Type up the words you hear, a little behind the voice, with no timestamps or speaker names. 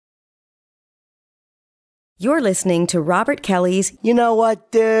You're listening to Robert Kelly's You Know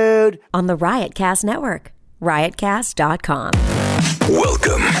What, Dude? On the Riotcast Network, riotcast.com.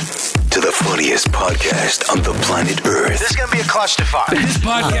 Welcome to the funniest podcast on the planet Earth. This is going to be a clusterfuck. This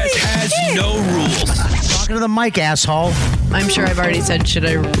podcast has no rules. Talking to the mic, asshole. I'm sure I've already said, should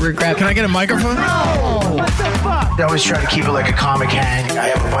I regret? Can I get a microphone? No! What the fuck? I always try to keep it like a comic hang. I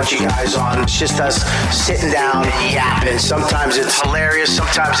have a bunch of guys on. It's just us sitting down and yapping. Sometimes it's hilarious.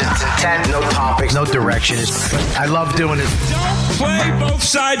 Sometimes it's intent. No topics. No direction. I love doing it. Don't play both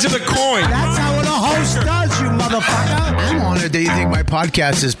sides of the coin. That's how a host does, you motherfucker. I'm honored that you think my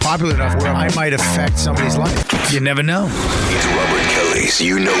podcast is popular enough where I might affect somebody's life. You never know. It's Robert Kelly's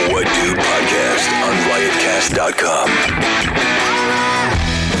You Know What Dude podcast on riotcast.com.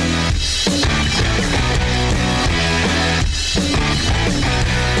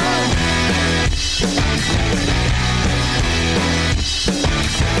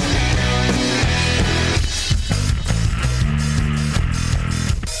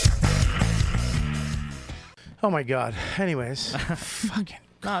 Oh, my God. Anyways. Fucking.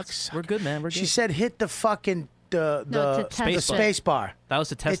 We're good, man. We're good. She said hit the fucking the space bar. That was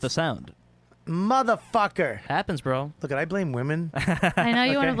to test the sound. Motherfucker. Happens, bro. Look, I blame women. I know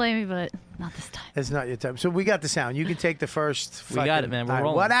you want to blame me, but not this time. It's not your time. So we got the sound. You can take the first. We got it, man. We're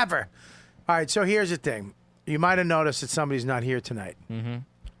rolling. Whatever. All right, so here's the thing. You might have noticed that somebody's not here tonight. Mm-hmm.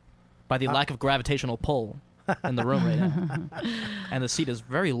 By the lack of gravitational pull in the room right now. And the seat is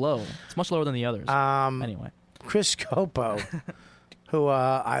very low. It's much lower than the others. Anyway. Chris Scopo, who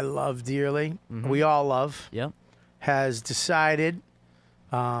I love dearly, we all love, has decided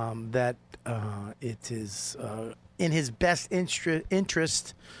that it is in his best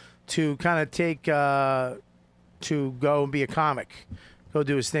interest to kind of take to go and be a comic, go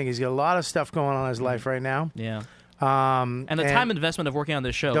do his thing. He's got a lot of stuff going on in his life right now. Yeah. And the time investment of working on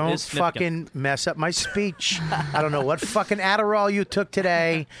this show don't is significant. fucking mess up my speech. I don't know what fucking Adderall you took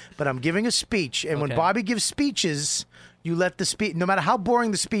today, but I'm giving a speech. And when Bobby gives speeches, you let the speech, no matter how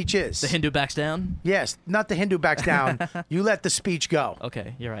boring the speech is. The Hindu backs down? Yes, not the Hindu backs down. You let the speech go.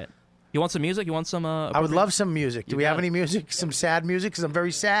 Okay, you're right. You want some music? You want some... I would love some music. Do we have any music? Some sad music? Because I'm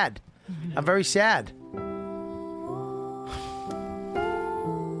very sad. I'm very sad.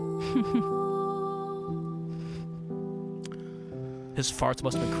 His farts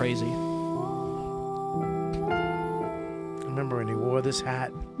must have been crazy. Remember when he wore this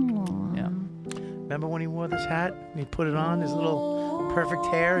hat? Aww. Yeah. Remember when he wore this hat? And he put it on, his little perfect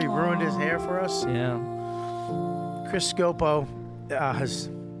hair. He ruined his hair for us. Yeah. Chris Scopo has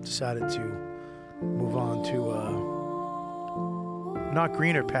decided to move on to not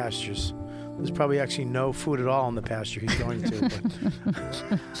greener pastures. There's probably actually no food at all in the pasture he's going to. But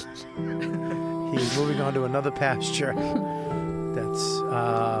he's moving on to another pasture that's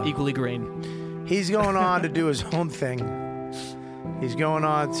equally green. He's going on to do his own thing. He's going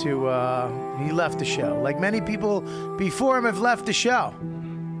on to he left the show. Like many people before him have left the show.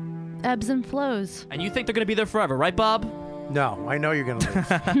 Ebbs and flows. And you think they're going to be there forever, right, Bob? No, I know you're going to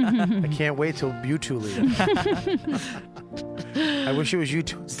leave. I can't wait till you two leave. I wish it was you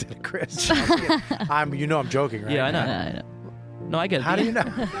two instead of Chris. You know I'm joking, right? Yeah, I know. No, I get it. How do you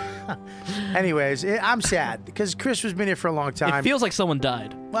know? Anyways, I'm sad because Chris has been here for a long time. It feels like someone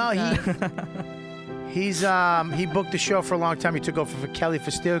died. Well, he booked the show for a long time. He took over for Kelly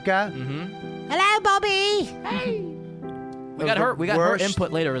Festuca. Mm-hmm. Hello, Bobby. Hey. We got her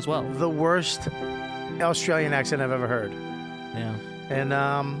input later as well. The worst Australian accent I've ever heard. Yeah. And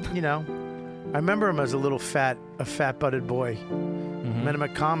I remember him as a fat-butted boy. Mm-hmm. Met him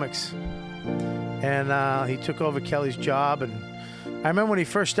at comics. And he took over Kelly's job. And I remember when he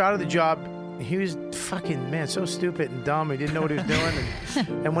first started the job, he was fucking, man, so stupid and dumb. He didn't know what he was doing.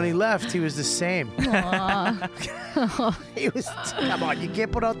 And when he left, he was the same. He was, come on, you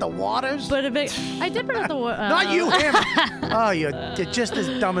can't put out the waters? But I did put out the water. Not you, him. Oh, you're just as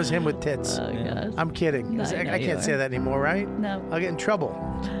dumb as him with tits. Oh, gosh. I'm kidding. No, I can't say that anymore, right? No. I'll get in trouble.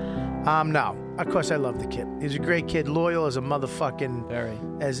 No. Of course, I love the kid. He's a great kid, loyal as a motherfucking... Very.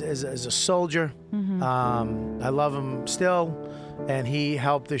 As a soldier. Mm-hmm. I love him still. And he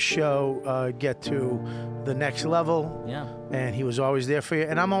helped the show get to the next level. Yeah. And he was always there for you.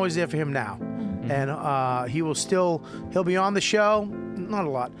 And I'm always there for him now. Mm-hmm. And he'll be on the show. Not a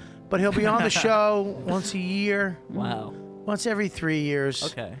lot. But he'll be on the show once a year. Wow. Once every 3 years.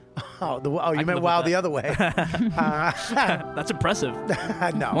 Okay. You meant wow the other way. That's impressive.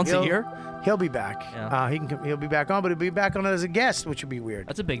 No. Once a year? He'll be back. Yeah. He'll be back on, but he'll be back on as a guest, which would be weird.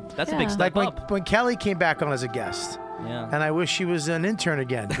 That's a big step like up. when Kelly came back on as a guest. Yeah. And I wish she was an intern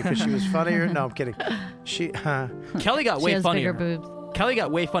again because she was funnier. No, I'm kidding. Kelly got way has funnier. bigger boobs. Kelly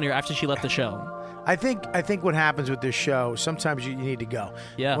got way funnier after she left the show. I think what happens with this show, sometimes you need to go.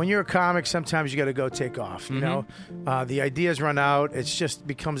 Yeah. When you're a comic, sometimes you got to go take off. You know, the ideas run out. It's just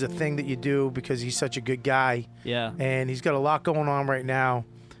becomes a thing that you do because he's such a good guy. Yeah. And he's got a lot going on right now,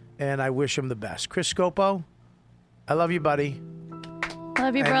 and I wish him the best. Chris Scopo, I love you, buddy.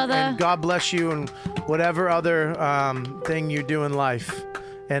 Love you, brother. And God bless you and whatever other thing you do in life.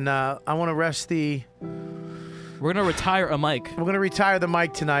 And I want to rest the... We're going to retire a mic. We're going to retire the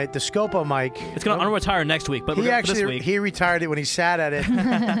mic tonight, the Scopo mic. It's going to unretire next week, but he actually this week. He retired it when he sat at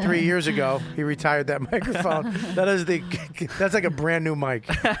it 3 years ago. He retired that microphone. That's like a brand new mic.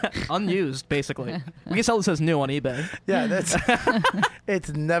 Unused, basically. We can sell this as new on eBay. Yeah, that's it's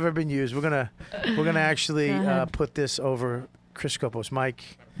never been used. We're gonna actually put this over Chris Scopo's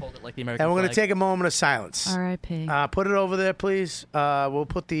mic. Hold it like the American And we're going flag. to take a moment of silence. R.I.P. Put it over there, please. We'll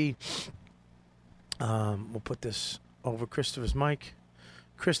put this over Christopher's mic.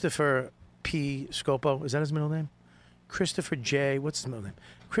 Christopher P. Scopo. Is that his middle name? Christopher J. What's his middle name?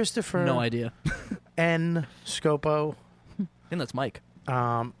 Christopher. No idea. N. Scopo. I think that's Mike.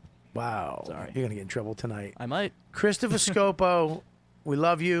 Wow. Sorry. You're going to get in trouble tonight. I might. Christopher Scopo, we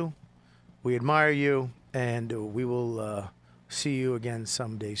love you. We admire you. And we will see you again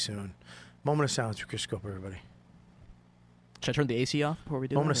someday soon. Moment of silence for Chris Scopo, everybody. Should I turn the AC off before we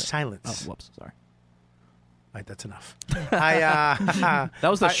do Moment that? of silence. Oh, whoops. Sorry. All right, that's enough. That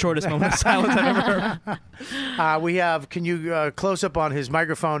was the shortest moment of silence I've ever heard. We have, can you close up on his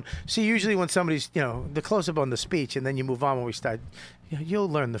microphone? See, usually when somebody's, the close up on the speech and then you move on when we start, you'll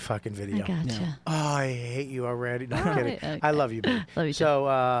learn the fucking video. I gotcha. Yeah. Oh, I hate you already. No, I'm kidding. Okay. I love you, babe. Love you too.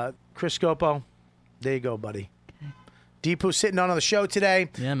 So, Chris Scopo, there you go, buddy. Deepu's sitting on the show today.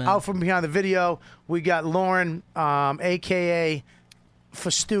 Yeah, man. Out from behind the video, we got Lauren, a.k.a.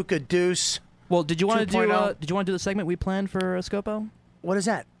 Festuca Deuce. Well, did you want to do? 2.0. Did you want to do the segment we planned for Scopo? What is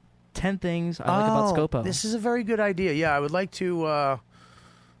that? 10 things I like about Scopo. This is a very good idea. Yeah, I would like to.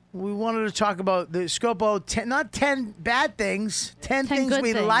 We wanted to talk about the Scopo. Not 10 bad things. 10 things good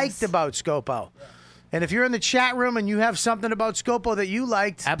we things. liked about Scopo. And if you're in the chat room and you have something about Scopo that you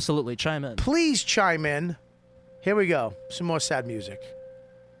liked, Absolutely, chime in. please chime in. Here we go. Some more sad music.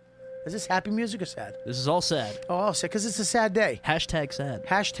 Is this happy music or sad? This is all sad. Oh, I'll say because it's a sad day. Hashtag sad.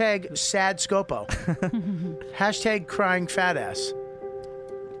 Hashtag sad Scopo. Hashtag crying fat ass.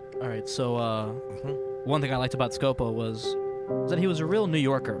 All right, so one thing I liked about Scopo was that he was a real New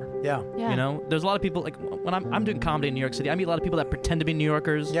Yorker. Yeah. Yeah. You know, there's a lot of people, like, when I'm doing comedy in New York City, I meet a lot of people that pretend to be New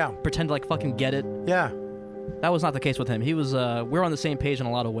Yorkers. Yeah. Pretend to, like, fucking get it. Yeah. That was not the case with him. He was, we're on the same page in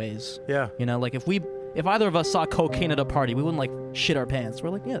a lot of ways. Yeah. You know, like, if either of us saw cocaine at a party, we wouldn't, like, shit our pants. We're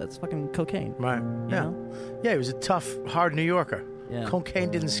like, yeah, that's fucking cocaine. Right. You Yeah. know? Yeah, he was a tough, hard New Yorker. Yeah. Cocaine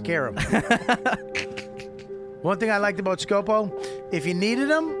didn't scare him. One thing I liked about Scopo, if you needed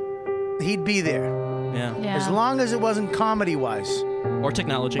him, he'd be there. Yeah. Yeah. As long as it wasn't comedy-wise. Or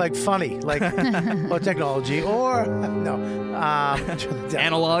technology. Like funny. Like, or technology. Or, no.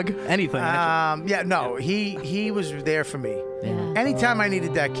 Analog. Anything. actually. Yeah, no. He was there for me. Yeah. Anytime I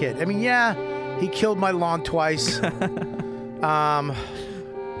needed that kid. I mean, yeah, he killed my lawn twice. God,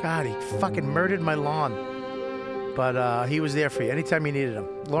 he fucking murdered my lawn. But he was there for you anytime you needed him.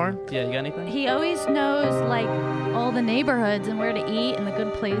 Lauren? Yeah, you got anything? He always knows, like, all the neighborhoods and where to eat and the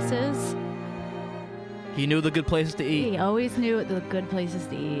good places. He knew the good places to eat. He always knew the good places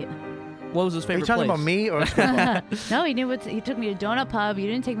to eat. What was his Are you favorite talking place? about me or Scopo? No, he knew what he took me to Donut Pub. You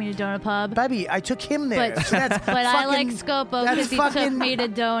didn't take me to Donut Pub. Baby, I took him there. But, So that's but I like fucking- Scopo that's because he took fucking- me to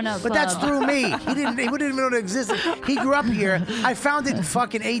Donut Pub. But that's through me. He wouldn't even know it existed. He grew up here. I found it in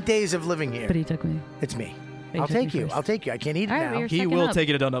fucking 8 days of living here. But he took me. It's me. He I'll took me take you. first. I'll take you. I can't eat it All right, now. well, you're He second will up. take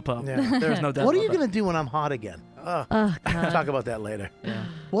you to Donut Pub. Yeah. There's no doubt. What are you about going to do when I'm hot again? Oh, God. Talk about that later. Yeah.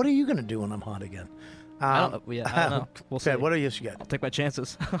 What are you going to do when I'm hot again? I don't know. We'll see. What are you get? I'll take my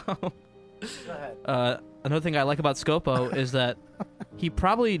chances. Another thing I like about Scopo is that he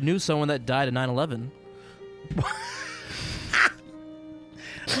probably knew someone that died in 9/11.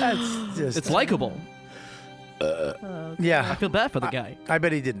 That's just... It's likable. Yeah. I feel bad for the guy. I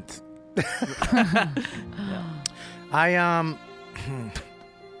bet he didn't.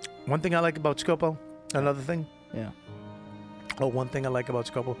 One thing I like about Scopo, another thing. Yeah. Oh, one thing I like about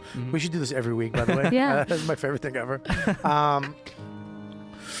Scopo. We should do this every week, by the way. Yeah. That's my favorite thing ever.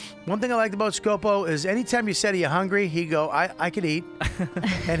 One thing I liked about Scopo is anytime you said, are you hungry? He'd go, I could eat.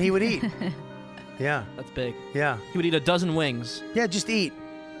 And he would eat. Yeah. That's big. Yeah. He would eat a dozen wings, Yeah, just eat.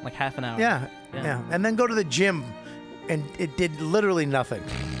 like half an hour. Yeah. Yeah. Yeah. And then go to the gym, and it did literally nothing.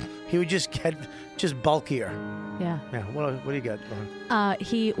 He would just get just bulkier. Yeah. Yeah. What do you got, Lauren?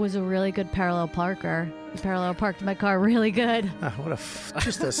 He was a really good parallel parker. He parallel parked my car really good.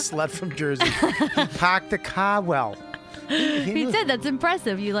 Just a slut from Jersey. He parked the car well. He said that's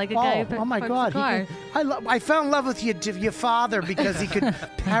impressive. You like a guy who oh my parks God! the car. I fell in love with your father because he could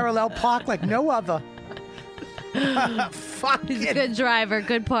parallel park like no other. Fuck He's a it. good driver,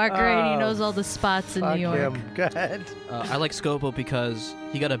 good parker, and he knows all the spots in Fuck New York. him. Go ahead. I like Scopo because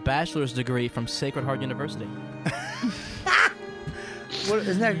he got a bachelor's degree from Sacred Heart University.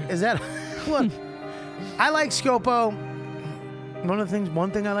 Is that what? I like Scopo.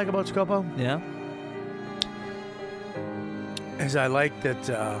 One thing I like about Scopo Yeah. is I like that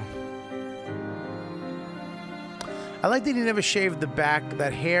he never shaved the back,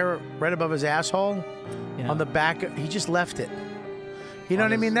 that hair right above his asshole. Yeah. On the back, he just left it. You know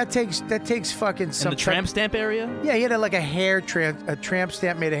what I mean? That takes fucking some. In the tramp stamp area? Yeah, he had a tramp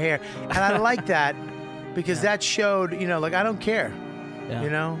stamp made of hair, and I like that because that showed, like I don't care.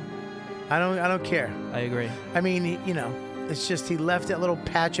 Yeah. I don't care. I agree. I mean, it's just he left that little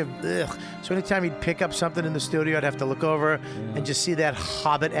patch of ugh. So anytime he'd pick up something in the studio, I'd have to look over and just see that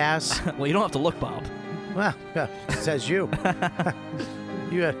hobbit ass. Well, you don't have to look, Bob. Well, says you.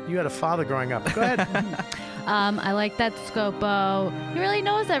 You had a father growing up. Go ahead. I like that Scopo. He really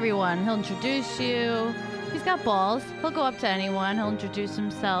knows everyone. He'll introduce you. He's got balls. He'll go up to anyone. He'll introduce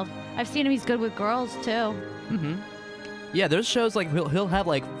himself. I've seen him. He's good with girls, too. Mm-hmm. Yeah, there's shows like he'll have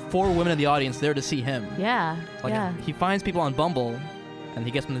like 4 women in the audience there to see him. Yeah, Like he finds people on Bumble, and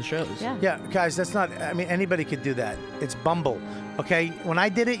he gets them to shows. Yeah. Yeah, guys, that's not. I mean, anybody could do that. It's Bumble. Okay, when I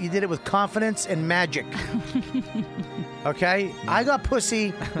did it, you did it with confidence and magic. Okay, I got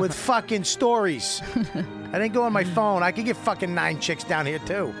pussy with fucking stories. I didn't go on my phone. I could get fucking 9 chicks down here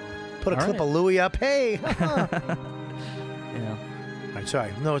too. Put a clip of Louis up. Hey. Yeah. All right,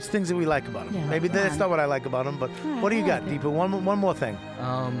 sorry. No, it's things that we like about him. Yeah, Maybe that's not what I like about him, but what do you got, Deepa? One more thing.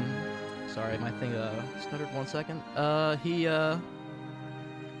 Sorry, my thing stuttered 1 second.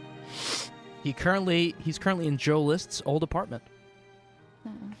 He's currently in Joe List's old apartment.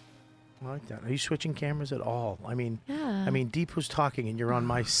 I like that. Are you switching cameras at all? I mean, Yeah. Deepa's talking and you're on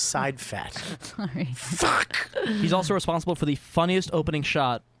my side fat. Sorry. Fuck. He's also responsible for the funniest opening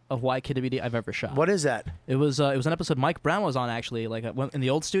shot of YKWd I've ever shot. What is that? It was an episode Mike Brown was on, actually, like in the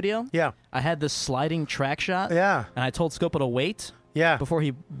old studio. Yeah. I had this sliding track shot. Yeah. And I told Scopo to wait. Yeah. Before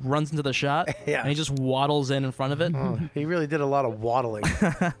he runs into the shot. Yeah. And he just waddles in front of it. Oh, he really did a lot of waddling.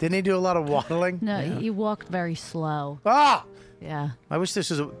 Didn't he do a lot of waddling? No, he walked very slow. Ah! Yeah. I wish this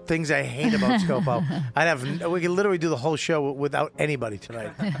was things I hate about Scopo. We could literally do the whole show without anybody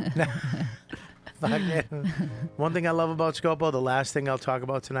tonight. One thing I love about Scopo, the last thing I'll talk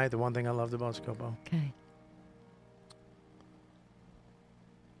about tonight, the one thing I loved about Scopo. Okay.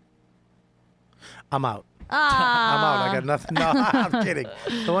 I'm out. Ah. I'm out. I got nothing. No, I'm kidding.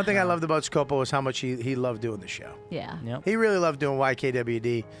 The one thing I loved about Scopo was how much he loved doing the show. Yeah. Yep. He really loved doing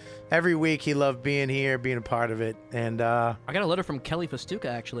YKWd. Every week he loved being here, being a part of it. And I got a letter from Kelly Festuca,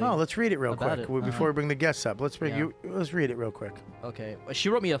 actually. oh, let's read it real about quick it. before we bring the guests up. Let's read Yeah. let's read it real quick. Okay. She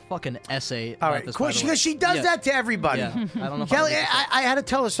wrote me a fucking essay. All about right, this, cool. by the way. Because she does Yeah. that to everybody. Yeah. I don't know if Kelly, I'll I had to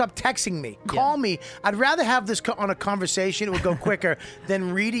tell her stop texting me. Call me. I'd rather have this on a conversation. It would go quicker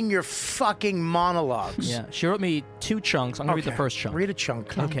than reading your fucking monologues. Yeah. She wrote me 2 chunks. I'm gonna read the Okay. first chunk. Read a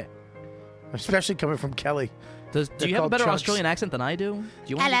chunk. Okay. Especially coming from Kelly. Do They're you have a called better chunks. Australian accent than I do? Do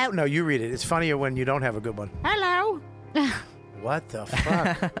you want Hello. No, you read it. It's funnier when you don't have a good one. Hello. What the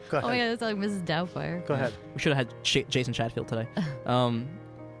fuck? Go ahead. Oh my god, that's like Mrs. Doubtfire. Go ahead. We should have had Jason Chatfield today.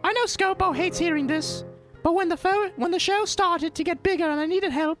 I know Scopo hates hearing this, but when the show started to get bigger and I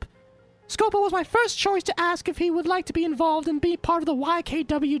needed help, Scopo was my first choice to ask if he would like to be involved and be part of the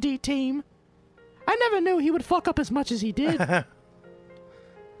YKWd team. I never knew he would fuck up as much as he did. But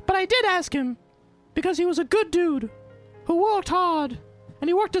I did ask him, because he was a good dude who worked hard, and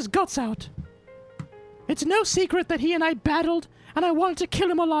he worked his guts out. It's no secret that he and I battled, and I wanted to kill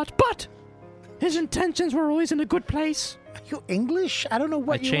him a lot, but his intentions were always in a good place. Are you English? I don't know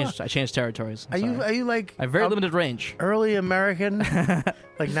what you I changed territories. are. Are you like I have very limited range. early American,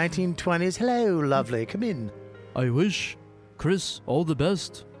 like 1920s? Hello, lovely. Come in. I wish Chris all the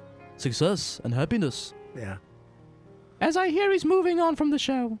best, success and happiness. Yeah. As I hear he's moving on from the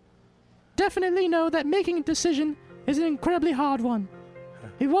show, definitely know that making a decision is an incredibly hard one.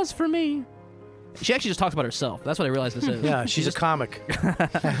 It was for me. She actually just talks about herself. That's what I realized this is. Yeah, she's a comic.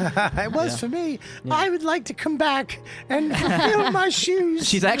 It was for me. Yeah. I would like to come back and fill my shoes.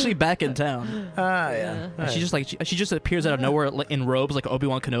 She's actually back in town. Yeah. And she just appears out of nowhere in robes like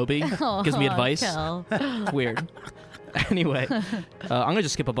Obi-Wan Kenobi. Gives me advice. Kel. It's weird. Anyway, I'm gonna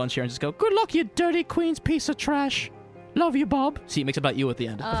just skip a bunch here and just go. Good luck, you dirty Queen's piece of trash. Love you, Bob. See, it makes it about you at the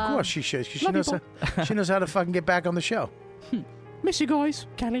end. Of course she should. She Love you, knows she knows how to fucking get back on the show. Miss you guys,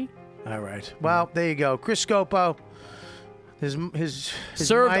 Kelly. All right. Well, there you go. Chris Scopo. His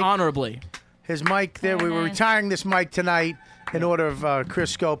Served mic, honorably. His mic there. We were retiring this mic tonight in order of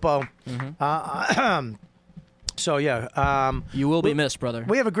Chris Scopo. So yeah. You will be missed, brother.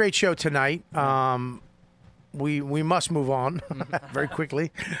 We have a great show tonight. We must move on very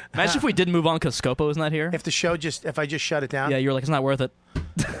quickly. Imagine if we didn't move on because Scopo was not here. If I just shut it down. Yeah, you're like, it's not worth it.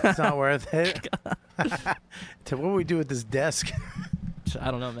 It's not worth it. What would we do with this desk? I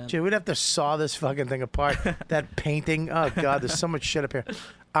don't know, man. Gee, we'd have to saw this fucking thing apart. That painting. Oh God, there's so much shit up here.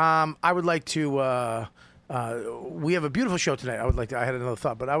 I would like to. We have a beautiful show tonight. I had another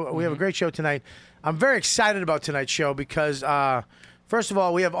thought, but we have a great show tonight. I'm very excited about tonight's show because. First of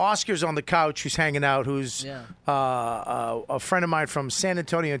all, we have Oscars on the couch who's hanging out, who's a friend of mine from San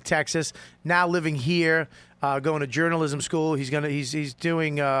Antonio, Texas, now living here, going to journalism school. He's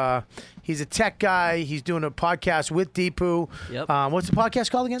doing he's a tech guy. He's doing a podcast with Deepu. Yep. What's the podcast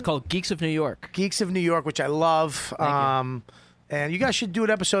called again? It's called Geeks of New York. Geeks of New York, which I love. And you guys should do an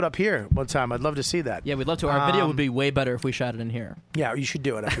episode up here one time. I'd love to see that. Yeah, we'd love to. Our video would be way better if we shot it in here. Yeah, you should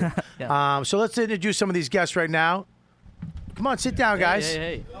do it up here. Yeah. So let's introduce some of these guests right now. Come on, sit down, guys.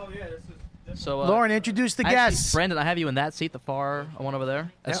 Hey. Oh, yeah, So, Lauren, introduce the guests. Brandon, I have you in that seat, the far one over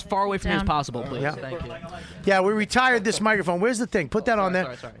there. As far away from you as possible, please. Yeah. Thank you. Yeah, we retired this microphone. Where's the thing? Put that on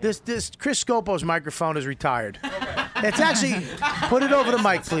there. Sorry. This Chris Scopo's microphone is retired. It's actually put it over the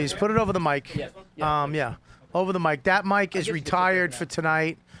mic, please. Put it over the mic. Yeah, over the mic. That mic is retired for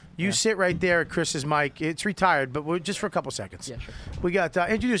tonight. You sit right there at Chris's mic. It's retired, but we're just for a couple seconds. Yeah, sure. We got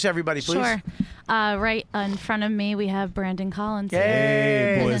introduce everybody, please. Sure. Right in front of me, we have Brandon Collins.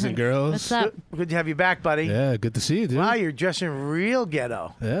 Hey, boys and girls. What's up? Good to have you back, buddy. Yeah, good to see you, dude. Wow, you're dressing real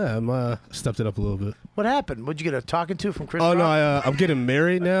ghetto. Yeah, I'm stepped it up a little bit. What happened? What'd you get a talking to from Chris? Oh no, Rock? I'm getting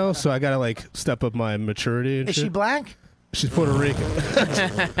married now, so I gotta step up my maturity and Is shit. she black? She's Puerto Rican,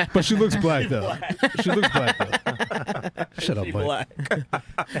 but she looks black though. She looks black though. Shut up, Mike.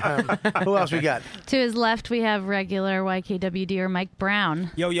 Who else we got? To his left, we have regular YKWDer Mike Brown.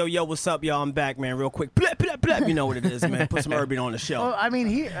 Yo, what's up, y'all? I'm back, man, real quick. Blap, blap, blap. You know what it is, man. Put some urban on the show. Well, I mean,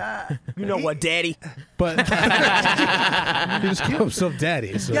 you know what, daddy? But he just called himself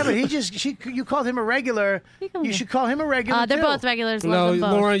daddy. So. Yeah, but you called him a regular. You should call him a regular. They're too. both regulars. No, Love them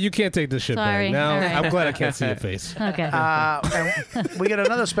both. Lauren, you can't take this shit Sorry. back. Now, All right. I'm glad I can't see your face. Okay. And we got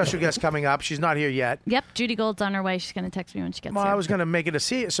another special guest coming up. She's not here yet. Yep, Judy Gold's on her way. She's going to text me when she gets Well, here. I was going to make it a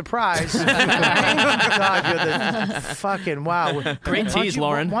surprise. God, you're the fucking wow. Great tease,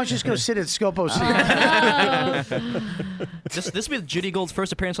 Lauren. Why don't you just go sit at Scopo's seat? This will be Judy Gold's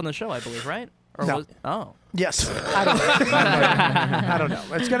first appearance on the show, I believe, right? Or No. Oh. Yes. I don't know. I don't know.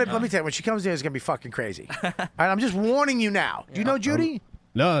 It's gonna. Let me tell you, when she comes in, it's going to be fucking crazy. All right, I'm just warning you now. Do you know Judy?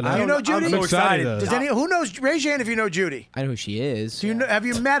 No. You know Judy? I'm excited. Does who knows? Raise your hand if you know Judy. I know who she is. Do you know? Have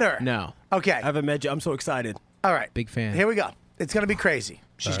you met her? No. Okay. I haven't met you. I'm so excited. All right. Big fan. Here we go. It's going to be crazy.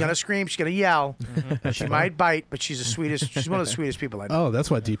 She's going to scream. She's going to yell. She might bite, but she's She's one of the sweetest people I know. Oh, that's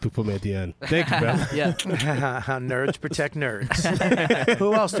why Deepu put me at the end. Thank you, bro. Yeah. Nerds protect nerds.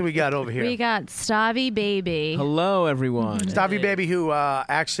 Who else do we got over here? We got Stavi Baby. Hello, everyone. Stavi Baby, who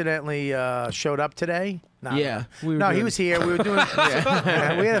accidentally showed up today. No, Yeah, he was here. We were doing.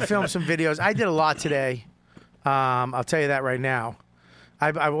 We had to film some videos. I did a lot today. I'll tell you that right now.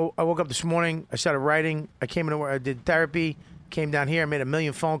 I woke up this morning. I started writing. I came into work. I did therapy. Came down here. Made a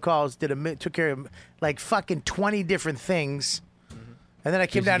million phone calls. Took care of like fucking 20 different things. And then I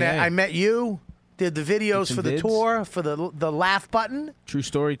came down. I met you. Did the videos for the tour for the Laugh Button. True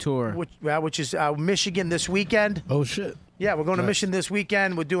Story Tour. Which is Michigan this weekend. Oh shit. Yeah, we're going to Michigan this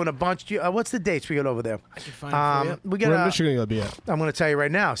weekend. We're doing a bunch. What's the dates we got over there? I can find it for you. We got. Where in Michigan you'll be at? I'm going to tell you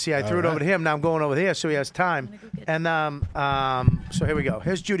right now. See, I threw it over to him. Now I'm going over here, so he has time. And so here we go.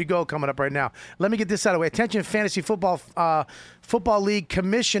 Here's Judy Gold coming up right now. Let me get this out of the way. Attention, fantasy football league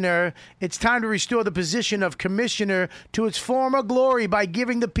commissioner. It's time to restore the position of commissioner to its former glory by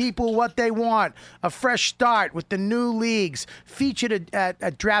giving the people what they want. A fresh start with the new leagues featured at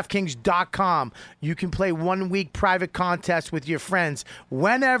DraftKings.com. You can play 1 week private contests with your friends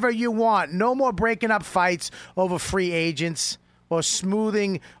whenever you want. No more breaking up fights over free agents or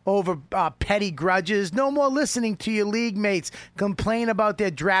smoothing over petty grudges. No more listening to your league mates complain about their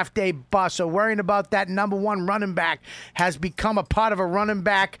draft day bust or worrying about that number one running back has become a part of a running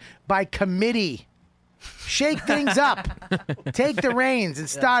back by committee. Shake things up. Take the reins and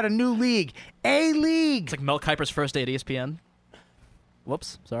start a new league. A league. It's like Mel Kiper's first day at ESPN.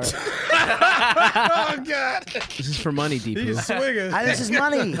 Whoops, sorry. Oh God! This is for money, Deepu. He's swinging. This is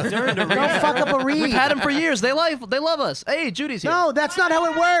money. Don't fuck up a read. We've had him for years. They love us. Hey, Judy's here. No, that's not how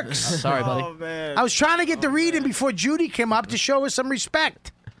it works. Sorry, buddy. Oh, man. I was trying to get the read in before Judy came up to show us some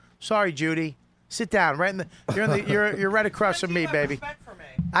respect. Sorry, Judy. Sit down. Right in the. You're right across from me, baby.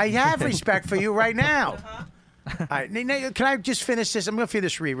 I have respect for you right now. All right, can I just finish this? I'm going to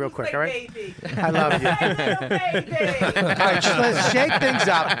finish this read real quick, all right? Baby. I love you. All right, let's shake things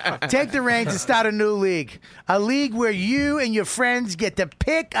up. Take the reins and start a new league. A league where you and your friends get to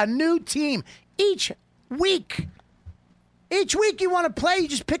pick a new team each week. Each week you want to play, you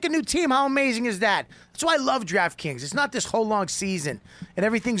just pick a new team. How amazing is that? That's why I love DraftKings. It's not this whole long season, and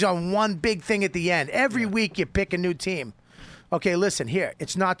everything's on one big thing at the end. Every week you pick a new team. Okay, listen, here.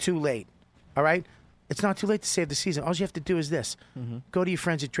 It's not too late, all right? It's not too late to save the season. All you have to do is this. Go to your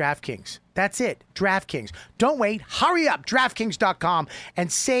friends at DraftKings. That's it. DraftKings. Don't wait. Hurry up. DraftKings.com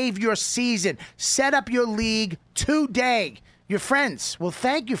and save your season. Set up your league today. Your friends will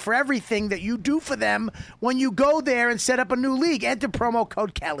thank you for everything that you do for them when you go there and set up a new league. Enter promo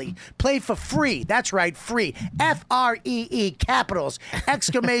code Kelly. Play for free. That's right, free. Free, capitals,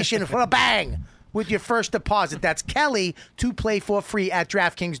 exclamation for a bang. With your first deposit. That's Kelly to play for free at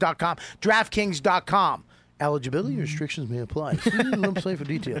DraftKings.com. DraftKings.com. Eligibility restrictions may apply. Play for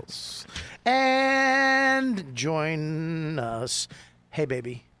details. And join us. Hey,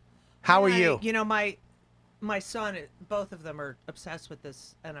 baby. How are you? You know, my son, both of them are obsessed with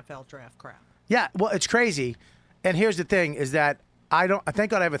this NFL draft crap. Yeah, well, it's crazy. And here's the thing is that thank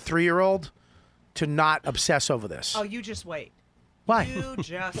God I have a 3-year-old to not obsess over this. Oh, you just wait. Why? You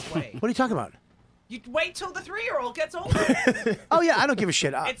just wait. What are you talking about? You wait till the 3-year-old gets older. Oh, yeah, I don't give a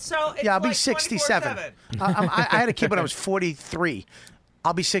shit. It's I'll like be 67. I had a kid when I was 43.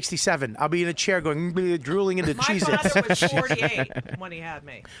 I'll be 67. I'll be in a chair going, drooling into Cheez-Its. My father was 48 when he had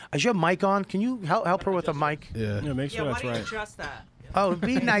me. Is your mic on? Can you help her with a mic? Yeah, make sure why that's don't you right. adjust that? Oh,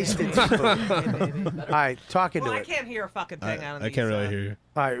 be nice to Deepu. All right, talk into Well, I it. can't hear a fucking thing out of I can't really hear you.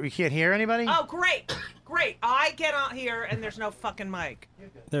 All right, we can't hear anybody? Oh, great. Great. I get out here and there's no fucking mic.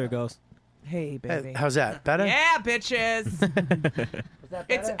 There it goes. Hey, baby. How's that? Better? Yeah, bitches.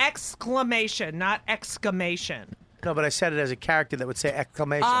 It's exclamation, not exclamation. No, but I said it as a character that would say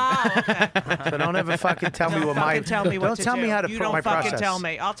exclamation. Oh, okay. So don't ever fucking tell me Don't what my... fucking tell me what don't to tell do. me how to you put don't my fucking process. tell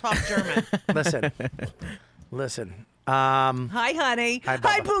me. I'll talk German. Listen. Hi, honey. Hi,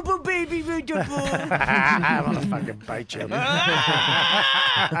 Hi, boo boo baby boo boo. I'm gonna fucking bite you.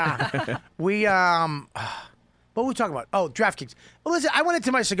 What were we talking about? Oh, DraftKings. Well, listen, I went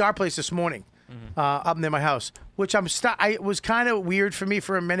into my cigar place this morning, up near my house, which it was kind of weird for me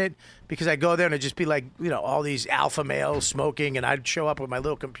for a minute because I go there and it'd just be like, all these alpha males smoking, and I'd show up with my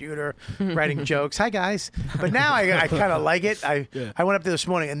little computer writing jokes. Hi, guys. But now I kind of like it. I went up there this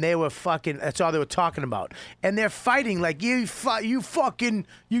morning and they were that's all they were talking about. And they're fighting like, you cheated.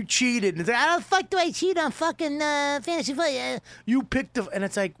 And it's like, how the fuck do I cheat on fucking fantasy football? You picked and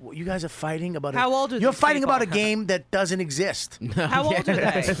it's like, you guys are fighting about How old are You're these fighting people? about a game that doesn't exist. How old are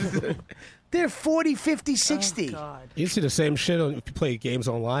they? They're 40, 50, 60. Oh, God. You see the same shit if you play games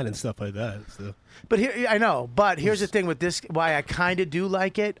online and stuff like that. So. But here, I know. But here's the thing with this: why I kind of do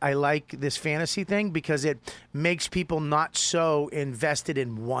like it. I like this fantasy thing because it makes people not so invested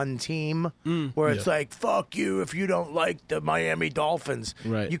in one team. Where it's like, "Fuck you" if you don't like the Miami Dolphins.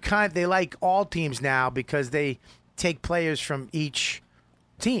 Right. They like all teams now because they take players from each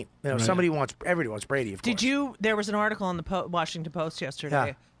team. Everybody wants Brady. Of course. There was an article in the Washington Post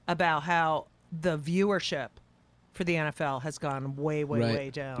yesterday about how the viewership for the NFL has gone way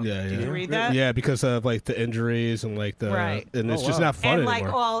down. Yeah, Did you read that? Yeah, because of like the injuries and like the and it's just not fun and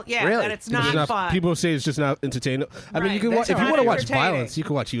anymore. that it's not fun. People say it's just not entertaining. I mean, you can watch if you want to watch violence, you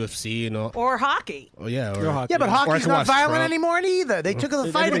can watch UFC and all. Or hockey. Oh yeah, or hockey. Yeah, but hockey's not violent anymore either. They took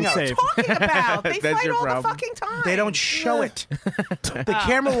the fighting out. What are you talking about? They fight all the fucking time. They don't show it. The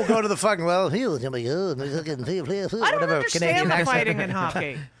camera will go to the fucking I don't understand the fighting in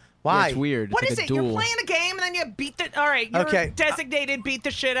hockey. Why? Yeah, it's weird. What it's is like it? a You're duel. playing a game and then you beat the. All right, you're designated beat the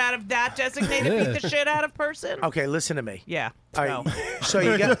shit out of that. Designated beat the shit out of person. Okay, listen to me. Yeah. All right. So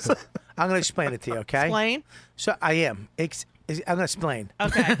you got. I'm going to explain it to you. Okay. Explain. So I am. I'm going to explain.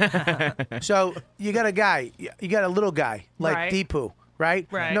 Okay. So you got a guy. You got a little guy like Right. Deepu, right?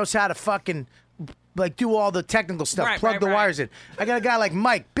 Right. Knows how to fucking like do all the technical stuff, Right, plug right, the right. wires in. I got a guy like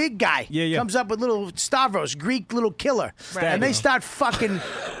Mike, big guy, Yeah. comes up with little Stavros, Greek little killer, Right. and they start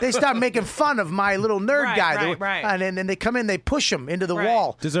making fun of my little nerd Right, guy, right, right. and then they come in, they push him into the Right.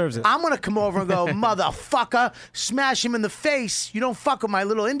 wall. Deserves it. I'm gonna come over and go, motherfucker, smash him in the face. You don't fuck with my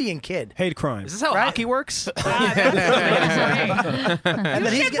little Indian kid. Hate crime. Is this how Right? hockey works? And You then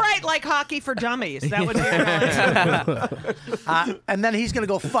he's should gonna- write like Hockey for Dummies. That would be really and then he's gonna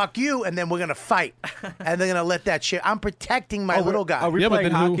go fuck you, and then we're gonna fight, and they're gonna let that shit. I'm protecting my little guy. Are we Yeah, but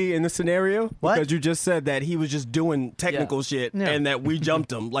playing then who- hockey in this scenario? What? Because you just said that he was just doing technical shit and that we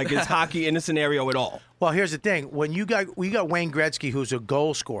jumped him. Like, it's hockey in the scenario at all. Well, here's the thing: when you got Wayne Gretzky, who's a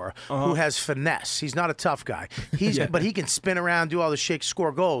goal scorer, who has finesse. He's not a tough guy. But he can spin around, do all the shit,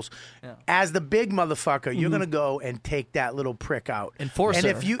 score goals. As the big motherfucker, you're gonna go and take that little prick out. Enforcer. And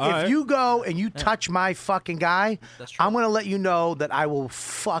if you right. you go and you touch my fucking guy, I'm gonna let you know that I will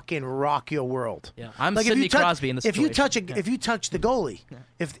fucking rock your world. Yeah, I'm Like, if Sidney you touch- Crosby in this If you touch situation. if you touch the goalie,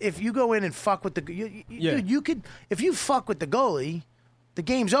 if you go in and fuck with the dude, you could if you fuck with the goalie, the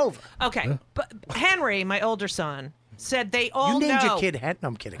game's over. okay. But Henry, my older son, said they all You named know. your kid No,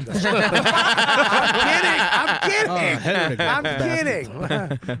 I'm kidding. I'm kidding. Henrik. I'm kidding.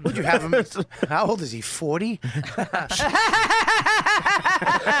 Would you have him? How old is he? 40?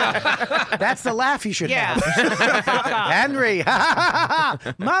 That's the laugh he should Yeah. have. Henry.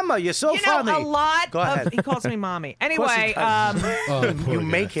 Mama, you're so You know, funny. a lot Go ahead. of. He calls me mommy. Of course he Anyway, does. Oh, poor You guy.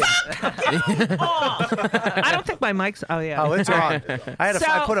 make him. I don't think my mic's. Oh yeah. Oh, it's on.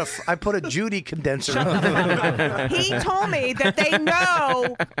 So- I put a Judy condenser in. He told me that they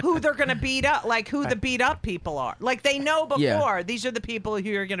know who they're going to beat up, like who the beat up people are. Like they know before Yeah. these are the people who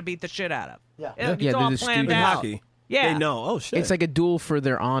you're going to beat the shit out of. Yeah. It's Yeah, all they're the planned student out. Hockey. Yeah. They know. Oh, shit. It's like a duel for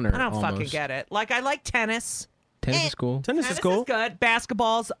their honor. I don't fucking almost. get it. Like I like tennis. Tennis is cool. Tennis Tennis is cool. good.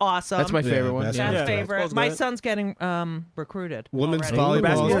 Basketball's awesome. That's my favorite one. that's Dad's Yeah, favorite. basketball's My good. son's getting recruited. Women's already. volleyball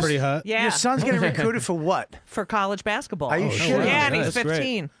Basketball? is pretty hot. Yeah. Your son's getting recruited for what? For college basketball. Are you Oh, shitting? wow. Yeah, and he's That's great.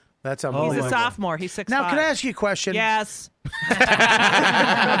 15. That's He's unbelievable. a sophomore. He's 6'5". Now, can I ask you a question? Yes.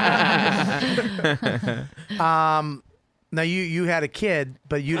 Now you had a kid,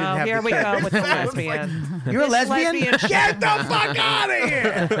 but you didn't Oh, have here the we kid. go with the lesbian. You're a This lesbian? shit. Get the fuck out of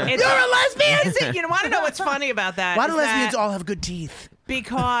here! It's- You're a lesbian? Is it, you want to know what's funny about that? Why do is lesbians that all have good teeth?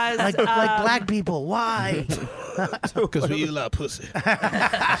 Because Like black people. Why? Because we eat a lot of pussy.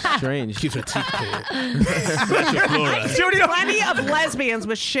 Strange. Keeps her teeth clear. I've seen plenty of lesbians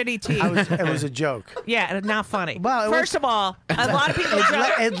with shitty teeth. It was a joke. Yeah, not funny. Well, it First was- of all, a lot of people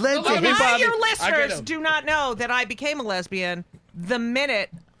don't. It led to A him. lot of your I get listeners him. do not know that I became a lesbian the minute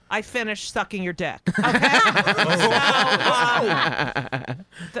I finished sucking your dick. Okay?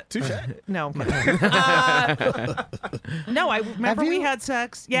 Touche. No, I'm kidding. No, I remember we had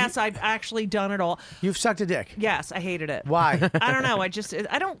sex. Yes, I've actually done it all. You've sucked a dick. Yes, I hated it. Why? I don't know. I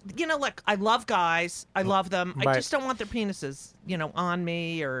don't, look, I love guys. I love them. I Right. just don't want their penises, on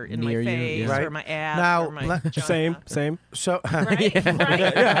me or in Near my you, face yeah. or Right. my ass Now, or my let- vagina. Same. So, Right?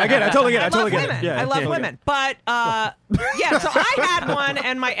 Yeah, I get it. I totally get it. I I totally love get women. it. Yeah, I love yeah. women. But, yeah, so I had one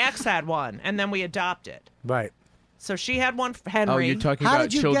and my ex had one, and then we adopted. right. So she had one for Henry. Oh, you're talking How about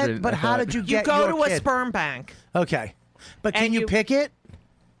did you children. get? But I how thought. did you You get go your to a kid? sperm bank. Okay, but can And you you- pick it?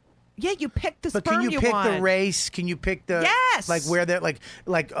 Yeah, you pick the But sperm can you pick want. the race? Can you pick the Yes. like where they're like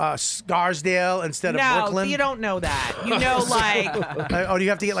Scarsdale instead of No, Brooklyn? you don't know that. You know, like Or do you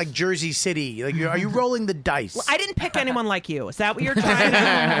have to get like Jersey City? Like, are you rolling the dice? I didn't pick anyone like you. Is that what you're trying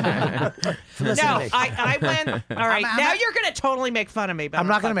to? Listen No, to me. I went. All right, I'm now not- you're going to totally make fun of me. But I'm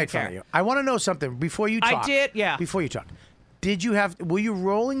not going to fucking make fun care. of you. I want to know something before you I talk. did, yeah. Before you talk, were you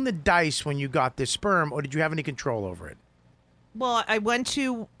rolling the dice when you got this sperm, or did you have any control over it? Well, I went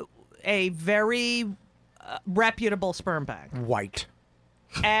to a very reputable sperm bank. White.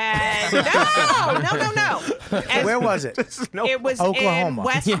 And no. And Where was it? it was Oklahoma. in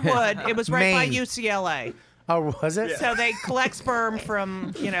Westwood. It was right by Maine. UCLA. Oh, was it? So they collect sperm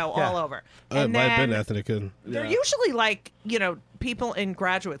from all over. It And might have been then ethnic. they're usually like people in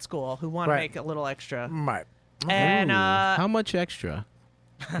graduate school who want Right. to make a little extra. Right. And How much extra?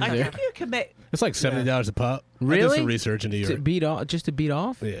 I think you can make. It's like $70 a pop. I did Really? some research in New To York. beat off, just to beat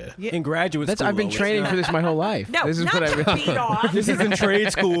off? Yeah. In graduate That's school. I've been though, training it's for this my whole life. No, this is not what I to really. beat off. This is in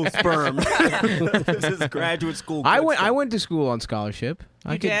trade school sperm. This is graduate school. I good went. I stuff. went to school on scholarship.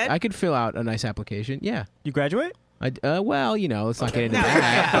 I could. did? I could fill out a nice application. Yeah. You graduate? Well, let's not get into No,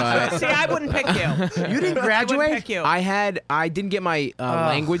 that. see, I wouldn't pick you. You didn't I graduate? wouldn't pick you. But I didn't get my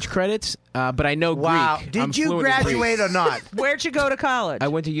language credits, but I know Wow. Greek. Did I'm you fluent in Greek. graduate or not? Where'd you go to college? I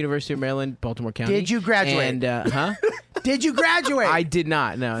went to University of Maryland, Baltimore County. Did you graduate? And huh? Did you graduate? I did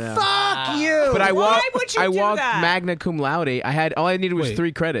not. No. Fuck Fuck you. But I Why walked. would you I do walked that? magna cum laude. I had all I needed was Wait,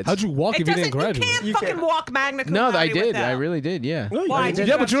 3 credits. How'd you walk It if you didn't doesn't. graduate? You can't fucking walk magna cum No, laude I did. without. I really did. Yeah. Why? Did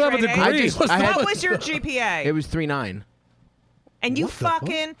Yeah, but you don't have a straight degree. A's? I had- What was your GPA? It was 3.9. And you What the fuck?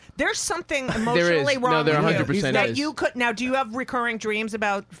 fucking, there's something emotionally wrong No, there with 100% you that is. you could. Now, do you have recurring dreams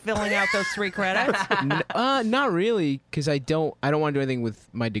about filling out those 3 credits? Not really, because I don't want to do anything with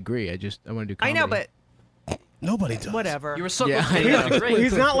my degree. I want to do comedy. I know, but Nobody does. whatever. You were so Yeah, close to I getting know. a degree.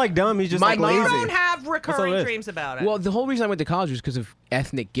 He's not like dumb. He's just My like mom- lazy. You don't have all recurring it is. dreams about it. Well, the whole reason I went to college was because of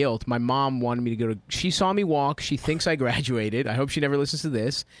ethnic guilt. My mom wanted me to go to. She saw me walk. She thinks I graduated. I hope she never listens to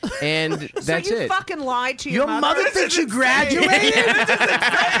this. And that's so you it. fucking lied to your mother thinks you graduated?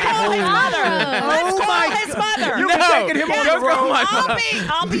 Call his mother. Let's call his mother. You'll be taking him on the road.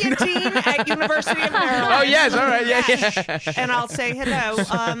 I'll be a dean at University of Maryland. Oh yes, all right, yeah. And I'll say hello.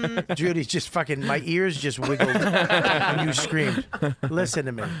 Judy's just fucking. My ears just wiggled when you screamed. Listen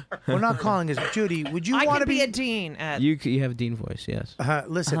to me. We're not calling his Judy. Would you I want to could be a dean at. You have a dean voice, yes.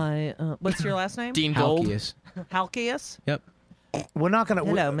 Listen. Hi, what's your last name? Dean Gold. Halkias. Halkias. Yep. We're not gonna.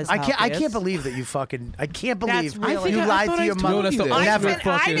 Hello, Miss I Halkias. can't believe that you fucking. I can't That's believe really- you I lied thought to I your told mother. you this. Never.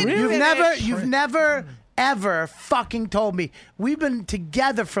 I didn't You've never ever fucking told me. We've been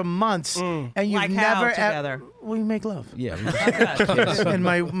together for months, and you've Like how never together? We make love. Yeah. in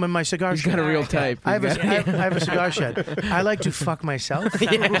my cigar He's shed. got a real type. I have a cigar shed. I like to fuck myself.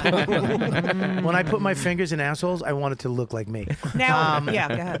 When I put my fingers in assholes, I want it to look like me. Now, yeah,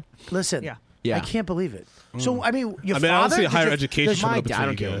 go ahead. Listen, Yeah. I can't believe it. So I mean, your I mean, I don't father. see does higher your- education does- coming up I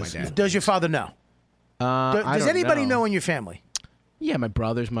don't between care you what guys. my dad. Does your father know? I Does don't anybody know in your family? Yeah, my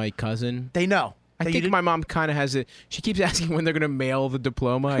brothers, my cousin. They know. I that you think didn't- my mom kind of has it. She keeps asking when they're going to mail the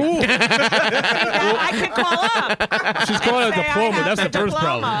diploma. I could call up. She's calling it Say a diploma. I have That's the first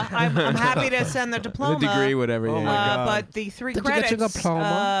diploma. problem. I'm happy to send the the diploma. degree, whatever. Oh yeah. my God. But the 3 Did you get your credits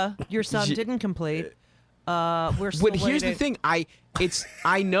diploma? your son didn't complete. We're still But here's the waiting. thing.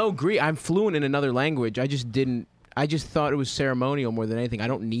 I know Greek. I'm fluent in another language. I just thought it was ceremonial more than anything. I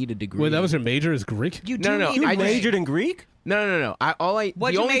don't need a degree. Wait, that was her major is Greek? You No, do no, need no. a I grade. Majored in Greek? No. What'd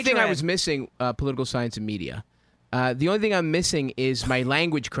The you only major thing I in? was missing, political science and media. The only thing I'm missing is my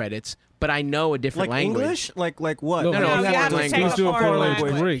language credits. But I know a different Like language. English? Like what? No, No, you you have have to to take take a a foreign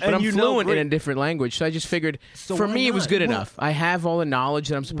language. Greek. But And I'm you know fluent in a Greek. different language, so I just figured So for why me it was not? good Well- enough. I have all the knowledge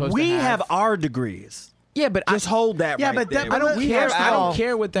that I'm supposed We to have. have our degrees. Yeah, but Just hold that Yeah, right but there. that, I don't care. I don't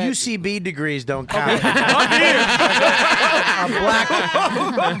care what that. UCB degrees don't count.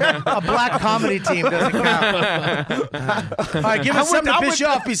 a black comedy team doesn't count. All right, give us something to piss you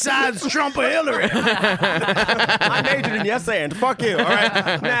off besides Trump or Hillary. I majored in yes and. Fuck you. All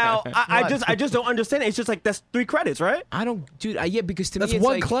right. Now I just don't understand it. It's just like that's 3 credits, right? I don't, dude. Yeah, because to That's me it's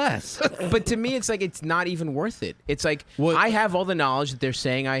one like, class. but to me it's like it's not even worth it. It's like What- I have all the knowledge that they're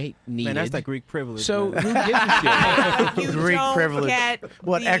saying I needed. Man, that's that Greek privilege. So man. who gives a shit? You Greek don't privilege. get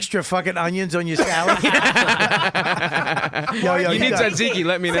What the- extra fucking onions on your salad? yo, You need got- tzatziki?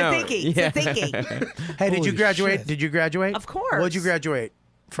 Let me know. Tzatziki, Yeah. tzatziki. Hey, did you Holy graduate? shit. Did you graduate? Of course. What'd you graduate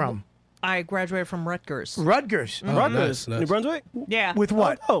from? I graduated from Rutgers. Rutgers. Rutgers, nice. New Brunswick. Yeah. With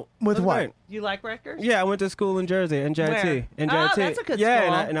what? Oh, With that's what? great. You like Rutgers? Yeah, I went to school in Jersey, NJIT. Where? NJIT. Oh, that's a good yeah,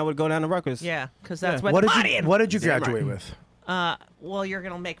 school. and I would go down to Rutgers. Yeah, because that's Yeah. what What did you graduate with? well, you're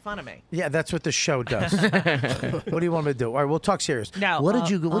gonna make fun of me. Yeah, that's what the show does. What do you want me to do? All right, we'll talk serious. No, What did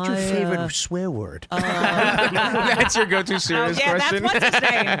you? What's your I, favorite swear word? That's your go-to serious yeah, question. that's what's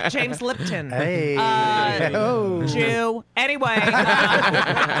his name, James Lipton. Hey. Oh. Jew. Anyway,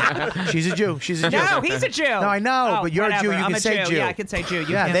 She's a Jew. She's a Jew. no, he's a Jew. No, I know, Oh, but you're whatever. a Jew. You I'm can a say Jew. Yeah, I can say Jew. You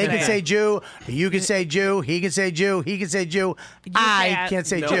Yeah, can't they say can it. say Jew. You can say Jew. He can say Jew. He can say Jew. I can't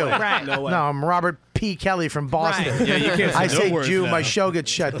say No Jew. way. Right. No way. No, I'm Robert P. Kelly from Boston. Right. Yeah, you can't say I no say words Jew, now. my show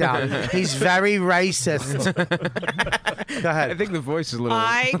gets shut down. He's very racist. Go I ahead. think the voice is a little.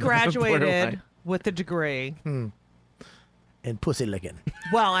 I graduated borderline. with a degree. And pussy licking.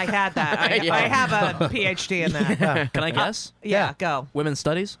 Well, I had that. I have a PhD in that. Can I guess? Yeah, go. Women's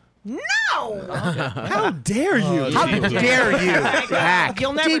studies? No. How dare you? How dare you? Hack.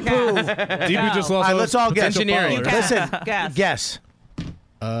 You'll never Deepu. guess. DB just All lost right, all let's all guess. potential You followers. guess. Listen, Guess. guess.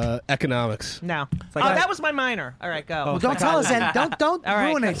 Economics. No. like oh, that. that was my minor. All right, go. Well, don't tell us that. Don't All right,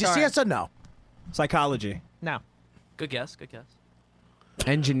 ruin it. go, Just sorry. yes or no. Psychology. No. Good guess. Good guess.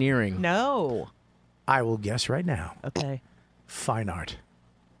 Engineering. No. I will guess right now. Okay. Fine art.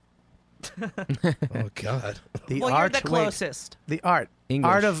 Oh God. The Well, art. you're the wait, closest. the art.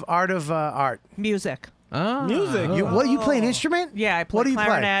 English. Art of art. Music. Music. You play an instrument? Yeah, I play What do you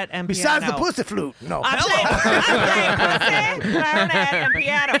clarinet play? and Besides piano. the pussy flute. No. I'm playing pussy, clarinet, and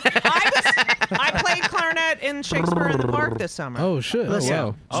piano. I played clarinet in Shakespeare in the Park this summer. Oh shit! Listen,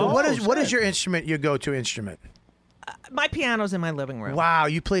 Oh, wow. So what is your instrument? Your go-to instrument? My piano's in my living room. Wow,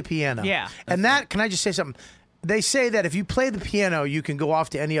 you play piano. Yeah. And that, can I just say something? They say that if you play the piano, you can go off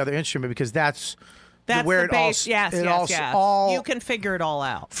to any other instrument because that's where the it base. all Yes, it yes. all You can figure it all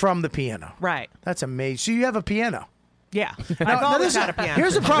out. from the piano. Right. That's amazing. So you have a piano. Yeah. Now, I've always listen, had a piano.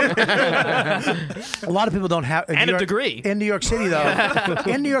 Here's the problem. A lot of people don't have And a degree. In New York City, though.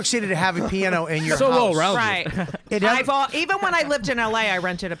 In New York City, to have a piano in your house. Right. Even when I lived in LA, I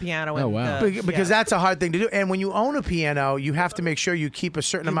rented a piano. Oh, wow. Because that's a hard thing to do. And when you own a piano, you have to make sure you keep a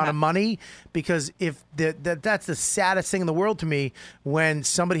certain amount of money because if that's the saddest thing in the world to me when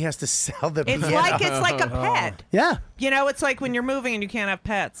somebody has to sell the It's piano. like a pet. Yeah. You know, it's like when you're moving and you can't have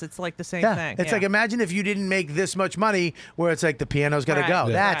pets. It's like the same thing. It's like imagine if you didn't make this much money where it's like the piano's got to Right. go.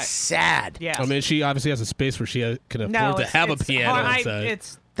 Yeah. That's Right. sad. Yeah. I mean, she obviously has a space where she can afford No, to have a it's piano hard. inside.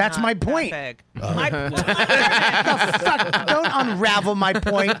 That's my point. Big. Don't unravel my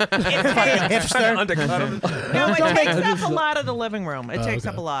point. Fucking hipster. No, it Don't takes make- up a lot of the living room. It takes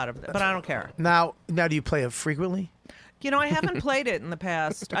okay. up a lot of it, but I don't care. Now, do you play it frequently? You know, I haven't played it in the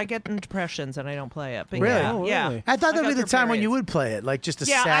past. I get depressions and I don't play it. But Really? yeah, Oh, yeah. I thought that'd go be the through time when you periods. would play it, like just a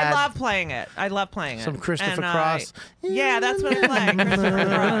Yeah, sad. I love playing it. I love playing it. Some Christopher And Cross. Yeah, that's what I'm playing. Christopher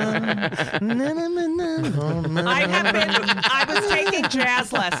Cross. I was taking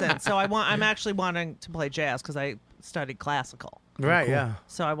jazz lessons, so I'm actually wanting to play jazz because I studied classical. Right, yeah.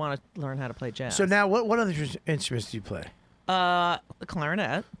 So I want to learn how to play jazz. So now, what other instruments do you play? The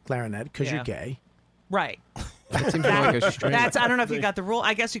clarinet. Clarinet, because Yeah. you're gay. Right. That seems more like a string. That's I don't know if you got the rule.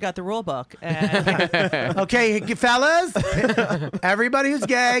 I guess you got the rule book. And Okay, fellas, everybody who's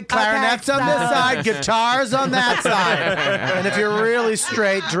gay, clarinets on this side, guitars on that side. And if you're really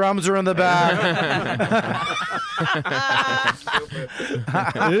straight, drums are in the back.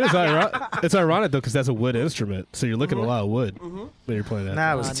 It is ironic. It's ironic though because that's a wood instrument, so you're looking at a lot of wood when you're playing that.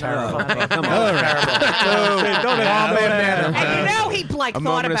 That was terrible. Come That was terrible. and you know he like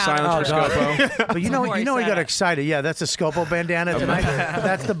thought about it. But you know he got excited. Yeah, that's a Scopo bandana tonight.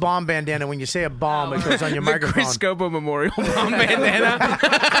 That's the bomb bandana. When you say a bomb, it goes on your The microphone. Chris Scopo Memorial Bomb bandana.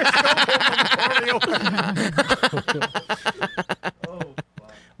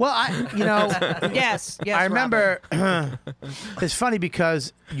 Well, Yes, I remember. It's funny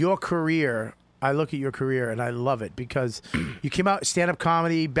because your career. I look at your career and I love it because you came out stand-up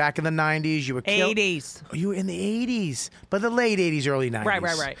comedy back in the 90s. You were 80s. You were in the 80s, but the late 80s, early 90s.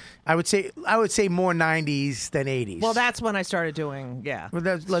 Right. I would say more 90s than 80s. Well, that's when I started doing Well, shit. I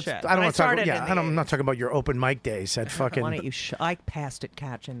don't When want to talk. started Yeah, in the I'm not talking about your open mic days at fucking. Why don't you? I passed at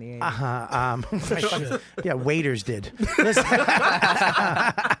Catch in the 80s. Yeah, waiters did. Listen.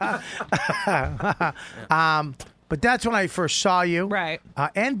 But that's when I first saw you. Right.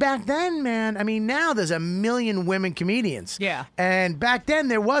 And back then, man, I mean, now there's a million women comedians. Yeah. And back then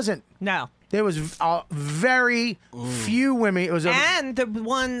there wasn't. No. There was very few women. It was And the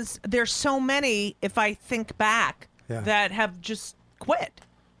ones, there's so many, if I think back, Yeah. that have just quit.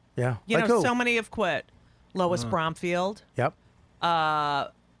 yeah. You Like know, who? so many have quit. Lois Bromfield. Yep.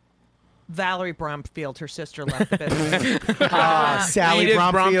 Valerie Bromfield, her sister, left the business. Sally Edith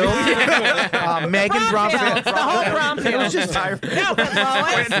Bromfield. Megan Bromfield. The whole Bromfield. It was just No, but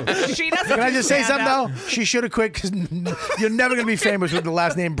Lois, she doesn't. Can I do just say something stand-up. though? She should have quit because you're never going to be famous with the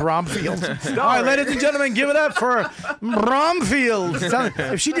last name Bromfield. All right, ladies and gentlemen, give it up for Bromfield.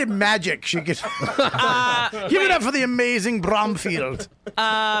 If she did magic, she could. Give it up for the amazing Bromfield.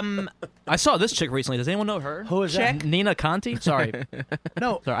 I saw this chick recently. Does anyone know her? Who is Chick? Nina Conti? Sorry.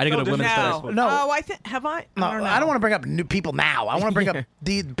 No, Sorry, I didn't go to women's No. studies. No. Oh, I think have I? no, I don't know. I don't want to bring up new people now. I want to bring up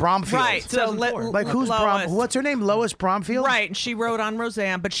the Bromfield. Right. So Like who's Lois. What's her name? Lois Bromfield. Right, and she wrote on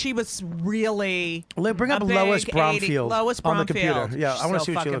Roseanne, but she was really Bring up a big Lois 80 Bromfield. Lois on the computer. Bromfield. Yeah, I want to So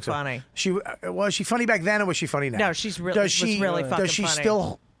see what she fucking looks funny. like. She was she funny back then, or was she funny now? No, she's really was really fucking Does she funny.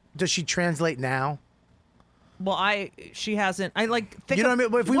 still? Does she translate now? Well, she hasn't. I like. Think You know of- what I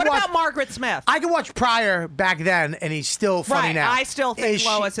mean? If we what watch- about Margaret Smith? I can watch Pryor back then, and he's still funny right. now. I still think Is she-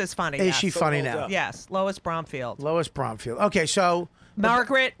 Lois is funny. Is yes. she funny now? Yes, Lois Bromfield. Lois Bromfield. Okay, so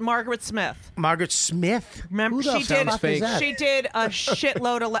Margaret Smith. Margaret Smith. Remember, Who the she did. fuck is that? She did a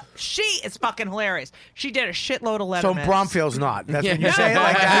shitload of. She is fucking hilarious. She did a shitload of So Lettermans. Bromfield's not. That's when you say it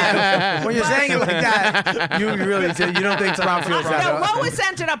like that. When you're saying it like that, you really say you don't think Bromfield's No, that. Lois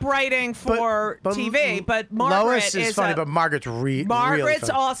ended up writing for but TV, but Margaret Lois is funny, a, but Margaret's really Margaret's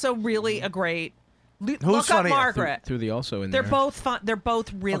funny. also really a great Who's Look up funny? Margaret. Threw the also in They're there. both fun. They're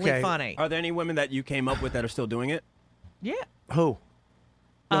both really Okay. funny. Are there any women that you came up with that are still doing it? Yeah. Who?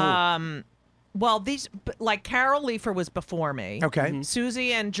 Well, like Carol Leifer was before me. Okay.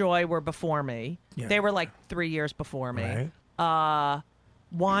 Susie and Joy were before me. Yeah. They were like 3 years before me. Right.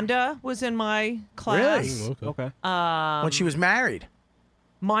 Wanda was in my class. Really? Okay. When she was married.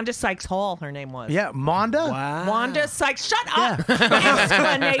 Monda Sykes Hall, her name was. Yeah, Monda. Wow. Wanda Sykes. Shut up!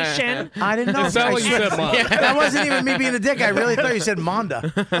 Explanation. I didn't know. It sounded like you said Monda. That wasn't even me being a dick. I really thought you said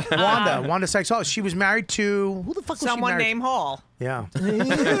Monda. Wanda Sykes Hall. She was married to who the fuck was Someone she married? named Hall. Yeah.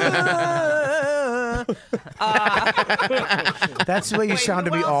 That's what you sound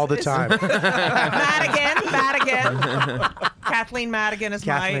to me all the time. Madigan. Kathleen Madigan is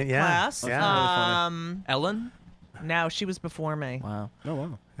Kathleen, my yeah. class. Yeah. Ellen? No, she was before me. Wow. Oh,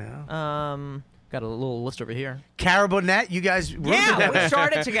 wow. Yeah. Got a little list over here. Cara Bonnet, you guys were Yeah, together. we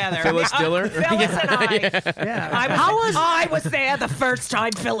started together. Phyllis Diller? Phyllis and I. Yeah. I was there the first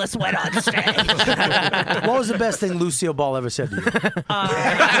time Phyllis went on stage. What was the best thing Lucille Ball ever said to you?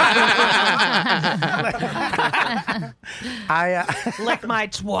 Lick my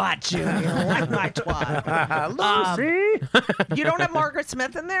twat, Junior. Lick my twat. Lucy. You don't have Margaret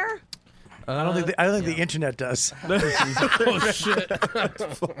Smith in there? I don't think the internet does. Oh shit!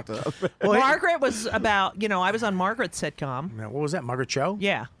 Well, Margaret was about, I was on Margaret's sitcom. What was that, Margaret Cho?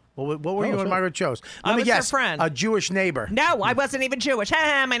 Yeah. What were you on Margaret Cho's? Let I me was her guess. friend. A Jewish neighbor. No, I wasn't even Jewish.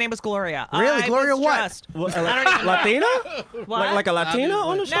 My name was Gloria. Really? I Gloria was what? Just, Latina? What? Like a Latina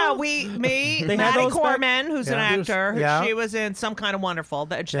on the show? No, me, They had Maddie those back- Corman, who's an Yeah. actor. Yeah. She was in Some Kind of Wonderful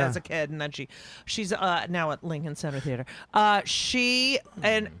that Yeah. as a kid, and then she's now at Lincoln Center Theater. She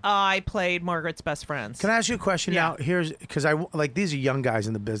and I played Margaret's best friends. Can I ask you a question Yeah. now? Here's because these are young guys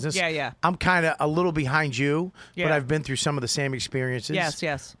in the business. Yeah, yeah. I'm kind of a little behind you, but Yeah. I've been through some of the same experiences.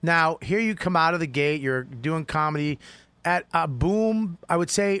 Yes. Now here you come out of the gate. You're doing comedy at a boom. I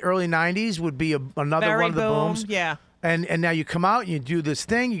would say early '90s would be another Very one of the boom, booms. yeah. And now you come out and you do this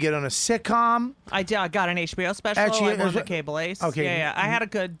thing. You get on a sitcom. I did. I got an HBO special. Actually, I won the Cable Ace. Okay. Yeah. I had a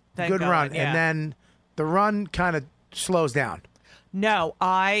good thing Good going, run, yeah. and then the run kind of slows down. No,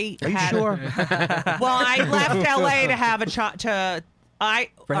 I Are you had. sure? Well, I left LA to have a child.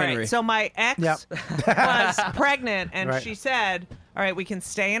 For all Henry. right. So my ex Yep. was pregnant, and Right. she said, "All right, we can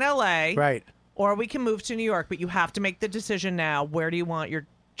stay in LA, Right. or we can move to New York, but you have to make the decision now. Where do you want your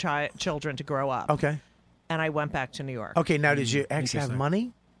children to grow up?" Okay. And I went back to New York. Okay. Now, did your ex have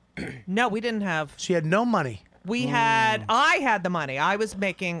money? No, we didn't have. She had no money. We had. I had the money. I was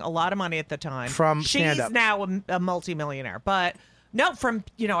making a lot of money at the time. From She's stand-up. now a multimillionaire, but. No, from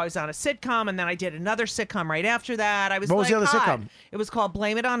I was on a sitcom, and then I did another sitcom right after that. I was What was like, the other hot. sitcom? It was called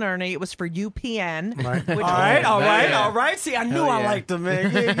Blame It on Ernie. It was for UPN. Right. Which all right. See, I knew I liked them, man.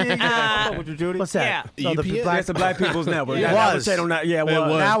 Yeah. Fuck with you, Judy. What's that? Yeah. Oh, the UPN? black, That's the Black People's Network. It Yeah, was. It was. Yeah, it was. It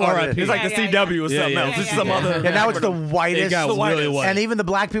was. Now what R.I.P. is it? It's like the Yeah, CW or something yeah, else. This is yeah, some yeah. other. Yeah, now it's the whitest. It got really white. And even the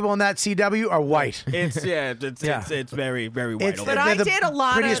black people on that CW are white. It's Yeah. it's very very white. It's over But there. I They're the did a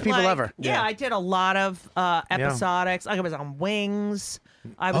lot prettiest of people like, ever. Yeah, I did a lot of episodics. I was on Wings.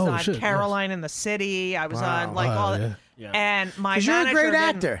 I was Oh, on shit, Caroline in the City. I was on like Wow, all. yeah. Yeah. And my 'Cause you're a manager great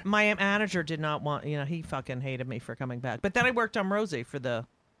didn't- actor. My manager did not want. He fucking hated me for coming back. But then I worked on Rosie for the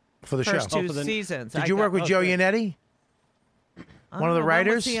For the first show. two seasons. Did you work with Joe Yannetti? One of the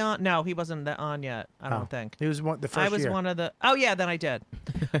writers? Was he on? No, he wasn't on yet. I don't think. He was the first I was year. one of the. Oh yeah, then I did.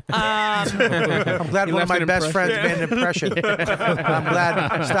 I'm glad You one of left my an best impression. friends made an impression. I'm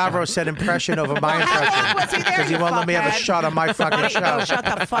glad Stavros said impression over my How impression. long was he there? Because he you won't let me have a fuckhead? shot on my fucking show. Oh, shut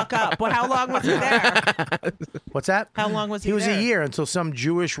the fuck up. Well, how long was he there? What's that? How long was he He was there? a year until some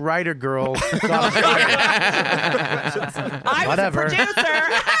Jewish writer girl got I Whatever. was a producer.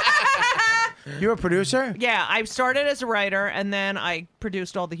 You're a producer? Yeah, I started as a writer, and then I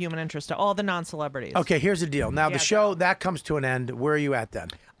produced all the human interest, all the non-celebrities. Okay, here's the deal. Now, Yeah, the show, that comes to an end. Where are you at then?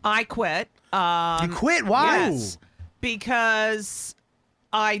 I quit. You quit? Why? Yes, because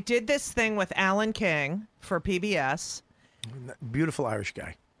I did this thing with Alan King for PBS, Beautiful Irish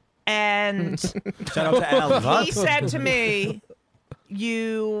guy. and Shout out to Alan. he said to me,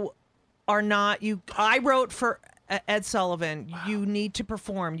 "You are not you." I wrote for Ed Sullivan. You need to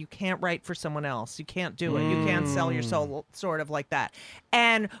perform. You can't write for someone else. You can't do it. You can't sell your soul, sort of like that.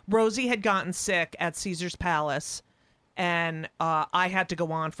 And Rosie had gotten sick at Caesar's Palace, and I had to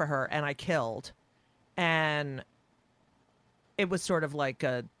go on for her, and I killed. And it was sort of like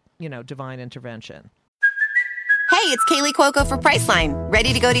a divine intervention. Hey, it's Kaylee Cuoco for Priceline.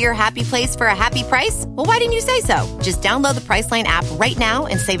 Ready to go to your happy place for a happy price? Well, why didn't you say so? Just download the Priceline app right now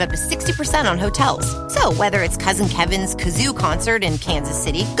and save up to 60% on hotels. So whether it's Cousin Kevin's Kazoo Concert in Kansas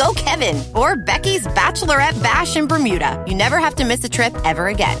City, go Kevin, or Becky's Bachelorette Bash in Bermuda, you never have to miss a trip ever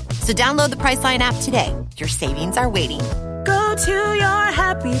again. So download the Priceline app today. Your savings are waiting. Go to your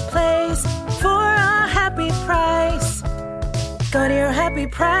happy place for a happy price. Go to your happy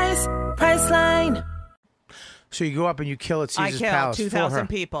price, Priceline. So you go up and you kill at Caesar's I Palace. killed 2,000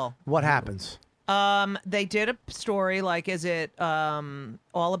 people. What happens? They did a story like, is it All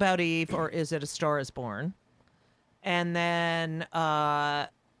About Eve or is it A Star Is Born? And then I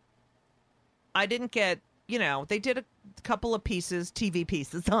didn't get, they did a couple of pieces, TV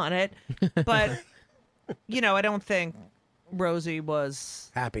pieces on it. But, I don't think Rosie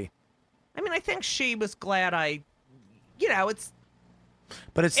was happy. I mean, I think she was glad it's...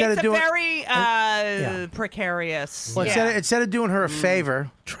 But instead it's of doing very precarious. Well, instead of doing her a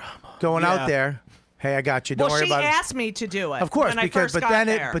favor, going out there, hey, I got you. Don't worry about it. She asked me to do it. Of course, when I first got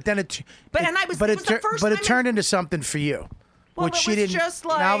there. it turned into something for you, well, which it she was didn't. Just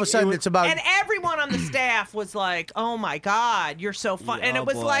like, now all of a sudden, it's about. And everyone on the staff was like, "Oh my God, you're so fun!" And it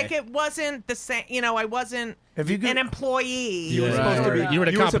was like it wasn't the same. I wasn't an employee. You were supposed to be. You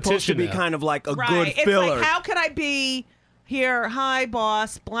were supposed to be kind of like a good filler. It's like, how could I be? Here, hi,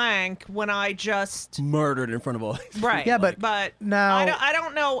 boss, blank, when I just... murdered in front of all... Right. Yeah, but now... I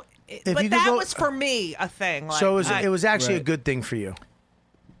don't know, but that was for me a thing. Like, so it was actually a good thing for you.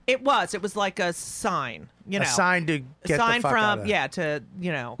 It was like a sign, A sign to get the fuck out of out of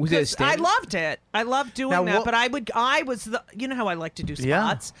Was it a I loved it. I loved doing that, but I was the... how I like to do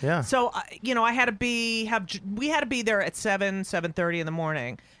spots. Yeah. So, I had to we had to be there at 7:30 in the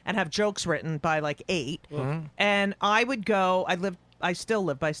morning and have jokes written by like 8. Mm-hmm. And I would go, I still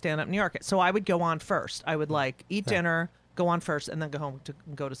live by Stand Up New York. So I would go on first. I would eat dinner, go on first, and then go home to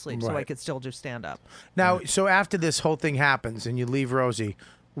go to sleep so I could still do stand up. Now, so after this whole thing happens and you leave Rosie,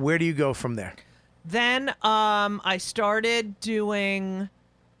 where do you go from there? Then I started doing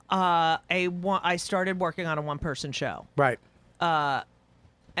I started working on a one-person show. Right.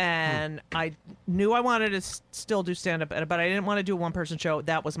 And I knew I wanted to still do stand-up, but I didn't want to do a one-person show.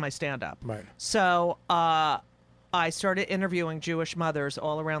 That was my stand-up. Right. So I started interviewing Jewish mothers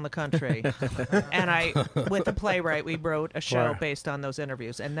all around the country. And with a playwright, we wrote a show based on those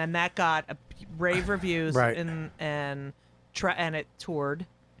interviews. And then that got rave reviews and it toured.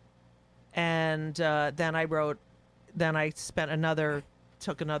 And then I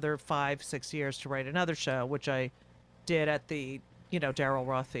took another 5-6 years to write another show, which I did at the Darryl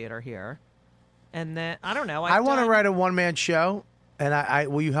Roth Theater here. And then I don't know. I want to write a one-man show, and I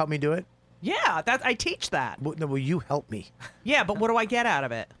will you help me do it? Yeah, I teach that. Will you help me? Yeah, but what do I get out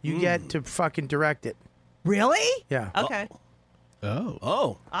of it? You get to fucking direct it. Really? Yeah. Okay.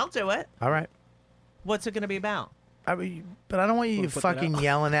 Oh. I'll do it. All right. What's it going to be about? But I don't want you fucking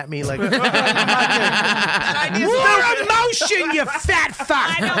yelling at me like more emotion, you fat fuck.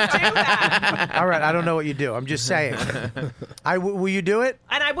 I don't do that. All right, I don't know what you do. I'm just saying. Will you do it?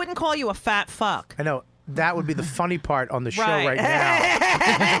 And I wouldn't call you a fat fuck. I know. That would be the funny part on the show right now.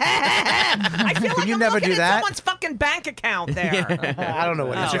 I feel like you I'm never looking do at that? someone's fucking bank account there. I don't know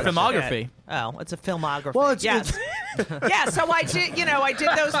what it's your filmography. Oh, it's a filmography. Well, it's yeah, so I did. I did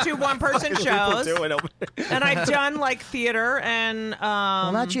those 2 one-person shows, and I've done theater and.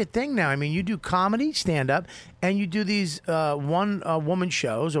 Well, that's your thing now. I mean, you do comedy, stand-up, and you do these one-woman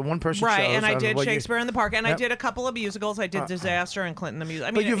shows or one-person shows. Right, and I did Shakespeare in the Park, and I did a couple of musicals. I did Disaster and Clinton the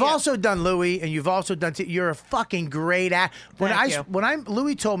Musical. But you've also done Louis, and you've also done. You're a fucking great actor.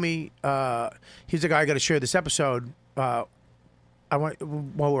 Louis told me he's the guy I got to share this episode. While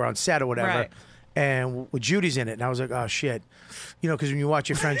we're on set or whatever, right. And Judy's in it, and I was like, oh shit, because when you watch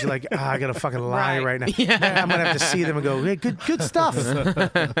your friends, you're like, I gotta fucking lie right now. Yeah. I'm gonna have to see them and go, hey, good stuff,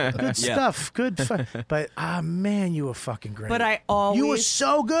 good stuff, good. But man, you were fucking great. But you were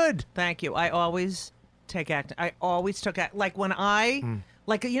so good. Thank you. I always take acting. I always took act. Like when I.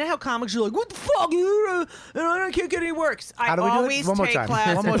 Like, how comics are like, what the fuck? I can't get any works. I always take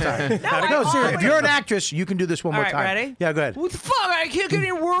classes. One more time. No, seriously. If you're an actress, you can do this one more time. All right, ready? Yeah, go ahead. What the fuck? I can't get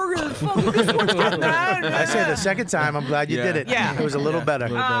any work. I said the second time, I'm glad you did it. Yeah. It was a little better.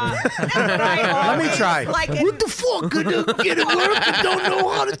 Let me try. What the fuck? Get it work and don't know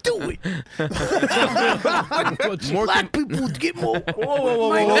how to do it. Black people get more.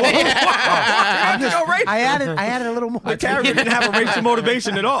 Whoa. I added a little more. The character didn't have a racial motivation.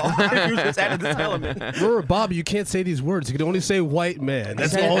 motivation at all. You just added this element. Remember, Bob, you can't say these words. You can only say white man.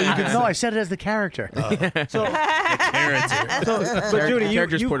 That's all you can say. No, I said it as the character. So, but Judy,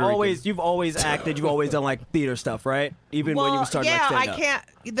 you've always acted. You've always done like theater stuff, right? Even when you were starting like stand-up. I can't.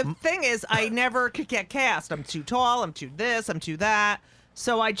 The thing is, I never could get cast. I'm too tall. I'm too this. I'm too that.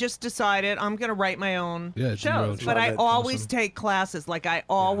 So I just decided I'm going to write my own shows. But I always take classes. Like I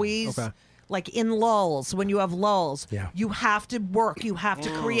always, like in lulls, when you have lulls, you have to work. You have to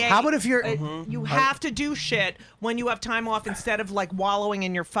create. How about if you're... You have to do shit when you have time off instead of like wallowing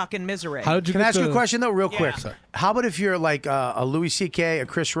in your fucking misery. Can I ask you a question, though, real quick? How about if you're like a Louis C.K., a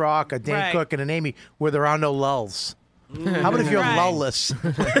Chris Rock, a Dane Cook, and an Amy, where there are no lulls? How about if you're Lull-less?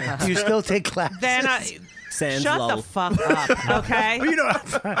 Do you still take classes? Then shut lull. the fuck up, okay? You know,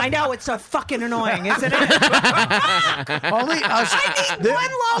 I know it's so fucking annoying, isn't it? Only us. I need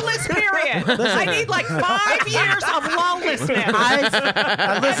one Lull-less period. I need like 5 years of Lull-lessness.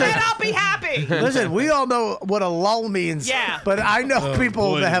 And then I'll be happy. Listen, we all know what a lull means. Yeah. But I know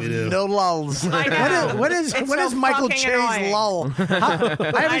people that have no lulls. I know. What is so Michael fucking Che's annoying. lull?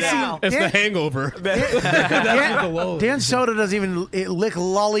 I haven't seen. It's the Hangover. Dan Soda doesn't even lick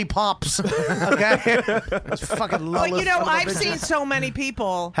lollipops. Okay. It's fucking But Lull-less. you know, I've seen so many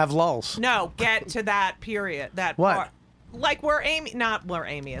people have lulls. No, get to that period. That What? part. Like where Amy, not where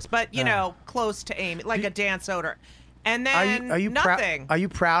Amy is, but you know, close to Amy, like a Dan Soder. And then Are you nothing. Are you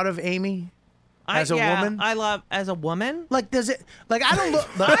proud of Amy as a woman? I love as a woman. Like, does it? Like, I don't look.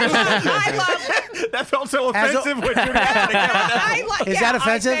 I love. That's also offensive. When you're Is that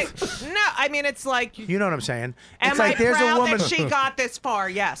offensive? No, I mean it's like. You know what I'm saying? Am It's like I there's proud a woman. that she got this far?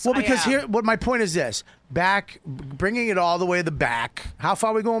 Yes. Well, I because am. what my point is this: bringing it all the way to the back. How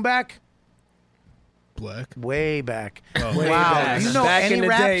far are we going back? Black. Way back. Oh. Way Wow. back. Do you know Back any in the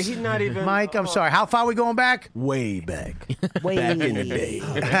raps? day. He's not even. Mike, I'm sorry. How far are we going back? Way back. Way back in the day.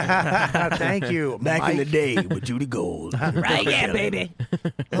 Thank you. Back Mike. in the day with Judy Gold. Right, yeah, baby.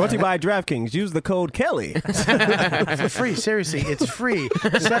 Brought to you by DraftKings. Use the code Kelly. For free. Seriously, it's free.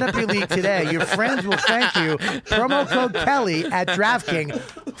 Set up your league today. Your friends will thank you. Promo code Kelly at DraftKings.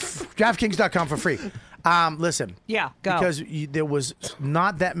 DraftKings.com for free. Listen. Yeah, go. Because there was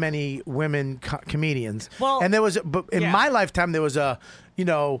not that many women comedians. Well, and there was, but in my lifetime, there was there's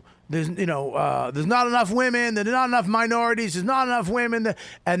not enough women. There's not enough minorities. There's not enough women.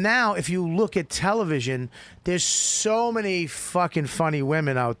 And now, if you look at television, there's so many fucking funny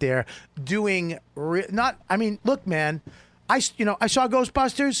women out there doing look, man, I saw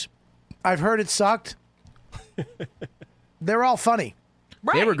Ghostbusters. I've heard it sucked. They're all funny.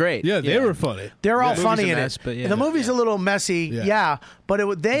 Right. They were great. Yeah, they were funny. They're all The funny movie's in a mess, it. but yeah. The movie's a little messy, but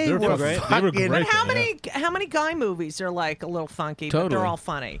they They're were great. fucking. They were great. But how many guy movies are like a little funky, but Totally. they're all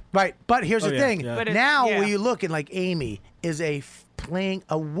funny? Right, but here's the thing. But Now, yeah. when you look at like Amy is playing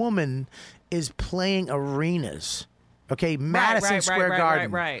a woman is playing arenas. Okay, Madison Square Garden.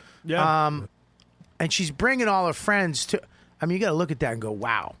 Right. Yeah. And she's bringing all her friends to. I mean, you got to look at that and go,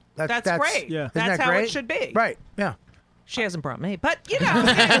 wow, That's great. Yeah. Isn't That's that how great? it should be. Right. Yeah. She hasn't brought me, but you know,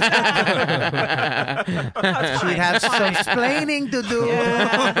 She'd have some explaining to do.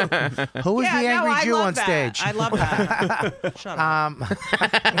 Who was the angry Jew on stage? I love that. Shut up.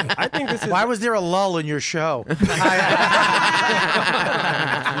 I think this is. Why was there a lull in your show?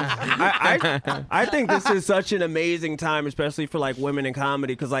 I think this is such an amazing time, especially for like women in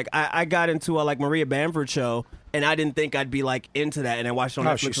comedy, because like I got into a like Maria Bamford show. And I didn't think I'd be like into that, and I watched it on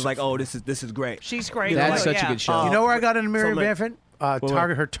Netflix. she's- I was like, "Oh, this is great." She's great. That's such a good show. You know where I got into Miriam like- Bamford?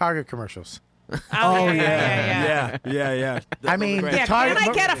 Her Target commercials. Oh, yeah. Yeah. I mean, Yeah, Target. can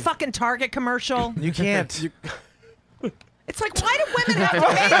I get a fucking Target commercial? You can't. It's like, why do women have to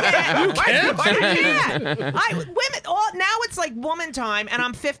make it? Why can't? Women. Now it's like woman time, and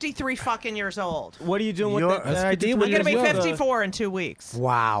I'm 53 fucking years old. What are you doing with You're- that idea? I'm When gonna be you're 54 in 2 weeks.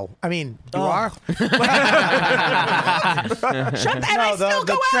 Wow. I mean, you are. Shut that! I still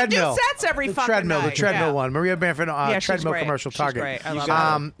go out and do sets every the fucking treadmill, night. The treadmill one. Maria Bamford she's treadmill great. commercial She's Target. great. I love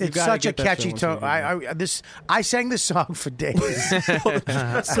her. It's You gotta such a get that catchy show on tone. I sang this song for days.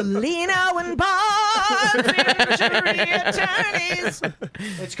 Selena and Bob, injury attorneys.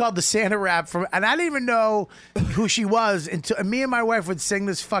 It's called the Santa rap from, and I didn't even know who she was until me and my wife would sing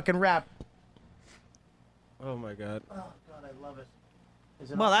this fucking rap. Oh my god. Oh God, I love it.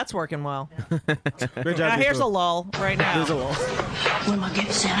 Well, that's working well. Great job. Now, here's a lull right now. Here's a lull. When my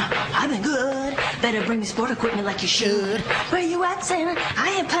gift, Santa, I've been good. Better bring me sport equipment like you should. Where you at, Santa? I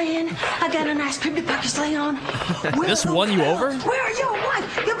ain't playing. I got a nice crib to park your sleigh on. This won you over? Where are your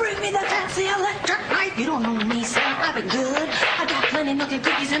wife? You bring me that fancy electric knife. You don't know me, Santa. I've been good. I got plenty milk and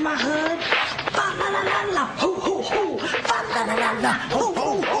cookies in my hood. Ho, ho, ho. Ho,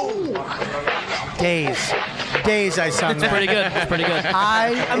 ho, ho. Days I sung It's that. pretty good. It's pretty good.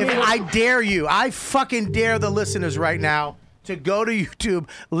 I dare you. I fucking dare the listeners right now to go to YouTube,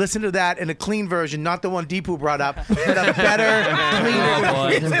 listen to that in a clean version, not the one Deepu brought up, but a better,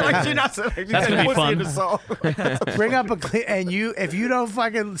 cleaner. That's gonna be fun. Bring up a clean, and if you don't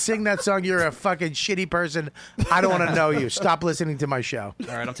fucking sing that song, you're a fucking shitty person. I don't want to know you. Stop listening to my show.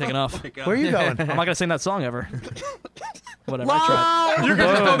 All right, I'm taking off. Where are you going? I'm not gonna sing that song ever. Whatever. Wow. I tried. You're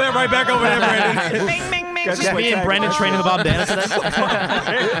gonna just throw that right back over there, Brandon. Bing, bing, bing. Just me and Brandon training the Bob Dana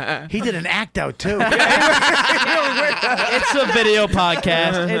today. He did an act out too. It's a video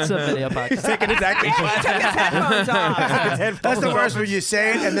podcast. It's a video podcast. He's taking his acting class. Took his headphones off. That's the worst when you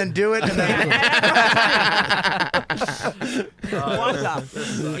say it and then do it and then. What's up?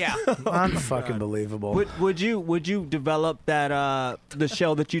 Yeah. Unfucking believable. Would you develop that the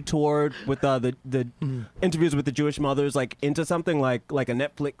show that you toured with the interviews with the Jewish mothers like into something like a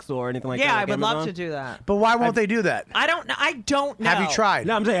Netflix or anything like that? Yeah, like I would love Amazon? to do that. But why won't they do that? I don't know. I don't know. Have you tried?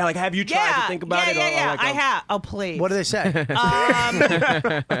 No, I'm saying like have you tried to think about it? Yeah, or like, I have. Oh, please. What do they say?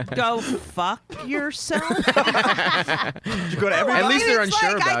 Go fuck yourself. Did you go to every? At least they're It's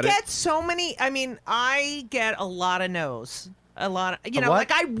unsure like, about I it. get so many. I mean, I get a lot of no's. A lot of, what?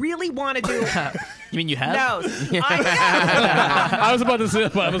 like I really want to do You mean you have? no's. I was about to say,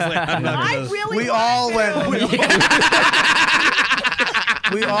 but I was like, I'm not I gonna. really We want all to. went.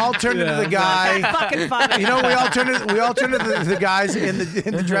 We all turned into the guy. That's fucking funny. You know, we all turned into the guys in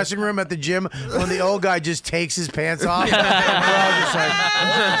the dressing room at the gym when the old guy just takes his pants off. We're all just like,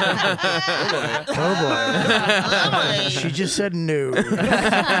 oh boy. She just said no.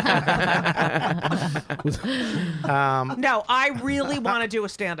 No, I really want to do a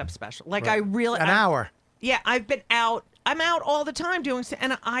stand-up special. Like I really An hour. Yeah, I've been out. I'm out all the time doing,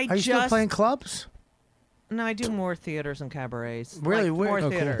 and I Are you just still playing clubs? No, I do more theaters and cabarets. Really? Like, Where- more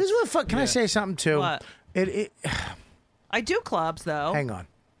okay. theaters. This is what fuck. Can I say something too? What? It I do clubs though. hang on.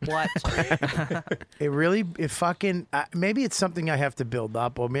 What? It fucking maybe it's something I have to build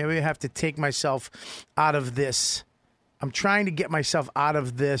up, or maybe I have to take myself out of this. I'm trying to get myself out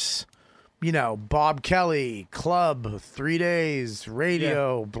of this. You know, Bob Kelly club, 3 days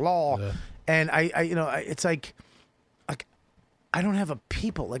radio, blah, and I you know, it's like I don't have a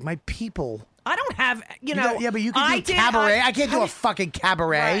people like my people. I don't have, you know. Yeah, but you can do cabaret. I can't do a fucking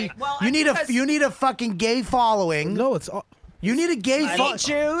cabaret. Right. Well, you need a fucking gay following. No, it's all. You need a gay following.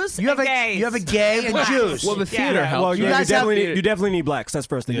 Jews You have and a gays. you have a gay and Jews. Well, the theater helps. Well, you guys definitely need blacks. That's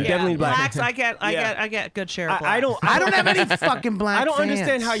first thing. You definitely need blacks. I get good share of blacks. I don't have any fucking black. I don't fans.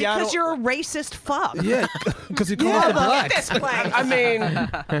 understand how y'all Because don't. you're a racist fuck. Yeah, because you call out the Look at blacks. this place. I mean,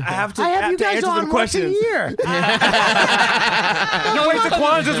 I have to. I have you to guys answer on some once a questions. year. You wait till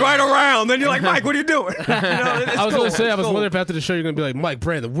Kwanzaa's right around, then you're like, Mike, what are you doing? You know, I was gonna say, I was wondering if after the show you're gonna be like, Mike,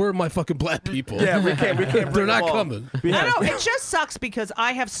 Brandon, where are my fucking black people? Yeah, we can't. They're bring not them all. coming. I know. It just sucks because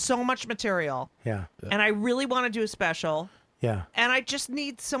I have so much material, Yeah, and I really want to do a special, yeah. and I just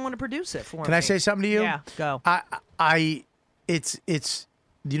need someone to produce it for me. Can I say something to you? Yeah, go. It's.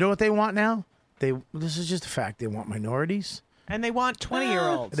 Do you know what they want now? This is just a fact. They want minorities. And they want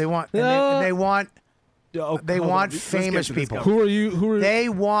 20-year-olds. They want. And they want. They want famous people. Who are you? Who are They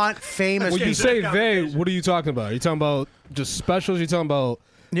want famous. When you say they, what are you talking about? Are you talking about just specials? Are you talking about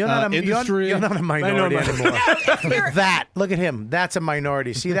You're not, industry? you're not a minority anymore. That. Look at him. That's a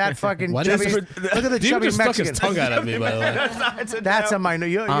minority. See that fucking Why chubby. did Look at the Dean chubby just stuck Mexican. his tongue out at me, by the way. That's a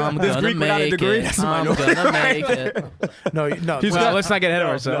minority. I'm This gonna Greek without a make degree, it. that's a I'm minority. gonna make it. No. Well, let's not get ahead of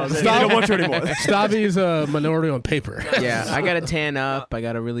ourselves. He don't want you anymore. Stabby's a minority on paper. Yeah, I got to tan up. I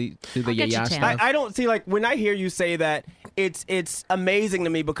got to really do the I'll get you yaya tan. stuff. I don't see like when I hear you say that, it's amazing to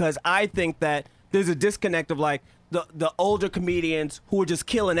me because I think that there's a disconnect of like the older comedians who are just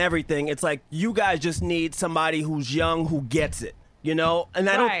killing everything. It's like you guys just need somebody who's young who gets it. You know, and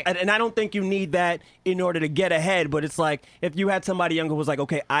Right. I don't think you need that in order to get ahead. But it's like if you had somebody younger who was like,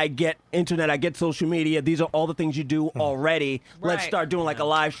 okay, I get internet, I get social media. These are all the things you do already. Let's Right. start doing like a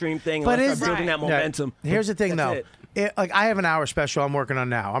live stream thing. But Let's is- start building that Right. momentum. Here's the thing, That's though. it. Like I have an hour special I'm working on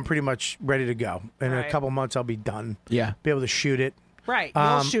now. I'm pretty much ready to go. In a Right. couple months, I'll be done. Yeah. Be able to shoot it. Right.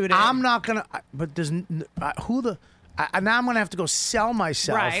 You'll shoot it. I'm not gonna. But there's who the. Now I'm gonna have to go sell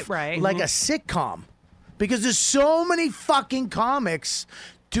myself. Right. Like a sitcom, because there's so many fucking comics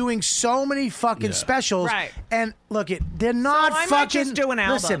doing so many fucking specials. Right. And look, they're not I fucking. might just do an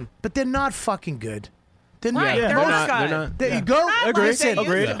album. Listen, but they're not fucking good. They're Right, not. they're most- not good. They're not. There you go. Not like Listen, they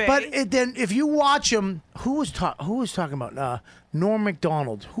used to be. but then if you watch them, who was talking about Norm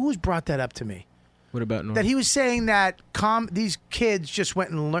Macdonald? Who's brought that up to me? What about Norm? That he was saying that these kids just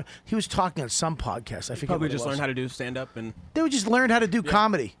went and learned. He was talking on some podcast. I forget. Probably what it just was. learned how to do stand up and They would just learn how to do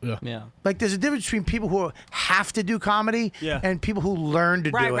comedy. Yeah. Like there's a difference between people who have to do comedy and people who learn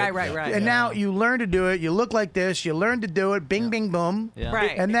to do it. Right. And now you learn to do it. You look like this. You learn to do it. Bing, bing, boom. Yeah.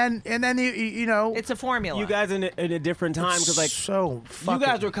 Right. And then you know it's a formula. you guys in a different time because like so you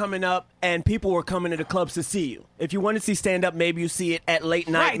guys were coming up and people were coming to the clubs to see you. If you want to see stand up, maybe you see it at late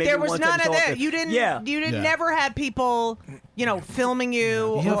night. Right, Maybe there was once none every of so that. often. You didn't. Yeah. You didn't. Never had people, filming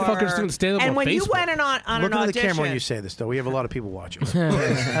you. You have or, fuckers doing stand-up And on when you Facebook. went on Look an into the audition, camera when you say this, though. We have a lot of people watching.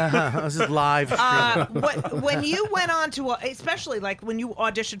 This is live. when you went on to, especially like when you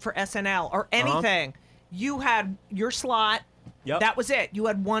auditioned for SNL or anything, you had your slot. Yep. That was it. You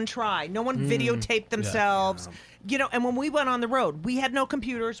had one try. No one videotaped themselves. And when we went on the road, we had no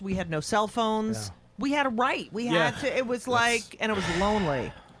computers. We had no cell phones. We had to write. We had to. It was like, and it was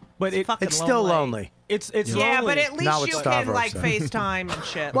lonely. But it's still lonely. It's yeah, lonely. but at least Not with you Stavros, can like though. FaceTime and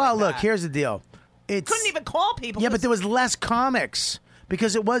shit. Well, like look, that. here's the deal. It's Couldn't even call people. yeah, but there was less comics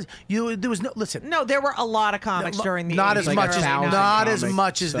because it was there was no listen. No, there were a lot of comics during the Not 80s, as like much as early 90s. not as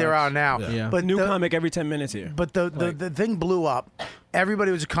much as there are now. Yeah. But new the, comic every 10 minutes here. But the thing blew up.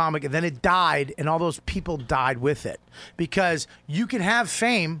 Everybody was a comic, and then it died, and all those people died with it because you can have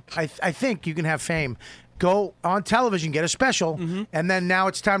fame. I think you can have fame. Go on television, get a special, and then now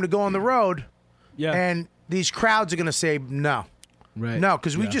it's time to go on the road. Yeah. And these crowds are going to say no. Right. No,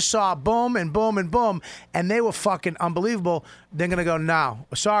 because we just saw boom and boom and boom, and they were fucking unbelievable. They're going to go, no,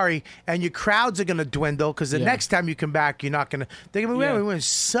 sorry. And your crowds are going to dwindle because the next time you come back, you're not going to. They're going to be, we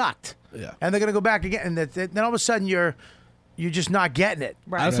sucked. Yeah. And they're going to go back again. And then all of a sudden, you're just not getting it.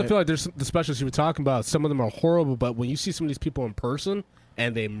 I also feel like there's the specials you were talking about. Some of them are horrible, but when you see some of these people in person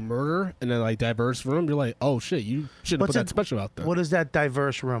and they murder in a like diverse room, you're like, oh shit, you shouldn't put that special out there. What is that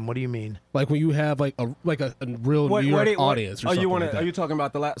diverse room? What do you mean? Like when you have like a real New York audience. Or something like that. Are you talking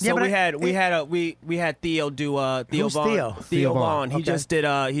about the last? Yeah, so but we had Theo do Theo Who's Vaughn. Theo? Theo Vaughn. He Okay. just did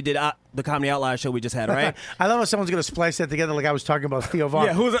the Comedy Outlier show we just had, right? I love how someone's going to splice that together like I was talking about Theo Vaughn.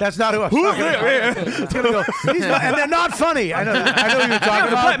 Yeah, who's That's not who I was talking about. It's going to go, he's not, and they're not funny. I know who you're talking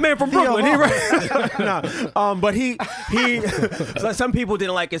the about. black man from Theo Brooklyn. Vaughn. No, but he so some people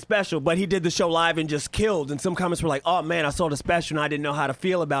didn't like his special, but he did the show live and just killed. And some comments were like, "Oh man, I saw the special and I didn't know how to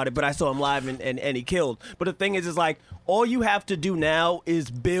feel about it, but I saw him live and he killed." But the thing is like all you have to do now is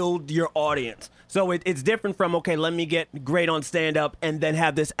build your audience. So it's different from, okay, let me get great on stand-up and then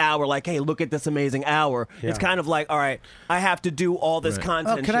have this hour like, hey, look at this amazing hour. Yeah. It's kind of like, all right, I have to do all this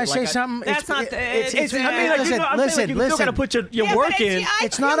content. Oh, can I shit. say Like, something? That's not. I mean, like, you know, I'm saying, like, you still got to put your Yeah, work but in. I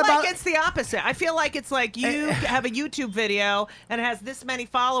It's feel not like about- it's the opposite. I feel like it's like you have a YouTube video and it has this many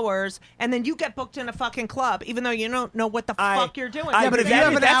followers, and then you get booked in a fucking club, even though you don't know what the fuck you're doing. Yeah, but if you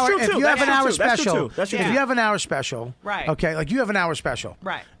have an hour, if you have an hour That's true, special, too. That's true, if too. you have an hour special, Right. Okay, like you have an hour special,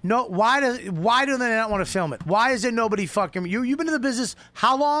 Right. No, why do they not want to film it? Why is there nobody fucking you? You've been in the business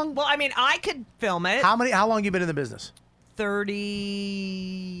how long? Well, I mean, I could film it. How long you been in the business?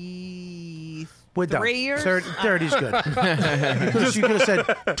 30. We're done. 3 years? 30's good. You could have said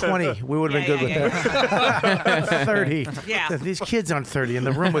 20. We would have been good with that. 30. Yeah. These kids aren't 30 in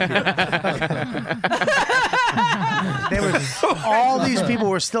the room with you. All these people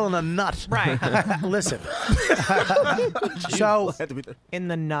were still in the nut. Right. Listen. So in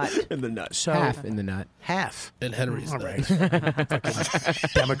the nut. In the nut. So Half in the nut. Half. And Henry's all right.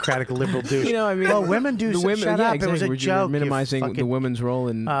 Democratic liberal douche. You know, I mean, well, women do. the women. Shut Yeah, up. exactly. It was a We're joke. you minimizing the fucking- women's role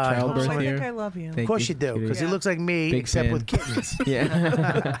in childbirth I here. think I love you. Of course you do, because he looks like me, Big except fan. with kittens.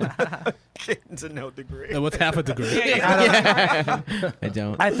 Yeah. Kittens and no degree. And with half a degree. I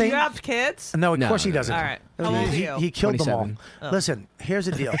don't. I think you have kids? No, of No, course he no, doesn't. All right. How old are He, you? he killed them all. 27. Listen, here's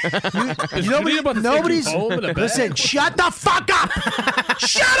the deal. Is Judy about to take you home in a bag? Listen, shut the fuck up!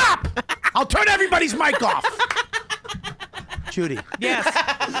 Shut up! I'll turn everybody's mic off. Judy. Yes.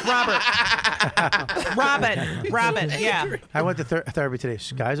 Robin. Yeah. I went to therapy today.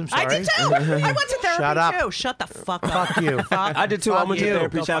 Guys, I'm sorry. I did too. I went to therapy Shut up. too. Shut the fuck up. Fuck you. I did too. I went to you.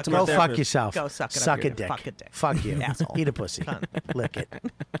 therapy. Go Shout out to my Go therapist. fuck yourself. Go suck it up Suck your a dick. fuck a dick. Fuck you. Asshole. Eat a pussy. Lick it.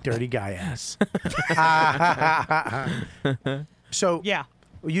 Dirty guy ass. So Yeah.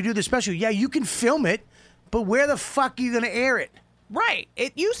 you do the special. Yeah, you can film it, but where the fuck are you going to air it? Right.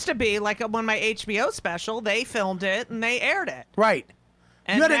 It used to be like on my HBO special, they filmed it and they aired it. Right.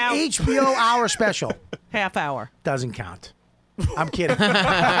 And You had now- an HBO hour special. Half hour. Doesn't count. I'm kidding. So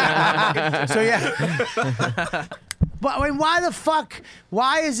yeah. But I mean, why the fuck?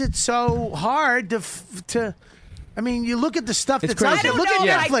 Why is it so hard to I mean, you look at the stuff It's that's out crazy. there. Look I at don't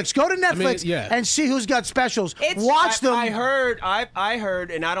know, Netflix. Go to Netflix and see who's got specials. Watch them. I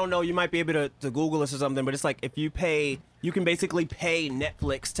heard, and I don't know. You might be able to Google this or something, but it's like if you pay, you can basically pay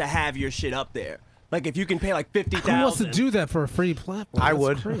Netflix to have your shit up there. Like if you can pay like $50,000. Who wants to do that for a free platform? I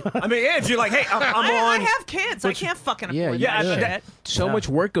would. I mean, yeah, if you're like, hey, I'm I on. have kids. I can't fucking afford yeah, that shit. So much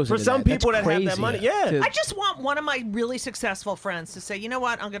work goes For into some that. people That's that have that crazy. money, yeah. I just want one of my really successful friends to say, you know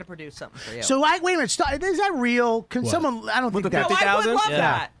what, I'm going to produce something for you. So, wait a minute. Is that real? Can someone? I don't think the that. no, I would love Yeah.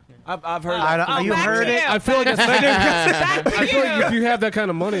 that. I've heard. You heard it? I feel like that's Back to I feel like you. if you have that kind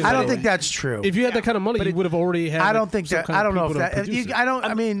of money, I don't think that's true. If you had that kind of money, you would have already had. I don't think some that. kind I of don't know if people to that. produce it. I don't.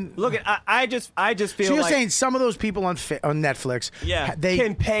 I mean, Look, I just feel so you're like saying some of those people on Netflix, they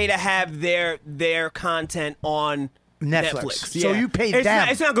can pay to have their content on Netflix. Yeah. So you pay it's them.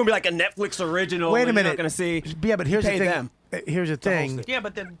 Not, it's not going to be like a Netflix original. Wait a You're minute. not going to see. Yeah, but here's the pay thing. them. Here's the thing. Yeah,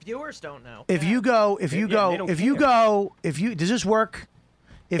 but the viewers don't know. If you go, does this work?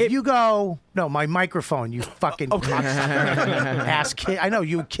 If you go, no, my microphone, you fucking ass kid. I know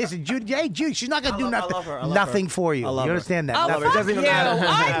you kissing Judy. Hey, Judy, she's not gonna do nothing for you. You understand that? Oh, Nothing. fuck you.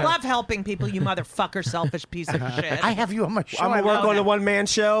 I love helping people, you motherfucker, selfish piece of shit. I have you on my show. I'm gonna work on a one-man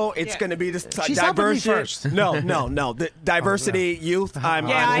show. It's gonna be this She's helping me diversity. first. No. The diversity, youth. I'm.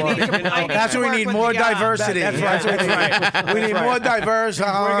 That's what we need more diversity. That's right. We need more diverse. We're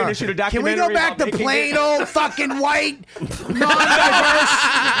gonna shoot a Can we documentary. go back to about making plain it- old fucking white,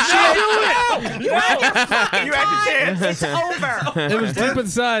 non-diverse shit? You had your fucking You had your time. chance. It's over. It was deep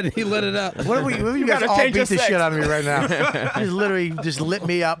inside. And he let it out. What are you guys gotta all change beat the your shit sex. out of me right now? Just literally just lit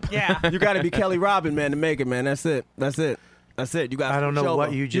me up. Yeah. You got to be Kelly Robin, man, to make it, man. That's it. You got. I don't know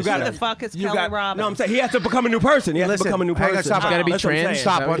what you just Who said. the fuck is Kelly Robin? No, I'm saying he has to become a new person. He has to become a new hang on, person. stop. Gotta be That's what I'm trans.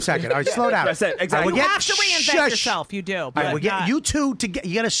 saying. Stop 1 second. All right, slow down. That's it. Exactly. You have to reinvent yourself. You do. All right, we get you two to get.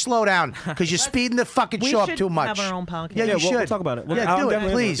 You got to slow down because you're speeding the fucking We show up should too much. have our own podcast. Yeah, you Yeah, should. we'll talk about it. Yeah, I'll do it,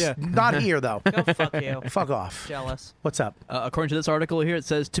 definitely please. do it, yeah. Not here though. Go fuck you. Fuck off. Jealous. What's up? According to this article here, it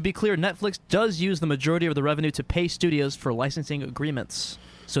says, to be clear, Netflix does use the majority of the revenue to pay studios for licensing agreements.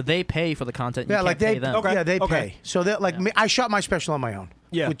 So they pay for the content. You Yeah, can't like pay they. them. Yeah, they pay. So they're like me. I shot my special on my own.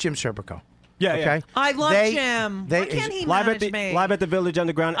 Yeah. With Jim Serpico. Yeah, Okay. yeah. I love Jim. Why can't he live manage at the me? live at the Village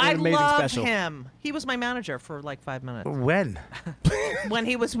Underground. I An amazing love special. him. He was my manager for like 5 minutes. When? When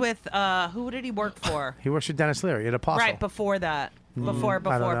he was with, who did he work for? He works for Dennis Leary at Apostle. Right before that. Before I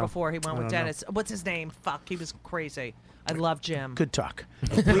don't know. he went I with don't know. Dennis. What's his name? Fuck, he was crazy. I love Jim. Good talk.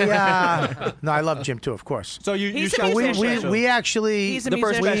 No, I love Jim too, of course. So you He's a shot musician. We actually He's a the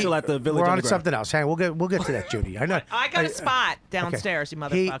first musician. special at the Village we're on Underground. something else. Hang on, we'll get to that, Judy. I know. I got a spot downstairs, you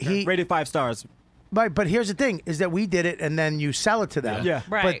motherfucker. He Rated 5 stars. Right, but here's the thing: is that we did it, and then you sell it to them. Yeah.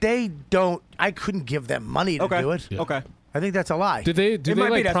 Right. But they don't. I couldn't give them money to do it. Okay. I think that's a lie. Do they It might be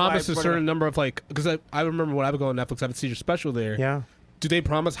like that's promise why a I brought it certain up. number of like? Because I remember when I would go on Netflix, I would see your special there. Yeah. Do they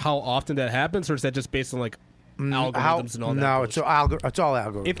promise how often that happens, or is that just based on like algorithms and all that? No, it's all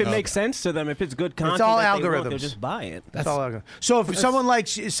algorithms. If it makes sense to them, if it's good content, It's all that they want, algorithms. they'll just buy it. That's all algorithms. So if someone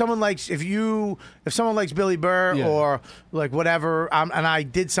likes if someone likes Billy Burr or like whatever, and I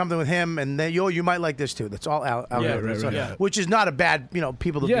did something with him, and then you might like this too. That's all algorithms. right, So- right. which is not a bad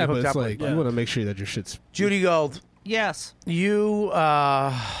people to Yeah, be but hooked it's up like with. you want to make sure that your shit's. Judy Gold, yes. you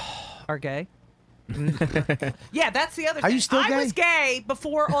Are gay? Yeah, that's the other thing. Are you still I gay? was gay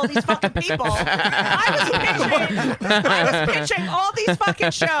before all these fucking people. I was pitching all these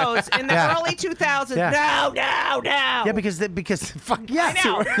fucking shows in the Yeah. early 2000s. Yeah. No. Yeah, because fuck yeah, I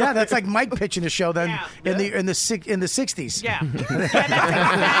know. yeah, that's like Mike pitching a show then Yeah. in the 60s. Yeah.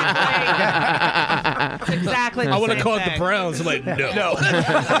 That's exactly the I want to same call it the thing. Browns. I'm like, no.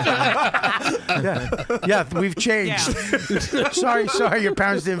 Yeah, we've changed. sorry, your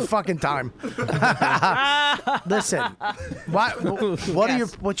parents didn't fucking time. Listen,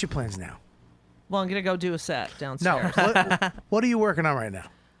 what's your plans now? Well, I'm gonna go do a set No, downstairs. what are you working on right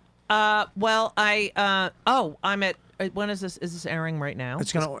now? Well, I'm at. When is this? Is this airing right now?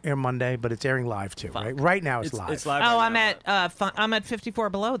 It's gonna air Monday, but it's airing live too, right? Right now it's live. It's live. Oh, right I'm at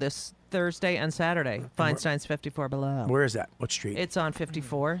 54 Below this Thursday and Saturday. Feinstein's 54 Below. Where is that? What street? It's on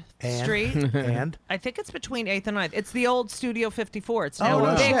 54th And? Street. And I think it's between 8th and 9th. It's the old Studio 54. It's now Oh,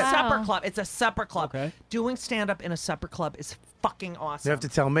 a no big shit. supper Wow. club. It's a supper club. Okay. Doing stand-up in a supper club is fucking awesome. you have to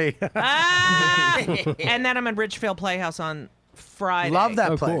tell me. And then I'm in Ridgefield Playhouse on Friday. Love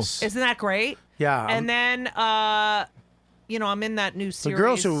that Oh, cool. place. Isn't that great? Yeah. And then, I'm in that new the series.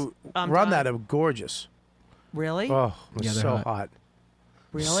 girls who I'm run done. that are gorgeous. Really? Oh, it's Yeah, they're so hot. hot.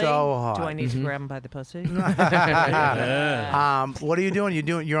 Really? So hot. Do I need to grab him by the pussy? What are you doing?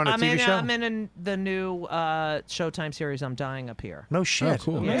 You're on a TV show? I'm in the new Showtime series. I'm Dying Up Here. No shit.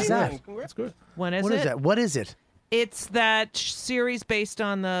 cool. What is that? Congrats. That's good. When is What it? is that? What is it? It's that series based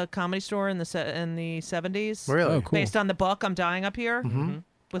on the Comedy Store in the 70s. Really? Oh, cool. Based on the book I'm Dying Up Here. Mm-hmm.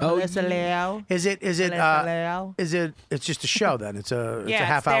 With Melissa Leo. Is it? It's just a show then. It's a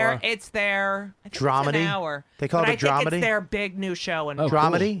half hour. It's their dramedy. It's an hour. They call it a dramedy. dramedy. It's their big new show.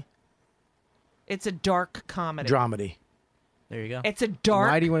 Dramedy. It's a dark comedy. Dramedy. There you go. It's a dark.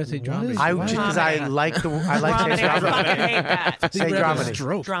 Why do you want to say dramedy? Just because I like saying dramedy. I fucking hate that. Say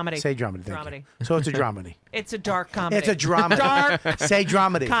dramedy. Dramedy. Say dramedy. Thank you. So it's a dramedy. It's a dark comedy. It's a dramedy. Dark. Say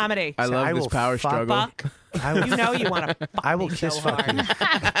dramedy. Comedy. I love this power struggle. Fuck. You know you want to fuck I will me kiss so fuck hard. you.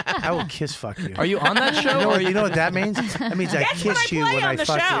 I will kiss fuck you. Are you on that show? You know what that means? That means I That's kiss what you when on I the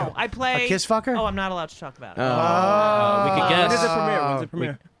fuck show. you. I play a kiss fucker. Oh, I'm not allowed to talk about it. We could guess. When does it premiere? When's it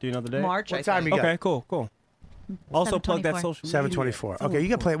premiere? Do you know the date? March. What time you got? Okay, cool. Also plug that social media. 7:24. Okay, you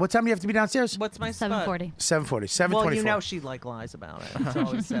can play it. What time do you have to be downstairs? What's my 7:40. 7:40. 7:24. Well, you know she lies about it. It's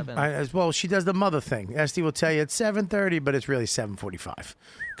always 7. Well, she does the mother thing. Esty will tell you it's 7:30, but it's really 7:45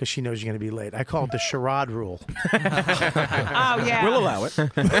 because she knows you're going to be late. I call it the charade rule. Oh yeah. We'll allow it.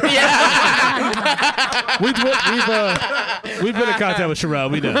 We've been in contact with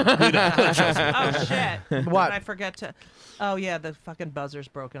Sherrod. We know. Oh shit. What? Did I forget to? Oh yeah, the fucking buzzer's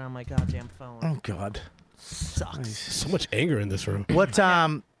broken on my goddamn phone. Oh God. Sucks. So much anger in this room. What?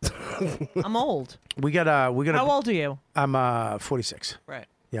 I'm old. We got. How old are you? I'm 46. Right.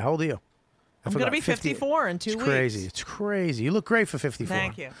 Yeah. How old are you? I'm going to be 54 in 2 weeks. Crazy. It's crazy. You look great for 54.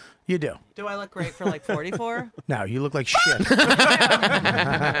 Thank you. You do. Do I look great for like 44? No, you look like shit.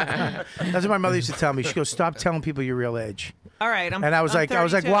 That's what my mother used to tell me. She goes, "Stop telling people your real age." All right. And I was like,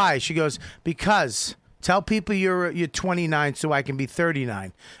 32. "Why?" She goes, "Because tell people you're 29 so I can be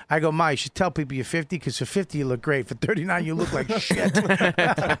 39." I go, "Ma, you should tell people you're 50 because for 50 you look great. For 39 you look like shit."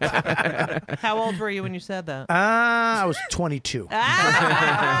 How old were you when you said that? I was 22.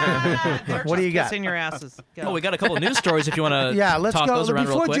 What do you got? Kissing your asses. Go. Oh, we got a couple of news stories if you want to Let's toss go. those around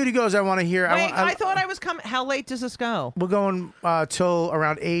real Before quick. Judy goes, I want to hear. Wait, I thought I was coming. How late does this go? We're going till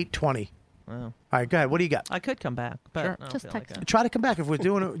around 8:20. Wow. All right, go ahead. What do you got? I could come back, but Sure. I don't Just feel text like it. Try to come back. If we're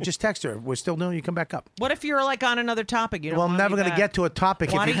doing it, just text her. If we're still doing it, you come back up. What if you're like on another topic? You don't Well, I'm want never me going to back? get to a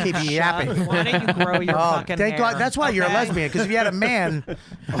topic Why if you don't keep shut- yapping. Why don't you grow your fucking thank hair? God. That's why you're a Okay? lesbian, because if you had a man.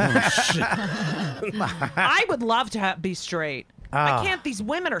 I would love to be straight. I can't. These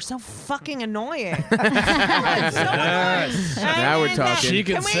women are so fucking annoying. So annoying. Now we're talking. She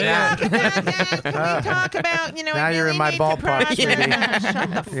can say it. Can we talk about, Now I you're really in my need to ballpark, process- sweetie. Shut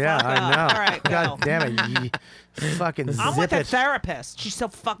the fuck Yeah, up. I know. All right, God go. damn it. You fucking I'm zip with a it. therapist. She's so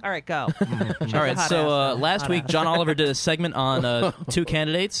fuck. All right, go. All right, so last week, John Oliver did a segment on two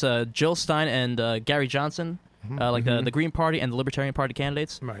candidates, Jill Stein and Gary Johnson, like the Green Party and the Libertarian Party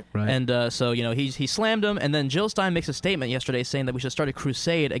candidates. Right. And so, he slammed them, and then Jill Stein makes a statement yesterday saying that we should start a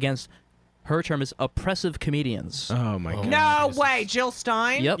crusade against, her term is, oppressive comedians. Oh, my God. No way, Jill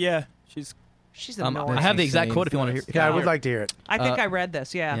Stein? Yep. Yeah, She's annoying. I have the exact quote if you want to hear. Yeah, I would like to hear it. I think I read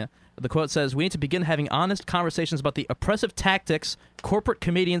this, yeah. The quote says, "We need to begin having honest conversations about the oppressive tactics corporate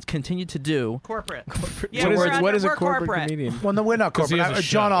comedians continue to do." Corporate. What is a we're corporate comedian? Well, no, we're not 'Cause he corporate. has a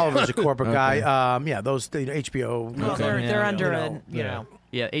John show. Oliver's a corporate Okay. guy. Those HBO. Well, they're under a,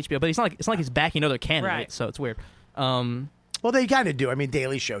 Yeah, HBO, but it's not like he's backing another candidate, Right. so it's weird. Well, they kind of do. I mean,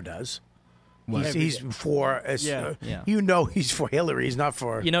 Daily Show does. He's for, he's for Hillary. He's not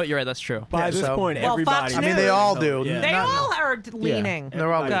for. You know what? You're right. That's true. By this point, Well, everybody. Fox I mean, they all News. do. Yeah. They all are leaning.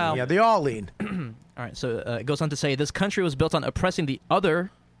 They're all Go. lean. Yeah, they all lean. All right, so it goes on to say, this country was built on oppressing the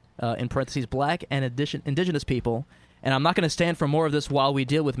other, in parentheses, black and indigenous people, and I'm not going to stand for more of this while we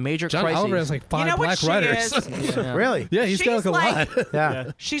deal with major John crises. Oliver has like 5 You know what black she writers. is? Really? Yeah, he's got like a lot.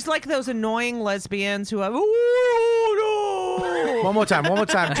 Yeah. She's like those annoying lesbians who have. One more time.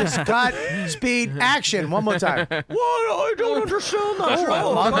 Just cut, speed, action. One more time. What? I don't understand that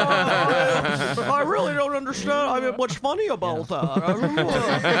show. I really don't understand. I mean, what's funny about that?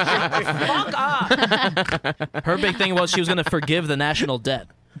 Fuck up. Her big thing was she was going to forgive the national debt.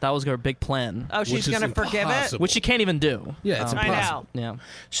 That was her big plan. Oh, she's Which is going to forgive it? impossible. Which she can't even do. Yeah, it's I impossible. know. Yeah.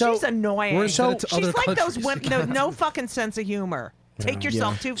 So She's annoying. We're indebted to She's other like those countries. women, no fucking sense of humor. Take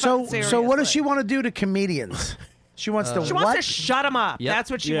yourself too fucking seriously. So what does she want to do to comedians? She wants to She what? wants to shut them up. Yep.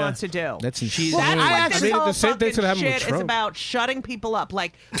 That's what she wants to do. That's insane. That's what this whole the same thing's fucking gonna happen with shit is Trump. about, shutting people up.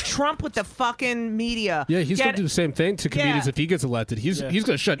 Like Trump with the fucking media. Yeah, he's going to do the same thing to comedians Yeah. if he gets elected. He's going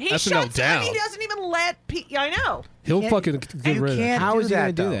to shut He SNL shuts down. He doesn't even let. I know. He'll can't- fucking get you rid of it. can't How do is he that,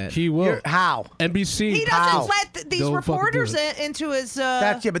 gonna do though. that? He will. How? NBC. He How? doesn't let these Don't fucking do reporters it. into his.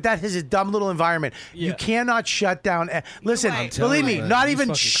 That's but that is a dumb little environment. You cannot shut down. Listen, right. believe me, you, man. not He's even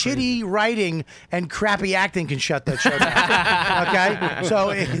fucking shitty writing and crappy acting can shut that show down. Okay, so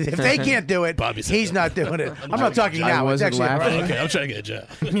if they can't do it, he's not doing it. I'm not talking now. I wasn't it's actually laughing. Okay, I'm trying to get a job.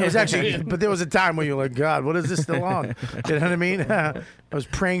 It was actually, but there was a time when you were like, God, what is this still on? You know what I mean? I was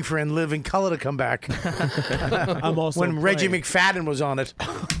praying for In Living Color to come back. I'm also when Reggie McFadden was on it.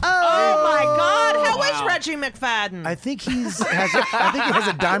 Oh my God! How is Reggie McFadden? I think he has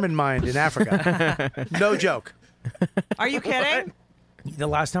a diamond mine in Africa. No joke. Are you kidding? The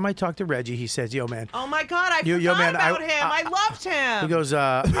last time I talked to Reggie, he says, "Yo, man." Oh my God! I Yo, forgot man, about him. I loved him. He goes,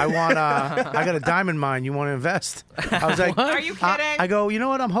 I got a diamond mine. You want to invest? I was like, Are you kidding? I go, you know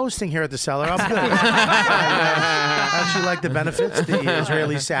what? I'm hosting here at the Cellar. I'm good. I actually like the benefits. The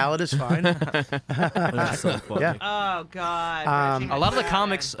Israeli salad is fine. That's so funny. Yeah. Oh God! Reggie A lot of the McFadden.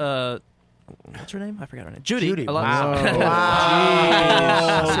 comics. What's her name? I forgot her name. Judy. A lot Wow. of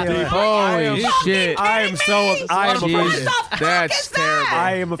Holy shit! I am so. I am Jesus. afraid. That's terrible.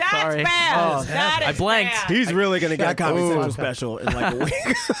 I am That's sorry. bad. That is I blanked. bad. He's really gonna get a Comedy Ooh. Central special in like a week.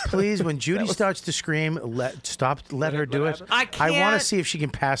 Please, when Judy starts to scream, let her do it. I want to can't see if she can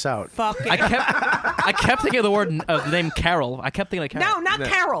pass out. Fucking. I kept thinking of the word of the name Carol. I kept thinking of Carol. No, not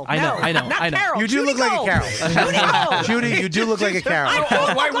Carol. I know, No, I know, Not I know. Carol. You do Judy look like a Gold. Carol. Judy Gold. Judy, you do look like a Carol. I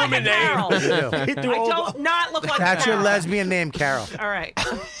don't look like a Carol. You do. I don't not look like That's a your Carol. lesbian name, Carol. All right.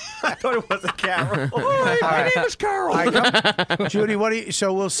 I thought it was a Carol. My name is Carol. Judy, what do you?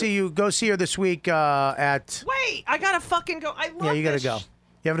 So we'll see you. Go see her this week at. Wait, I gotta fucking go. I love Yeah, you got to this go.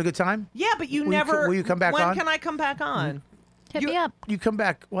 You having a good time? Yeah, but you Will you never. co- will you come back when on? can I come back on? Hit me up. You come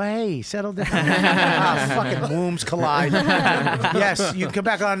back. Well, hey, settle down. Fucking wombs collide. Yes, you can come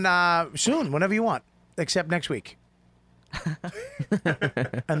back on soon, whenever you want, except next week.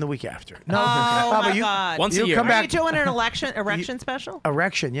 And the week after. No, Oh but my you, God! Once you a year. come Are back. you doing an erection special?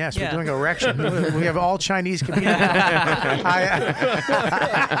 Erection, yes, Yeah. we're doing erection. We have all Chinese comedians.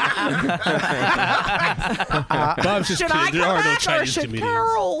 Bob's just Should kidding. I There come are no back or Chinese should comedians.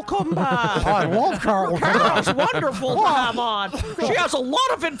 Carol come back? I love Carol. Carol's wonderful to have on. She has a lot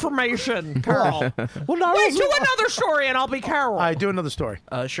of information, Carol. Well, no, Wait, do another story and I'll be Carol. I do another story.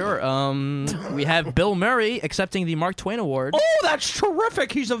 Sure. We have Bill Murray accepting the Mark Twain Award. Oh, that's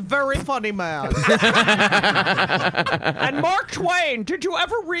terrific. He's a very funny man. And Mark Twain. Did you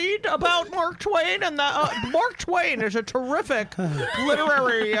ever read about Mark Twain? And Mark Twain is a terrific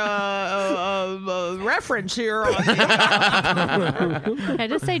literary reference here. Can I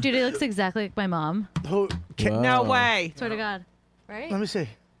just say Judy looks exactly like my mom? No way. Swear to God. Right? Let me see.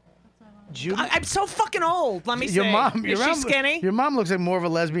 Judy, I'm so fucking old. Let me see. your mom. Is she skinny? Your mom looks like more of a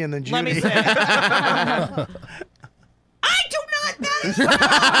lesbian than Judy. Let me see. I do not know. Oh,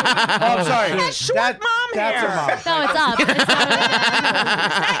 I'm sorry. That's short mom That's hair. her mom. No, it's up. It's Is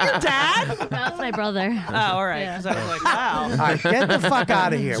that your dad? That's my brother. Oh, all right. Yeah. 'Cause I was like, wow. All right, get the fuck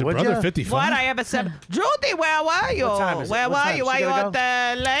out of here, Is your would brother you? 55? What? I have a seven. Judy, where were you? What time is it? Where What were time? you? She Why you gotta up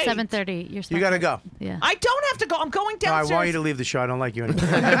there late? 7:30. You're You got to go. Yeah. I don't have to go. I'm going No, I downstairs. want you to leave the show. I don't like you anymore.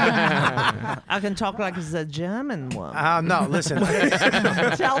 I can talk like the German woman. No, listen.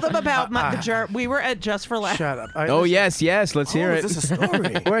 Tell them about the German. We were at Just for Laughs. Shut up. Oh yes, let's hear it. Is this a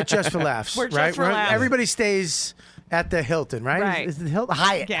story? We're at Just for Laughs, We're Just right? for Laughs. Everybody stays at the Hilton, right? Right. Is it the Hilton?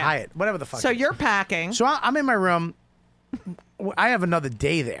 Hyatt, Yeah. Hyatt, whatever the fuck. So it is. you're packing. So I'm in my room. I have another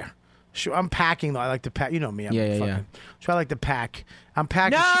day there. So I'm packing though. I like to pack. You know me. I'm Yeah, fucking. yeah. So I like to pack. I'm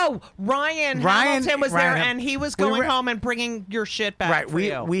packing. No, Ryan Hamilton was there, Ryan- and he was we going were- home and bringing your shit back. Right. For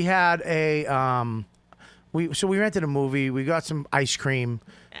We you. we had a we rented a movie. We got some ice cream.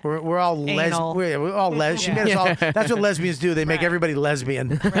 We're all Anal. we're all She made us all. That's what lesbians do. They make everybody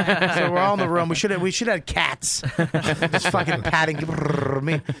lesbian. So we're all in the room. We should have cats. Just fucking patting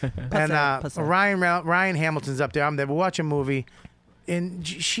me. And Ryan Hamilton's up there. I'm there. We're watching a movie. And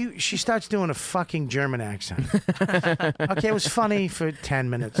she starts doing a fucking German accent. Okay, it was funny for 10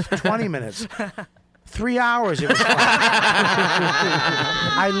 minutes, 20 minutes. 3 hours it was funny.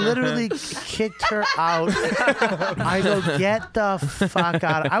 I literally kicked her out. I go, get the fuck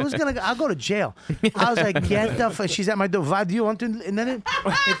out. I'll go to jail. I was like, get the fuck. She's at my door. Do you want to? And then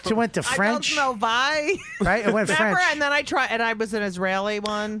it went to French. I don't know why. Right? It went Remember? French. And then I tried, and I was an Israeli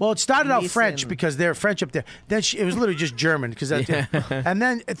one. Well, it started out Listen. French because they're French up there. Then it was literally just German because that's it. And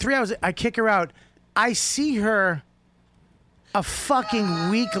then 3 hours, I kick her out. I see her a fucking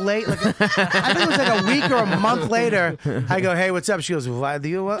week late. Like, I think it was like a week or a month later. I go, hey, what's up? She goes, what do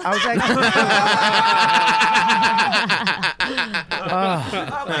you want? I was like,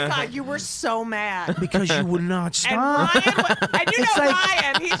 Oh my God, you were so mad. because you would not And stop. and you It's know like-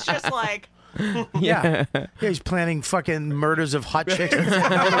 Ryan, he's just like, Yeah. He's planning fucking murders of hot chicks.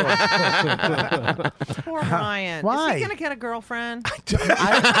 poor Ryan. Why? Is he going to get a girlfriend? What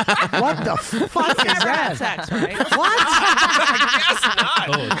the fuck is Never had that? sex, right?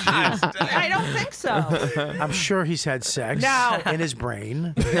 I don't think so. I'm sure he's had sex No. in his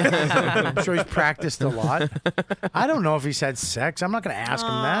brain. I'm sure he's practiced a lot. I don't know if he's had sex. I'm not going to ask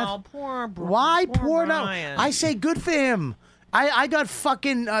him that. Oh, poor Why poor? No, Ryan. I say good for him. I got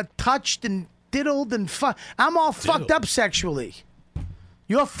fucking touched and diddled and I'm all fucked up sexually.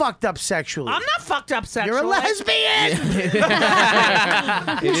 You're fucked up sexually. I'm not fucked up sexually. You're a lesbian. It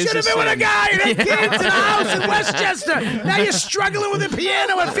You is should have a been with a sin. guy and had kids in a house in Westchester. Now you're struggling with a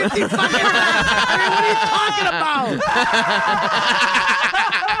piano at 50 fucking. I mean, what are you talking about?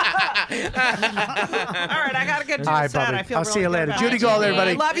 All right, I got to get to All the right, set. Bubby. I feel I'll really see you good later. about Judy it. Gold,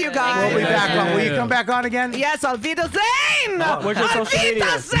 everybody. I love you guys. We'll be back on. Will you come back on again? Yes, Auf Wiedersehen. What's your social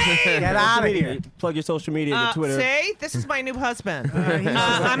media? Get out of here. Plug your social media, your Twitter. See, this is my new husband. I'm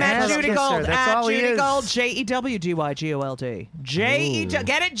an at ass Judy kisser. Gold. That's At all he Judy is. Gold. JEWDYGOLD.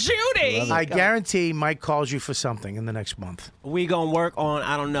 Get it, Judy. I guarantee Mike calls you for something in the next month. We gonna work on,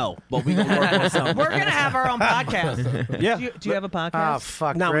 I don't know, but we gonna work on something. We're gonna have our own podcast. Yeah. Do you have a podcast? Oh,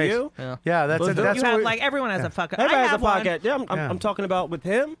 fuck. Not with great. you? Yeah, that's Well, that's you what have we- like everyone has a fucking. Everybody I has a have one. podcast. Yeah, I'm talking about with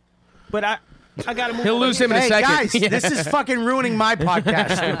him, but I gotta move. He'll on. lose him in a Hey second. guys, this is fucking ruining my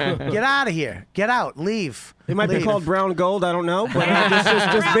podcast. Get out of here. Get out. Leave. It might be Leave. called Brown Gold. I don't know, but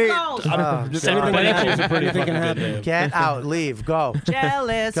just be. Just anything can happen. Anything can happen. Get out. Leave. Go.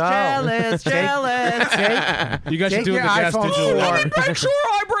 Jealous, Go. jealous, Take- jealous. You guys should Take do your the gas iPhone digital. 4. Make sure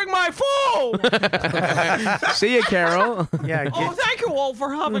I bring my phone. See you, Carol. Yeah. Oh, thank you all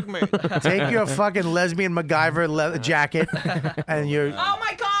for having me. Take your fucking lesbian MacGyver jacket and your. Oh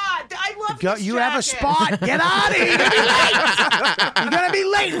my God, I love Go, this you have a jacket. spot. Get out of here. You're gonna be late. You're gonna be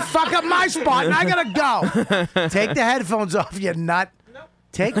late and fuck up my spot, and I gotta go. Take the headphones off, you nut.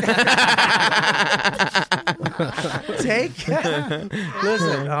 Take the take.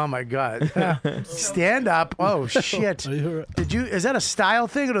 Listen. Oh my God. Stand up. Oh shit. Did you? Is that a style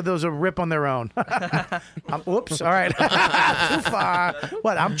thing, or do those a rip on their own? Whoops. All right. Too far.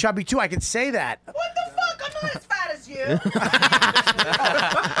 What? I'm chubby too. I can say that. What the fuck? I'm not as fat as you.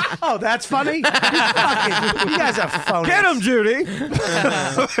 Oh, that's funny. You guys are phonies. Get him, Judy.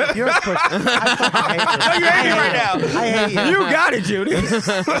 You're a pussy. I fucking hate you. No, you hate me right now. I hate you. You got it, Judy.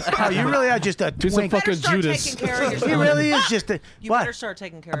 Oh, you really are just a He's a twink. fucking Start Judas. taking care of yourself. He really is just a You what? better start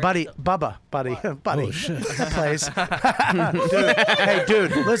taking care of Buddy, yourself. Bubba, buddy. Oh shit. Please. Dude. Hey,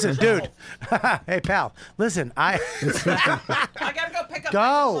 dude, listen, dude. Hey, pal, listen, I gotta go pick up my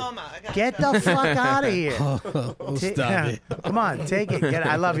Go. diploma. I gotta Get go. the fuck out of here. Oh, stop it. Come on, take it.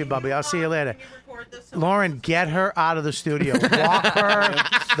 I love you, Bubby. I'll see you later. Can you record this? Lauren, get her out of the studio. Walk her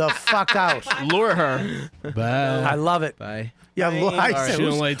the fuck out. Lure her. Bye. I love it. Bye. Yeah, I Sorry. said, She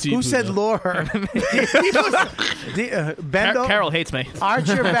don't like tea who food, said though. lure her? Bend over. Carol hates me. Arch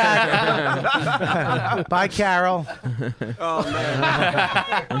your back. Bye, Carol.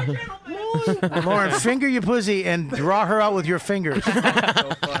 Lauren, finger your pussy and draw her out with your fingers.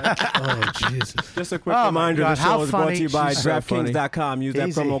 Oh Jesus. Just a quick Oh, my reminder: God, the how show is brought funny. to you by She's so funny. DraftKings.com. Use that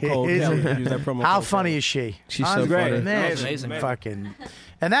Easy. promo code. Easy. Kelly. Use that promo How code. funny Kelly. is she? She's so great. funny. Man, Amazing. fucking,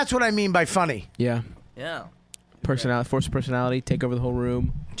 and that's what I mean by funny. Yeah. Yeah. Personality, force of personality, take over the whole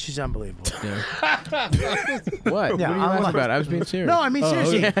room. She's unbelievable. Yeah. What? What are you I'm laughing like- about? I was being serious. No, I mean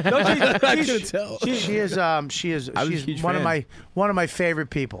seriously. I could tell. She is. She's I was a huge one of fan. my favorite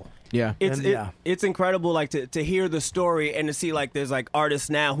people. Yeah. It's And, yeah. it's incredible, like to hear the story and to see like there's like artists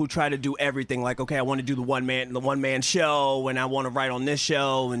now who try to do everything. Like, okay, I want to do the one man show, and I want to write on this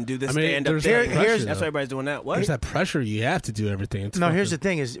show and do this I mean, stand up there's thing. that pressure, That's though. why everybody's doing that. What? There's that pressure. You have to do everything. It's No, fucking- here's the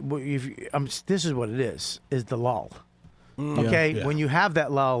thing: is this is what it is the lull. Okay, Yeah. when you have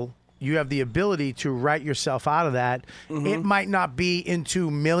that lull, you have the ability to write yourself out of that. It might not be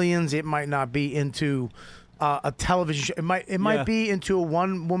into millions. It might not be into a television show. It might be into a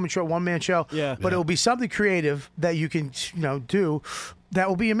one woman show, one man show. Yeah. But it will be something creative that you can do that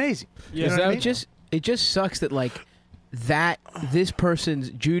will be amazing. Yeah. You know what I mean? It just sucks that like that this person's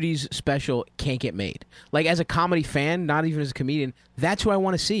Judy's special can't get made. Like as a comedy fan, not even as a comedian, that's who I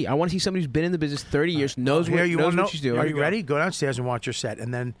want to see. I want to see somebody who's been in the business 30 years, knows what she's doing. Are you ready? Go downstairs and watch your set,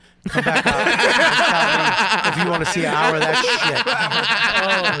 and then come back out and tell me if you want to see an hour of that shit.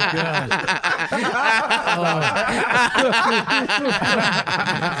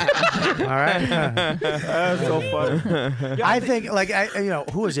 All right. That's so funny. I think,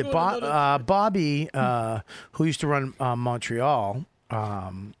 who is it? Bobby, who used to run Montreal.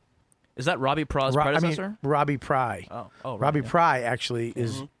 Is that Robbie Pry's predecessor? Robbie Pry. Oh, Robbie right, yeah. Pry actually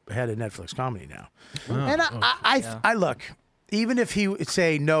is head of Netflix comedy now. Oh, And I look, even if he would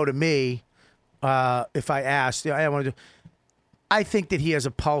say no to me, if I asked, I want to do. I think that he has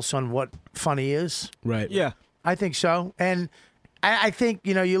a pulse on what funny is. Right. Yeah. I think so. And I think,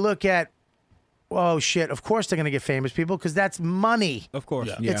 you look at, oh, shit, of course they're going to get famous people because that's money. Of course.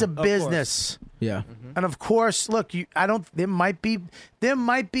 Yeah. It's a business. Yeah. And of course, look, there might be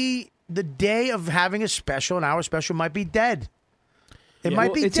the day of having a special, an hour special might be dead. It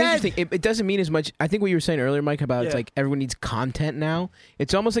might be it's dead. interesting. It doesn't mean as much. I think what you were saying earlier, Mike, about it's like everyone needs content now.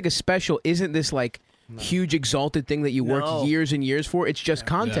 It's almost like a special isn't this like huge exalted thing that you work years and years for. It's just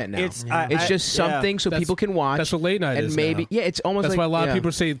content now. It's just something so people can watch. That's what late night and is maybe now. it's almost that's like why a lot of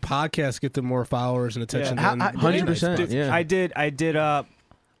people say podcasts get them more followers and attention. Yeah. Than 100%. Yeah. I did.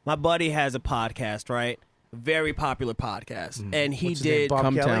 My buddy has a podcast, right? Very popular podcast, and he What's his name, did Bob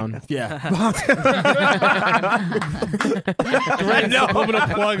Kelly? Cumtown. Yeah. Right now, I'm gonna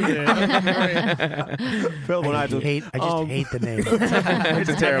plug it. I just hate the name. It's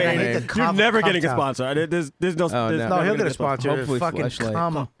a terrible I hate name. the You're never getting a Cumtown. sponsor. There's no. No, he'll get a sponsor. Hopefully Fucking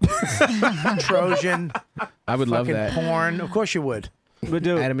Fleshlight. Trojan. I would love fucking that. porn. Of course you would. But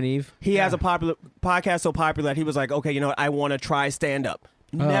dude, Adam and Eve. he has a popular podcast so popular that he was like, okay, you know what? I want to try stand up.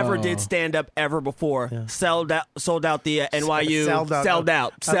 Never did stand up ever before. Yeah. Sold out the NYU. Sold out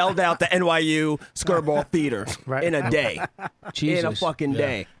the NYU Skirball Theater in a day. Jesus. In a fucking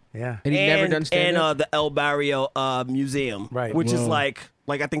day. Yeah. And he never done stand up? And the El Barrio Museum, Right. which is like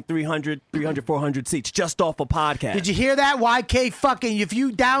I think 300, 400 seats just off a podcast. Did you hear that? YK fucking, if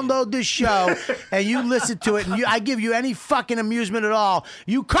you download this show and you listen to it and I give you any fucking amusement at all,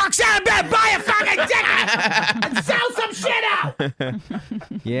 you cocksucker better buy a fucking ticket and sell some shit out.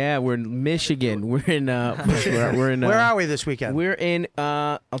 Yeah, we're in Michigan. We're in we're in Where are we this weekend? We're in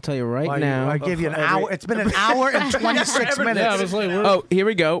I'll tell you right Well, now. I give you an hour. It's been an hour and 26 minutes. Yeah, I was like, Oh, here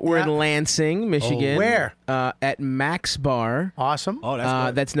we go. We're in Lansing, Michigan. Where? At Max Bar. Awesome. Oh, that's good.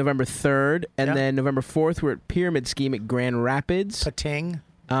 That's November 3rd. And Yeah. then November 4th, we're at Pyramid Scheme at Grand Rapids. Pating.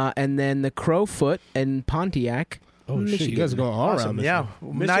 And then the Crowfoot in Pontiac. Oh Michigan. shit, you guys are going all Awesome. around. Yeah.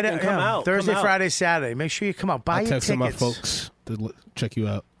 Michigan, come out. Thursday, Come out. Friday, Saturday. Make sure you come out. Buy I your text some of my tickets. folks to check you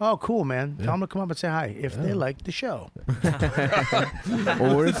out. Oh, cool, man. Tell them to come up and say hi if they like the show.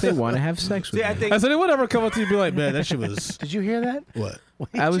 Or if they want to have sex with See, I me. think I said, whatever, come up to you and be like, man, that shit was Did you hear that? what?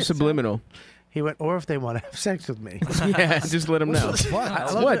 I was subliminal. He went, or if they want to have sex with me. Yeah, just let them know.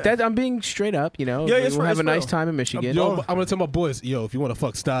 What? I'm being straight up, you know. Yeah, it's we'll have a real. nice time in Michigan. Yo, I'm gonna tell my boys, yo, if you want to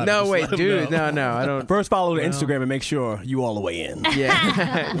fuck stop. No, just wait, let 'em dude. know. No, I don't. first follow the Instagram and make sure you all the way in.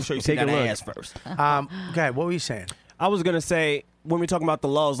 Yeah. Make sure you see Take a that look. ass first. Okay, what were you saying? I was gonna say when we're talking about the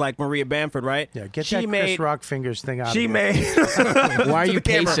lulls, like Maria Bamford, right? Yeah, get she that made, Chris Rock fingers thing out She of made. Why are you the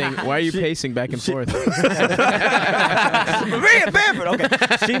camera. pacing? Why are you pacing back and forth? Maria Bamford. Okay,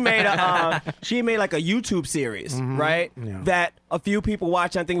 she made like a YouTube series, right? Yeah. That a few people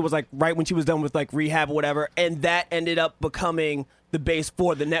watched. I think it was like right when she was done with like rehab or whatever, and that ended up becoming the base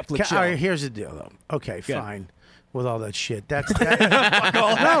for the Netflix show. All right, here's the deal, though. Okay, fine. With all that shit.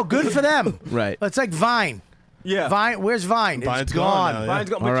 No, good for them. Right. It's like Vine. Yeah. Vine. Where's Vine? Vine's It's gone gone. now, yeah. Mine's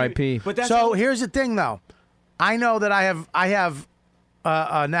got- but R.I.P. But that's So here's the thing, though. I know that I have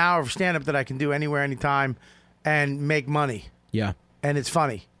an hour of stand-up that I can do anywhere, anytime, and make money, Yeah. and it's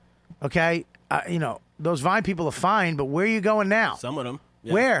funny. Okay, those Vine people are fine, but where are you going now? some of them.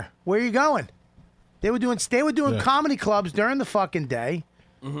 Yeah. Where are you going? They were doing Yeah. comedy clubs during the fucking day,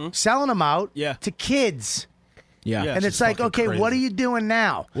 selling them out to kids. Yeah. Yeah. And it's just like, fucking okay, crazy. what are you doing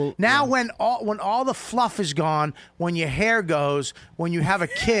now? Now, when all the fluff is gone, when your hair goes, when you have a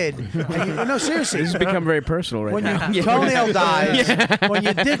kid, and no, seriously, This has become very personal right when now. your toenail dies, when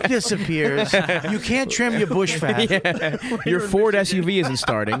your dick disappears, you can't trim your bush fat. Yeah. Your Ford SUV isn't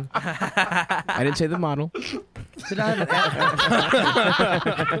starting. I didn't say the model.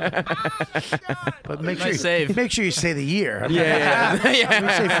 But make Nice save. make sure you say the year. Yeah. When you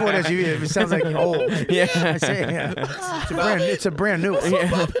say Ford SUV, it sounds like old. Yeah. I say, it's a brand new.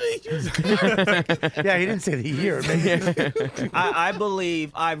 Yeah, he didn't say the year.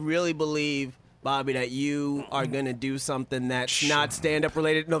 I really believe Bobby, that you are going to do something that's not stand-up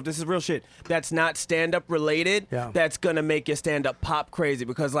related. No, this is real shit. That's not stand-up related. Yeah. That's going to make your stand-up pop crazy.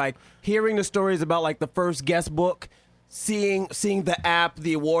 Because, like, hearing the stories about, like, the first guest book, seeing the app,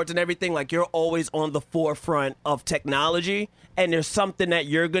 the awards and everything, like, you're always on the forefront of technology. And there's something that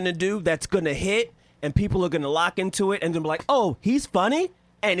you're going to do that's going to hit, and people are going to lock into it and then be like, oh, he's funny?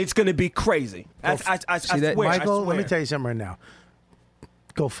 And it's going to be crazy. I swear. Michael, let me tell you something right now.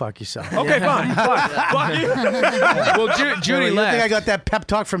 Go fuck yourself. Okay, fine. Fuck you. Well, Judy you left. think I got that pep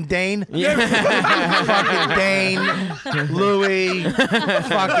talk from Dane? Fucking Dane, Louie,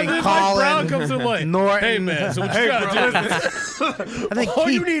 fucking Brown Colin, comes in like, Norton. hey man, so what you gotta do? I think All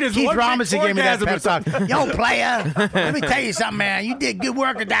Keith, you need is Keith one Robinson big gave me that pep orgasm talk. Yo, player, let me tell you something, man. You did good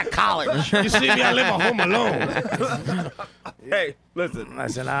work at that college. You see me, I live at home alone. Hey, listen.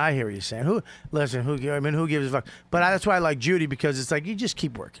 Listen, I hear what you're saying. Who gives a fuck? But that's why I like Judy, because it's like you just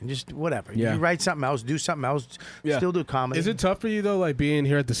keep working, just whatever. Yeah. You write something else, do something else, still do comedy. Is it tough for you though, like being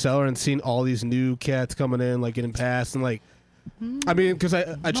here at the Cellar and seeing all these new cats coming in, like getting passed, and like, I mean, because I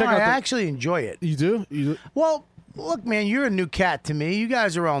check out. I actually enjoy it. You do? You do? Well, look, man, you're a new cat to me. You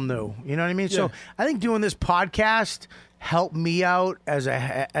guys are all new. You know what I mean? Yeah. So I think doing this podcast helped me out as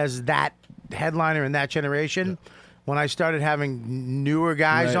that headliner in that generation. Yeah. When I started having newer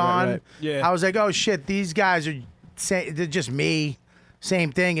guys on, right. Yeah. I was like, oh shit, these guys are they're just me.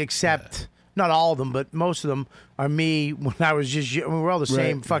 Same thing, except not all of them, but most of them are me when I was just. We're all the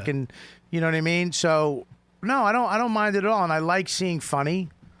same fucking. You know what I mean? So no, I don't mind it at all, and I like seeing funny.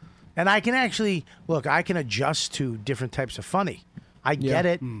 And I can actually look. I can adjust to different types of funny. I get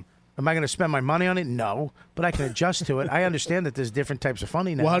it. Am I going to spend my money on it? No, but I can adjust to it. I understand that there's different types of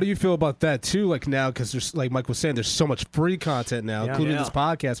funny now. Well, how do you feel about that too? Like now, because there's, like Mike was saying, there's so much free content now, including this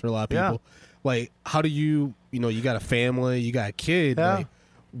podcast for a lot of people. Like, how do you you got a family, you got a kid. Like,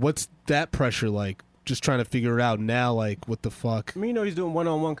 what's that pressure like? Just trying to figure it out now, like, what the fuck? I mean, he's doing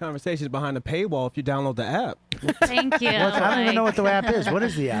one-on-one conversations behind the paywall if you download the app. Thank you. I don't even know what the app is. What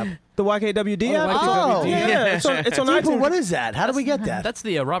is the app? The YKWD app? Oh, yeah. It's on People, iTunes. what is that? How do we get that? That's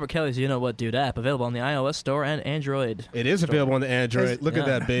the Robert Kelly's You Know What Dude app, available on the iOS store and Android. It is available on the Android. Look at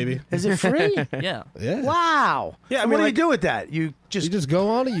that, baby. Is it free? Yeah. Yeah. Wow. Yeah, I So mean, what do you like- do with that? You just go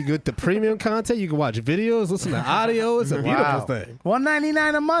on it. You get the premium content. You can watch videos, listen to audio. It's a beautiful thing.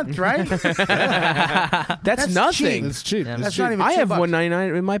 $1.99 a month, right? That's nothing. It's cheap. Yeah. It's That's cheap. not even I have $2.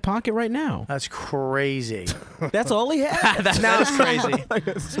 $1.99 in my pocket right now. That's crazy. That's all he has. That's crazy.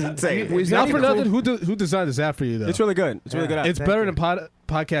 It's insane. Not for nothing. Who designed this app for you though? It's really good. It's really good app. It's better than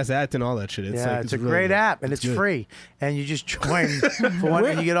podcast act and all that shit. It's It's a really great good. app, and it's good. free. And you just join for one,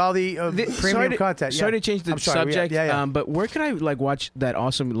 and you get all the premium content. Sorry to change the I'm sorry, subject, Yeah. but where can I like watch that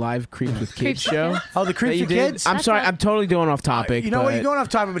awesome live Creeps with Kids show? Oh, the Creeps that you with did? Kids? I'm That's sorry, not- I'm totally going off topic. You know what? but- You're going off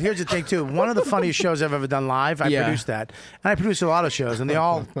topic, but here's the thing too. One of the funniest shows I've ever done live. I produced that, and I produce a lot of shows, and they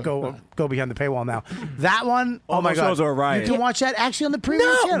all go behind the paywall now. That one, All oh my those god, shows are a riot. you can watch that actually on the premium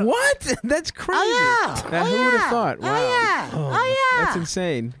No, channel. what? That's crazy. Oh, yeah. Now, who would have thought? Wow. Oh yeah. That's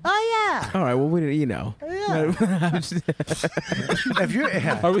insane. Oh yeah. All right, well, you know. If you're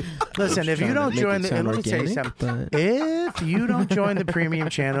listen, if you trying to don't make join it the, sound let me tell you organic, something. but- If you don't join the premium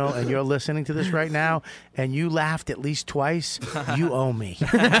channel and you're listening to this right now and you laughed at least twice, you owe me.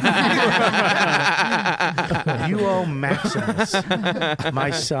 You owe Maximus,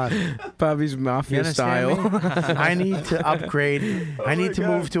 my son. Bobby's You mafia understand style. me? I need to upgrade. I need to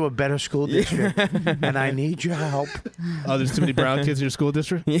move to a better school district, and I need your help. Oh, there's too many brown kids in your school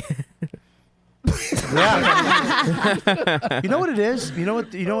district. Yeah. You know what it is? You know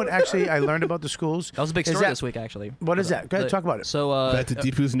what actually I learned about the schools? That was a big Is story that- this week, actually. What is that? Go ahead, talk about it. So, Back to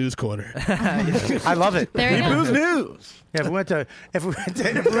Deepu's News Corner. I love it. There you go. Deepu's News. Yeah, if we went to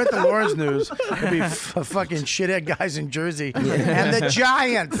Lawrence News, it'd be fucking shithead guys in Jersey and the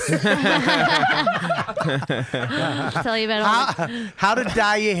Giants. Tell you about all How to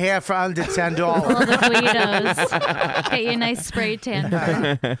dye your hair for under $10. the Guidos. Get you a nice spray tan for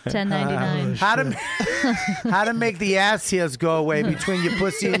 $10.99. How to make the ass hairs go away between your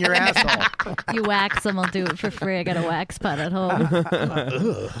pussy and your asshole. You wax them, I'll do it for free. I got a wax pot at home.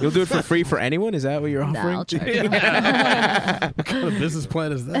 You'll do it for free for anyone? Is that what you're No, offering? I'll charge you. What kind of business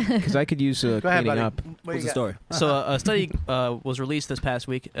plan is that? Because I could use Go ahead, cleaning buddy. up. What What's you the got? story? So a study was released this past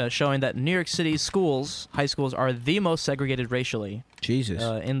week showing that New York City schools, high schools, are the most segregated racially Jesus.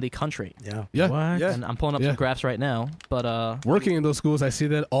 in the country. Yeah. Yeah. What? Yeah. And I'm pulling up Yeah. some graphs right now, but Working in those schools, I see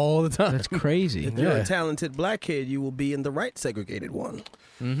that all the time. That's crazy. If you're a talented black kid, you will be in the right segregated one.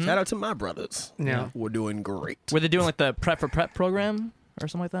 Shout out to my brothers. Yeah. We're doing great. were they doing like the Prep for Prep program? or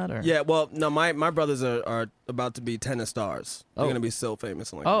something like that? Or? Yeah, well, no, my brothers are about to be tennis stars. They're Oh. going to be so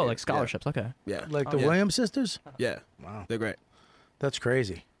famous. In like Oh, a year. like scholarships. Okay. Yeah. Like the Williams sisters? Yeah. Wow. They're great. That's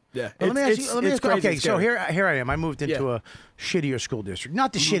crazy. Yeah. Let me ask you. Let me ask you. crazy, Okay, it's so scary. here I am. I moved into a shittier school district.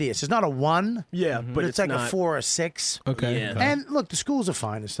 Not the shittiest. It's not a 1. Yeah, but it's like a not- 4 or a 6. Okay. Yeah. And look, the schools are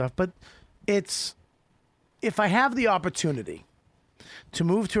fine and stuff, but it's if I have the opportunity to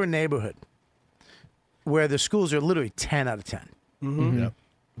move to a neighborhood where the schools are literally 10 out of 10. Mm-hmm. Yep.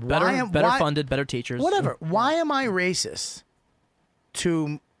 Better funded, better teachers. Whatever. Why am I racist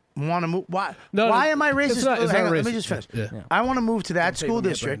to want to move? Why No, am I racist? it's not Hang on, let me racist. just finish. Yeah. I want to move to that Don't take school me,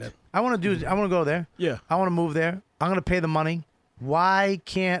 district. Brandon. I want to go there. Yeah. I want to move there. I'm going to pay the money. Why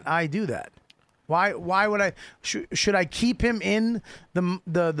can't I do that? Why would I? Should I keep him in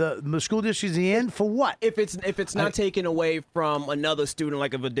the school district he's in for what? If it's not taken away from another student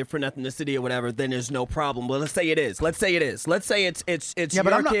like of a different ethnicity or whatever, then there's no problem. Well, let's say it is. Let's say it's Yeah, but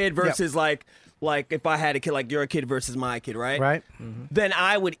your I'm not- kid versus like if I had a kid, like your kid versus my kid, right? Right. Then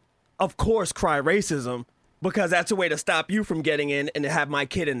I would, of course, cry racism because that's a way to stop you from getting in and to have my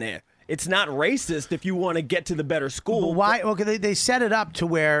kid in there. It's not racist if you want to get to the better school. But why? Okay, they set it up to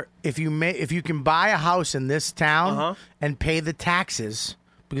where if you can buy a house in this town and pay the taxes.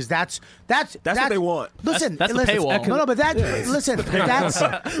 Because that's what they want. Listen, That's the listen, paywall. No, but listen,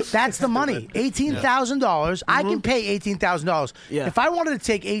 that's the money. $18,000. I can pay $18,000. Yeah. If I wanted to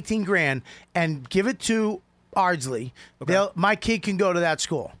take 18 grand and give it to Ardsley, my kid can go to that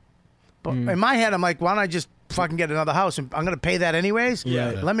school. But in my head, I'm like, why don't I just fucking get another house? And I'm going to pay that anyways.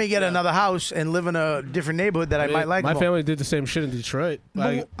 Yeah. Let me get another house and live in a different neighborhood that I might like. My more. family did the same shit in Detroit.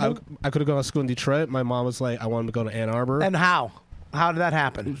 I could have gone to school in Detroit. My mom was like, I wanted to go to Ann Arbor. And how? How did that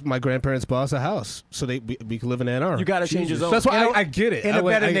happen? My grandparents bought us a house so we could live in Ann Arbor. You got to change your zone. That's why I get it. In a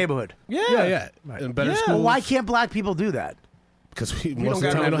better neighborhood. Yeah. In a better school. Well, why can't black people do that? Because most of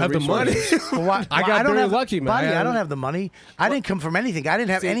the time we don't have the money. Well, why, I why- got don't very have, lucky, man. buddy, I don't have the money. I didn't come from anything. I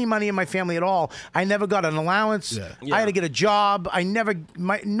didn't have any money in my family at all. I never got an allowance. Yeah. I had to get a job. I never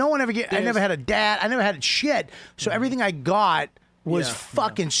had a dad. I never had shit. So everything I got was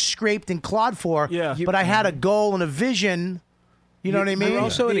fucking scraped and clawed for. Yeah. But I had a goal and a vision. You know what I mean? You're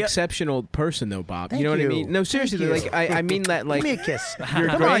also an exceptional person, though, Bob. Thank you know what I you. mean? No, seriously, Thank you. like I mean that. Like, Give me a kiss. You're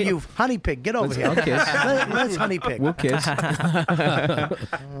Come great. on, you honey pig. Get over here. I'll kiss. Let's honey pig. We'll kiss.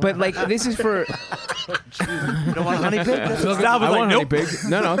 But like, this is for. You don't want a honey pig? I want honey pig.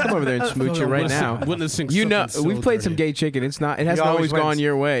 No, I'll come over there and smooch you right now. Witnessing You know, something we've so played dirty. some gay chicken. It hasn't He always wins. gone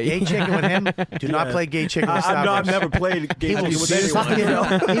your way. Gay chicken with him. Do not play gay chicken with I've Stavros. never played gay He will, chicken with suck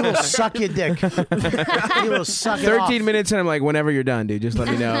anyone. he will suck your dick. He will suck it off. 13 minutes, and I'm like, whenever you're done, dude, just let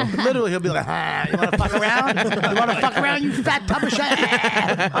me know. Literally, he'll be like, you want to fuck around? You want to fuck around, you fat tub of shit?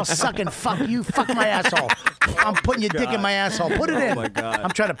 I'll suck and fuck you. Fuck my asshole. I'm putting your dick in my asshole. Put it in. my God. I'm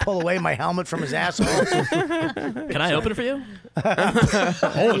trying to pull away my helmet from his asshole. Can I open it for you?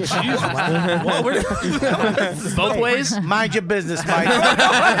 Oh, Jesus. Both ways? Mind your business, Mike.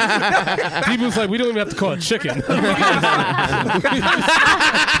 People's like, we don't even have to call it chicken.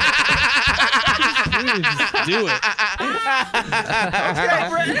 Please just do it.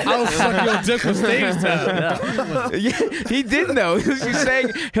 I'll suck your dick for stage time. Yeah, he didn't though. He was just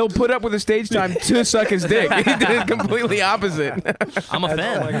saying he'll put up with the stage time to suck his dick. He did it completely opposite. I'm a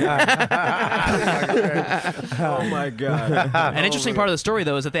fan. Oh my God. An interesting part of the story,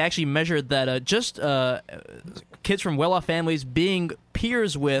 though, is that they actually measured that just kids from well-off families being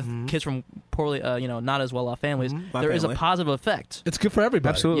peers with kids from poorly, not as well-off families, there is a positive effect. It's good for everybody.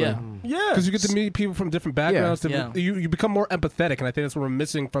 Absolutely. Yeah. Because you get to meet people from different backgrounds. Yeah. You become more empathetic, and I think that's what we're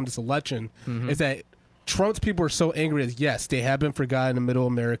missing from this election, is that Trump's people are so angry that, yes, they have been forgotten in middle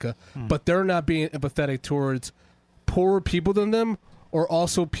America, but they're not being empathetic towards poorer people than them, or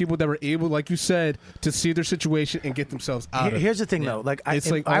also people that were able, like you said, to see their situation and get themselves out of it. Here's the thing, though. Like, I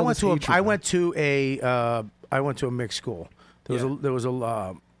all went this to hatred, I went to a mixed school.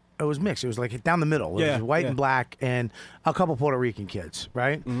 It was mixed. It was like down the middle. It was white and black, and a couple Puerto Rican kids,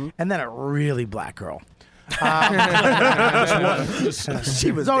 right? And then a really black girl. She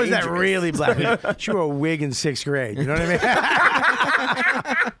was always that really black. She wore a wig in 6th grade. You know what I mean?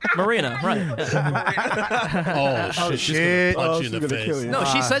 Marina, right. Oh, shit. She's gonna punch you in the face. No,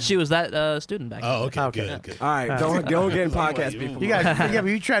 she said she was that student back then. Oh, okay. Good. All right, don't get in podcast people. You guys, but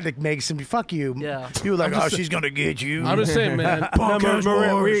you tried to make some. Fuck you. Yeah. You were like, she's gonna get you. I'm just saying, man.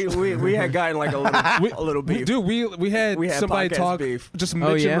 We had gotten like a little beef. Dude, we had somebody podcast talk, beef. just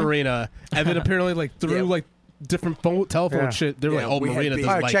mention Marina, and then apparently like through like different telephone shit, they're like, we had Marina beef. doesn't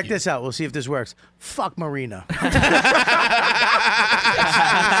All right, like check you. this out. We'll see if this works. Fuck Marina.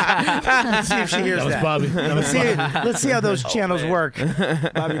 Let's see if she hears That was that. Bobby. Let's see how those channels work.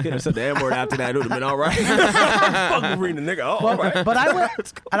 Bobby could have said the N-word after that. It would have been all right. Fucking reading the nigga. Oh, all right. But I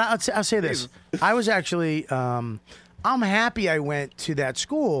went, and I'll say this. I was actually, I'm happy I went to that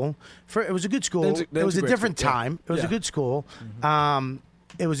school. It was a good school. It was a different time. It was a good school.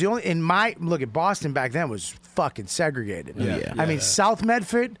 It was the only, look at Boston back then was fucking segregated. I mean, South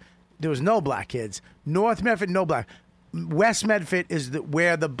Medford, there was no black kids. North Medford, no black. West Medford is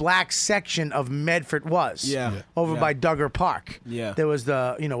where the black section of Medford was. Over by Duggar Park. There was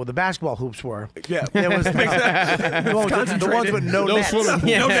where the basketball hoops were. There was the ones with no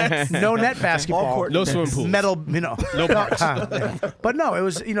nets. No net basketball. No swimming pools. Metal, No But no, it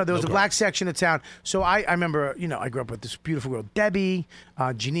was, there was a black section of town. So I remember, I grew up with this beautiful girl, Debbie.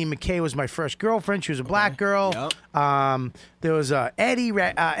 Janine McKay was my first girlfriend. She was a black girl. There was Eddie.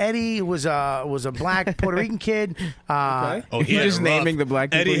 Eddie was a black Puerto Rican kid. You're just naming the black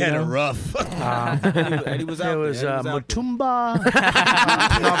people. Eddie had it rough. Eddie was out there was No, Mutumba.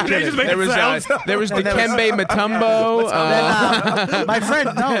 I'm kidding. There was Dikembe Mutombo. My friend.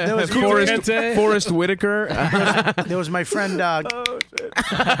 No, there was Forrest Whitaker. There was my friend. No,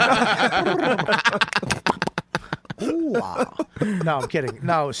 I'm kidding.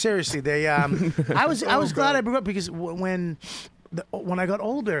 No, seriously, they. I was glad I grew up because when I got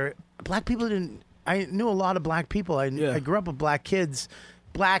older, black people didn't. I knew a lot of black people. I grew up with black kids.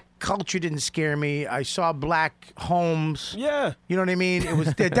 Black culture didn't scare me. I saw black homes. Yeah. You know what I mean?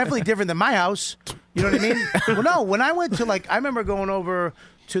 They're definitely different than my house. You know what I mean? Well, no, when I went to I remember going over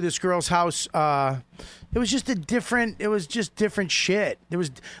to this girl's house. It was just different shit.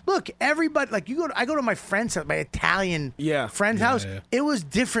 Look, everybody, I go to my friend's house, my Italian friend's house. Yeah. It was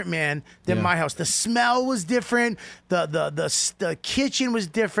different, man, than my house. The smell was different. The kitchen was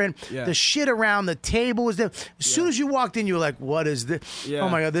different. Yeah. The shit around the table was different. As soon as you walked in, you were like, what is this? Yeah. Oh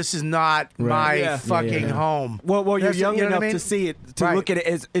my God, this is not my fucking home. Well, you're young enough to see it, to look at it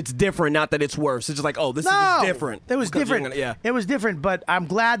as it's different, not that it's worse. It's just like, this is different. It was different. It was different, but I'm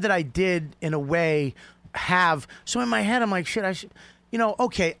glad that I did, in a way, so in my head I'm like, shit, I should,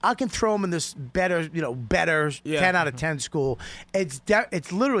 okay, I can throw them in this better 10 out of 10 school. It's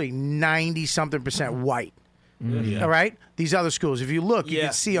literally 90-something% white. All right, these other schools, if you look, you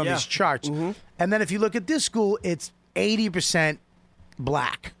can see on these charts. And then if you look at this school, it's 80%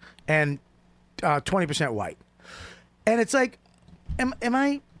 black and 20% white. And it's like, am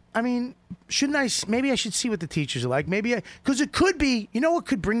I? I mean, shouldn't I? Maybe I should see what the teachers are like. Because it could be. You know what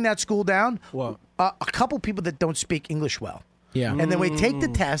could bring that school down? What? A couple people that don't speak English well. Yeah. And then we take the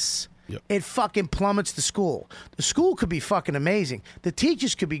tests. Yep. It fucking plummets the school. The school could be fucking amazing. The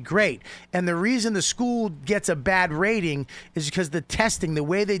teachers could be great. And the reason the school gets a bad rating is because the testing, the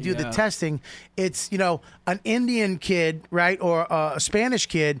way they do the testing, it's, an Indian kid, right, or a Spanish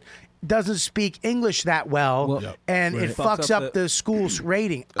kid doesn't speak English that well, and it fucks up the school's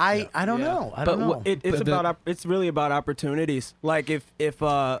rating. I don't know. I don't know. It's really about opportunities. Like if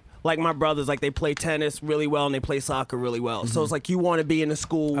like my brothers, like they play tennis really well and they play soccer really well. So it's like you want to be in a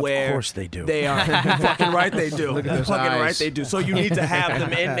school where of course they do. They are fucking right. They do. Fucking right. They do. So you need to have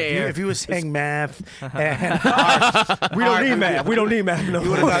them in there. If you were saying math, and we don't need math. We don't need math. No.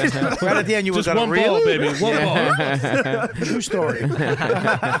 Right at the end, you would have one ball, baby. One ball. True story.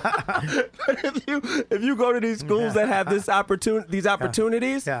 If you go to these schools that have these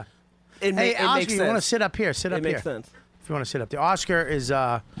opportunities, it makes Oscar, sense. you want to sit up here? Sit up here. It makes sense. If you want to sit up there, Oscar is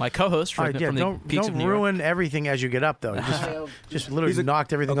my co-host from the Peaks of New York. Don't ruin everything as you get up, though. Just literally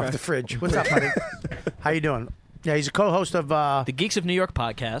knocked everything off the fridge. What's up, buddy? How you doing? Yeah, he's a co-host of the Geeks of New York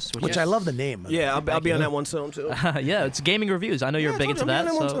podcast, which I love the name. Yeah, I'll be on that one soon too. Yeah, it's gaming reviews. I know you're big into that,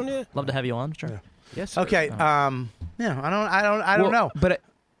 so love to have you on. Sure. Yeah. Yes. Okay. I don't know. But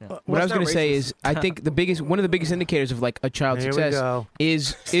what I was going to say is, I think one of the biggest indicators of like a child's success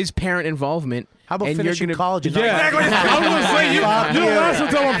is parent involvement. How about finishing college? Yeah, exactly. I was going to say, you're the last one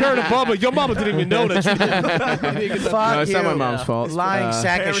to tell my parent involvement. Your mama didn't even know that you didn't. Fuck no, it's not my mom's fault. Lying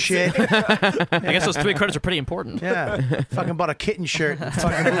sack of shit. I guess those 3 credits are pretty important. Yeah. Fucking bought a kitten shirt.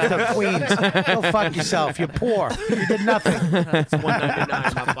 Fucking moved to Queens. Go fuck yourself. You're poor. You did nothing. It's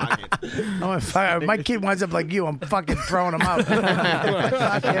 $1.99 in my pocket. My kid winds up like you. I'm fucking throwing him out.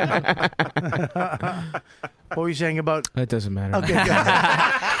 What were you saying about? It doesn't matter. Okay, good.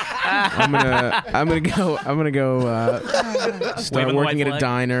 I'm gonna go start Waving the working white at a flag.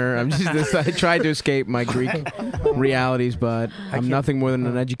 diner. I tried to escape my Greek realities, but I'm nothing more than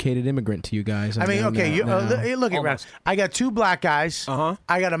an educated immigrant to you guys. I mean, know okay, you now. look around. I got 2 black guys. I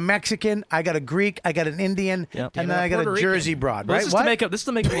got a Mexican. I got a Greek. I got an Indian, and then I got a Jersey broad. Well, Right? this is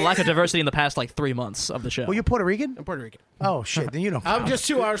to make up the lack of diversity in the past like 3 months of the show. Well, you're Puerto Rican. I'm Puerto Rican. Oh shit! Then you don't. I'm just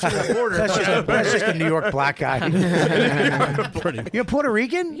 2 hours from the border. That's just a New York black guy. You're Puerto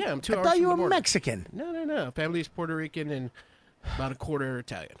Rican? Yeah, I'm 2 I hours thought from you the were border. Mexican. No. Family's Puerto Rican and about a quarter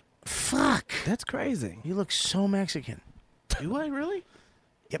Italian. Fuck. That's crazy. You look so Mexican. Do I really?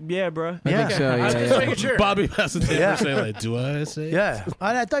 Yep. Yeah, bro. I think so. I was just making sure. Bobby has to say, like, do I say? Yeah.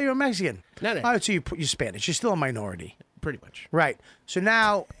 I thought you were Mexican. No. All right, so you're Spanish. You're still a minority. Pretty much. Right. So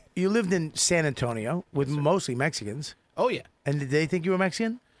now you lived in San Antonio with mostly Mexicans. Oh, yeah. And did they think you were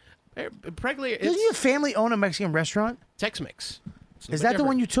Mexican? Practically, Doesn't your family own a Mexican restaurant? Tex-Mex. Is that the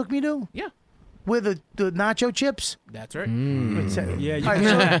one you took me to? Yeah. With the nacho chips? That's right. Yeah. All right,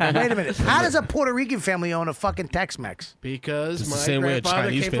 so, wait a minute. How does a Puerto Rican family own a fucking Tex-Mex? Because It's the my same way a grandfather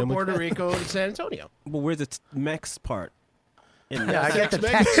Chinese came from family. Puerto Rico to San Antonio. But where's the Mex part? Yeah, I get the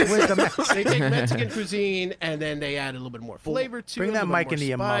Tex-Mex. Tex. Where's the Mex? They take Mexican cuisine and then they add a little bit more flavor to it. Bring that mic into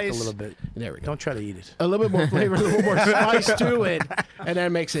your mouth a spice. little bit. There we go. Don't try to eat it. A little bit more flavor, a little more spice to it, and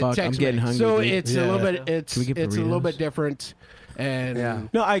that makes it Fuck, I'm Tex-Mex. getting hungry, So dude. it's a little bit. It's Can we get a little burritos? bit different. And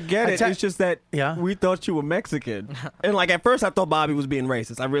No, I get it. It's just that we thought you were Mexican, and like at first I thought Bobby was being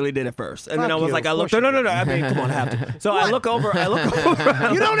racist. I really did at first, and then Fuck I was you. like, I Of looked. course No. you did. I mean, come on, I have to. So I look over.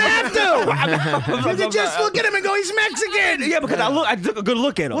 You don't have to. You can just look at him and go, he's Mexican. Yeah, because I took a good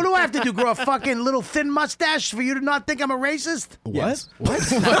look at him. What do I have to do? Grow a fucking little thin mustache for you to not think I'm a racist? What? What?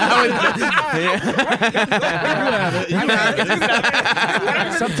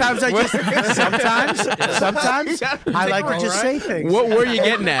 Sometimes I just. Sometimes I like to just say things. What were you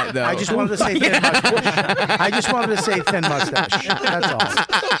getting at, though? I just wanted to say thin mustache. I just wanted to say thin mustache. That's all.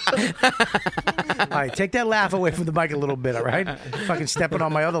 All right, take that laugh away from the mic a little bit, all right? Fucking stepping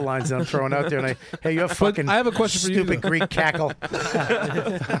on my other lines that I'm throwing out there. And hey, you're fucking I have a question for you, stupid though. Greek cackle.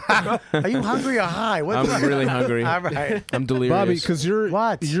 Are you hungry or high? What I'm really hungry. All right. I'm delirious. Bobby, because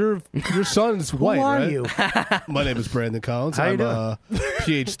your son's white, are right? you? My name is Brandon Collins. How you I'm a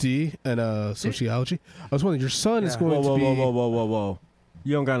PhD in sociology. I was wondering, your son is going Whoa, to be. whoa.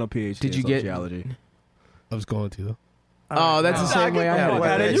 You don't got no PhD. Did you in get- sociology? I was going to though. Oh, that's the same way I had it.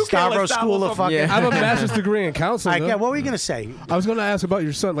 out of here. You can't let Stavros School of fucking. Yeah. I have a master's degree in counseling. All right, what were you going to say? I was going to ask about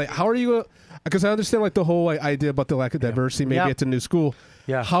your son. Like, how are you going to, because I understand like the whole like, idea about the lack of diversity, maybe Yep. at the new school.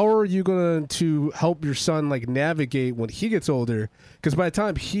 Yeah. How are you going to help your son like navigate when he gets older? Because by the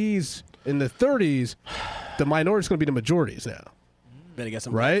time he's in the 30s, the minority's going to be the majorities now. Better get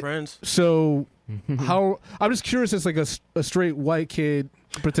some Right? friends. So how, I'm just curious as like a straight white kid,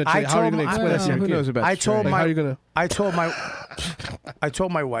 potentially, how are you going to explain that to your who kid? knows about I told Like, my how are you going to, I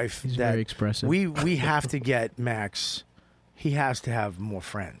told my wife He's that very expressive. we have to get Max. He has to have more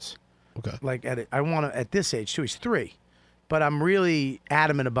friends. okay. Like I want to at this age too. He's 3, but I'm really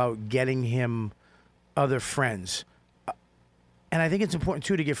adamant about getting him other friends, and I think it's important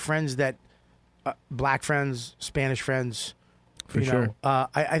too to get friends that black friends, Spanish friends. For you sure. know,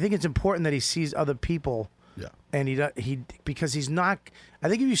 I think it's important that he sees other people. Yeah. And he because he's not. I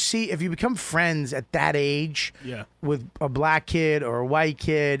think if you become friends at that age, Yeah. with a black kid or a white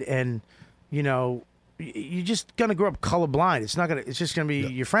kid, and you know, you're just gonna grow up colorblind. It's not gonna. It's just gonna be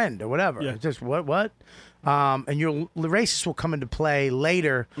your friend or whatever. Yeah. It's just what. And your racist will come into play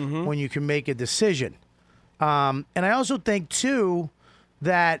later when you can make a decision. And I also think too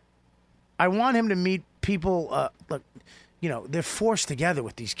that I want him to meet people. Look, you know, they're forced together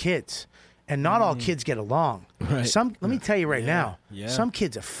with these kids. And not all kids get along. Right. Let me tell you right now, Yeah. some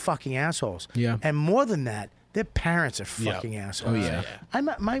kids are fucking assholes. Yeah. And more than that, their parents are fucking assholes. Oh, yeah.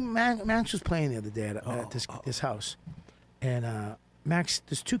 Max was playing the other day at this house. And Max,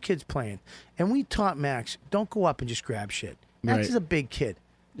 there's 2 kids playing. And we taught Max, don't go up and just grab shit. Max Right. is a big kid.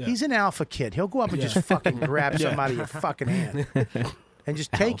 He's an alpha kid. He'll go up and just fucking grab something out of your fucking hand. And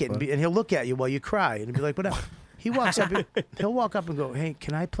just take it. And he'll look at you while you cry. And he'll be like, whatever. He'll walk up and go, hey,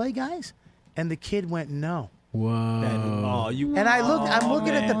 can I play, guys? And the kid went, no. Whoa. And I'm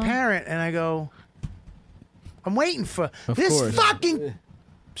looking at the parent, and I go, I'm waiting for Of this course. fucking.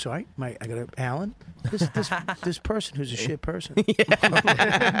 Sorry, I got Alan. This person who's a shit person.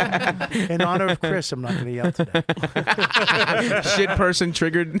 In honor of Chris, I'm not going to yell today. Shit person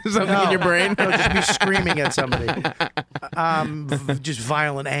triggered something in your brain. No, just be screaming at somebody. Just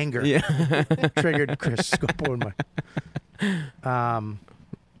violent anger. Yeah. Triggered Chris. Go on my.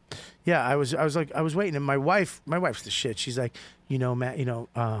 Yeah, I was waiting, and my wife's the shit. She's like, Matt,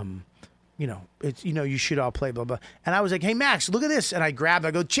 it's you should all play, blah blah. And I was like, hey Max, look at this, and I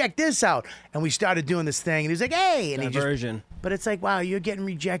go, check this out, and we started doing this thing, and he was like, hey, and Diversion. But it's like, wow, you're getting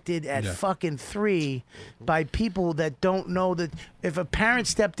rejected at fucking 3 by people that don't know that. If a parent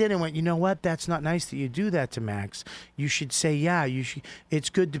stepped in and went, you know what, that's not nice that you do that to Max. You should say, yeah, you should.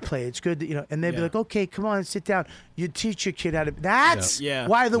 It's good to play. It's good to, and they'd be like, okay, come on, sit down. You teach your kid how to. That's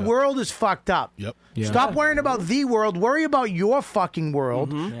why the world is fucked up. Yep. Yeah. Stop worrying about the world. Worry about your fucking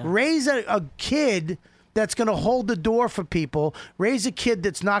world. Raise a kid that's going to hold the door for people. Raise a kid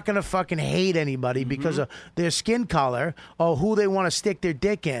that's not going to fucking hate anybody because of their skin color or who they want to stick their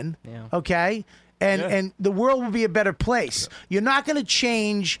dick in. Yeah. Okay? And the world will be a better place. You're not going to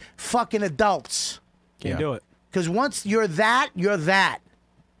change fucking adults. Can't do it. Because once you're that, you're that.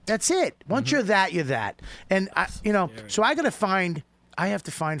 That's it. Once you're that, you're that. And, so I have to find,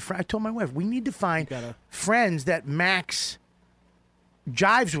 I told my wife, we need to find friends that Max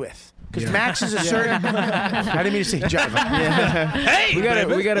jives with. Because Max is a certain. I didn't mean to say jive. Hey, we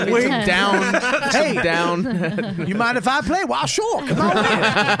gotta meet some down. Hey, some down. You mind if I play? Well, sure. Come on,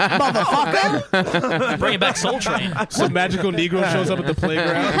 motherfucker. Bringing back Soul Train. Some magical Negro shows up at the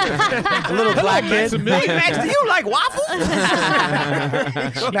playground. A little black kid. Hey, Max, do you like waffles?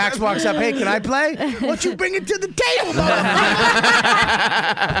 Max walks up. Hey, can I play? What you bring it to the table,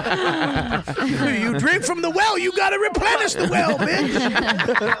 motherfucker? You drink from the well. You gotta replenish the well,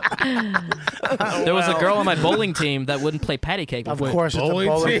 bitch. There was a girl on my bowling team that wouldn't play patty cake. Of course, it's a bowling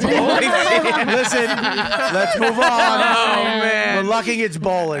bowling team. team. Listen, let's move on. Oh, man. We're lucky it's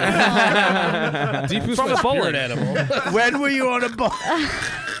bowling. Deepu's From my a bowling. spirit animal. When were you on a bowl?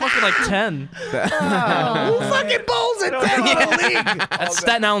 Fucking like 10. Who fucking bowls at 10 in the league? That's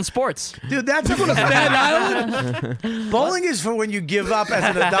Staten Island Sports. Dude, that's a Staten Island. Bowling is for when you give up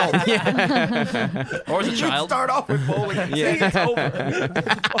as an adult. Or as a child. Start off with bowling. See, it's over.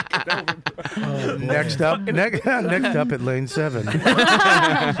 Next up at lane 7.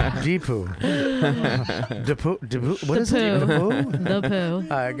 Deepu. Deepu. What is it? The poo.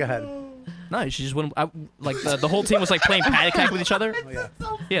 All right, go ahead. No, she just wouldn't. The whole team was like playing patty cake with each other.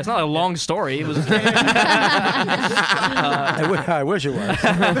 Yeah, it's not a long story. It was. I wish it was.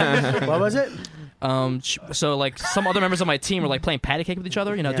 What was it? So like some other members of my team were like playing patty cake with each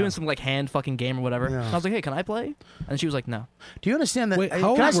other, doing some like hand fucking game or whatever. Yeah. And I was like, hey, can I play? And she was like, no. Do you understand that? Wait, Can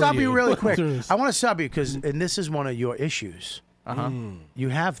how I old stop were you you? really quick? I want to stop you and this is one of your issues. You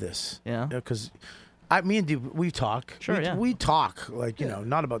have this. Yeah. Because me and Deep, we talk. Sure, we talk like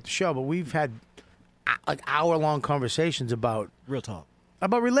not about the show, but we've had like hour-long conversations about real talk,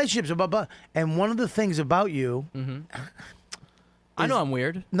 about relationships, and one of the things about you. I know I'm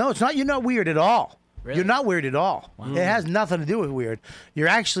weird. No, it's not. You're not weird at all. Really? You're not weird at all. Wow. It has nothing to do with weird. You're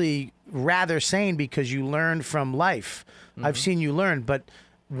actually rather sane because you learned from life. I've seen you learn, but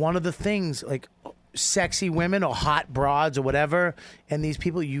one of the things like sexy women or hot broads or whatever, and these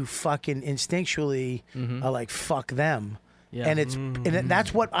people you fucking instinctually are like, fuck them. Yeah. And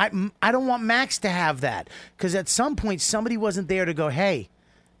that's what I don't want Max to have that, because at some point somebody wasn't there to go, hey,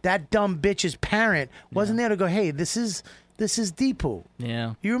 that dumb bitch's parent wasn't there to go, hey, this is Deepu.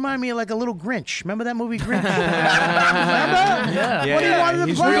 Yeah. You remind me of like a little Grinch. Remember that movie Grinch? Remember? Yeah. What do you want to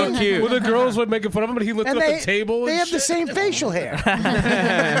He's play? real cute. Well, the girls would making fun of him, but he lifted up the table. They and have the shit. same facial hair.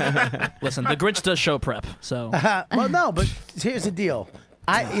 Listen, the Grinch does show prep, so. Well, no, but here's the deal.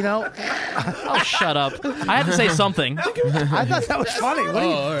 Oh, shut up. I had to say something. I thought that was funny. What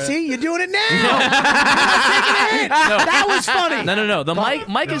all right. See, you're doing it now. That was funny. No. The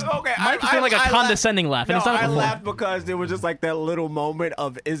Mike is doing like a condescending laugh, and it's not. I laughed because there was just like that little moment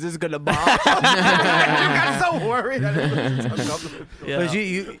of, is this gonna bomb? You got so worried.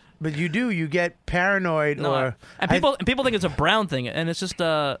 But you get paranoid, and people think it's a Brown thing, and it's just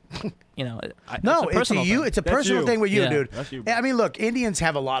no, it's a you. thing. It's a personal thing with you, Yeah. dude. That's you. I mean, look, Indians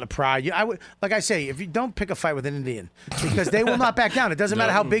have a lot of pride. Like I say, if you don't pick a fight with an Indian, because they will not back down. It doesn't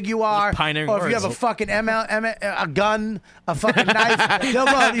matter how big you are, pioneering or if you have a words. fucking a gun, a fucking knife. They'll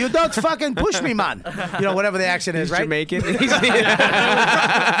go, you don't fucking push me, man. Whatever the accent is, right? Jamaican. I'm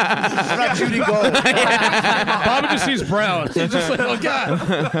not Judy Gold. Bobby just sees Brown. He's just like, oh god.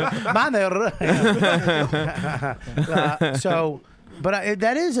 But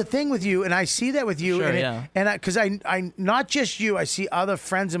that is a thing with you, and I see that with you. Sure, and yeah. Because I not just you, I see other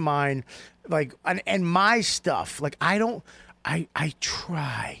friends of mine, like, and my stuff. Like, I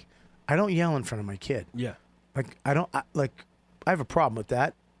try. I don't yell in front of my kid. Yeah. Like, I have a problem with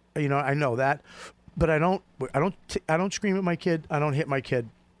that. I know that, but I don't scream at my kid. I don't hit my kid.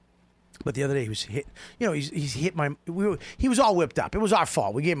 But the other day he was hit. You know, he's hit my. He was all whipped up. It was our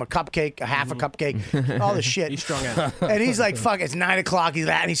fault. We gave him a cupcake, a half a cupcake, all this shit. He's strung out. And he's like, "Fuck!" It's 9 o'clock. He's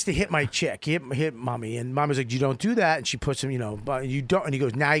and he hit my chick. He hit mommy, and mommy's like, "You don't do that." And she puts him, you know, but you don't. And he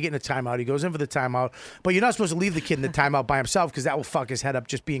goes, "Now you're getting a timeout." He goes in for the timeout, but you're not supposed to leave the kid in the timeout by himself because that will fuck his head up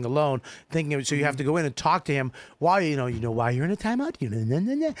just being alone, thinking. So you have to go in and talk to him while you know why you're in a timeout.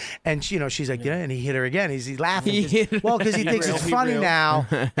 And she's like, yeah, and he hit her again. He's laughing. Because he thinks it's funny now.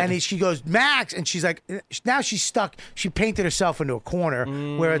 And she goes, Max, and she's like, now she's stuck. She painted herself into a corner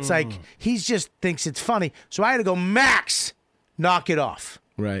where it's like he just thinks it's funny. So I had to go, Max, knock it off.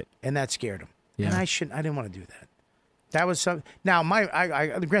 Right. And that scared him. Yeah. And I didn't want to do that. That was some. Now,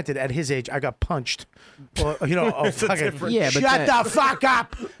 I granted, at his age, I got punched. Or, fucking, shut the fuck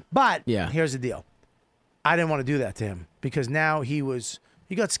up. But here's the deal. I didn't want to do that to him because now he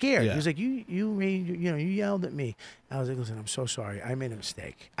got scared. He was like, you yelled at me. I was like, listen, I'm so sorry. I made a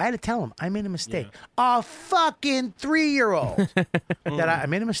mistake. I had to tell him I made a mistake. A fucking 3-year-old that I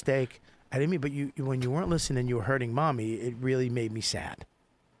made a mistake. I didn't mean, but when you weren't listening, you were hurting mommy. It really made me sad.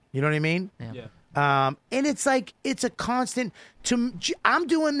 You know what I mean? Yeah. And it's like it's a constant. I'm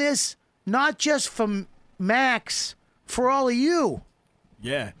doing this not just for Max, for all of you.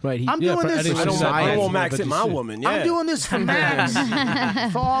 Yeah. Right. I'm doing this. I don't want Max hit my woman. Yeah. I'm doing this for Max,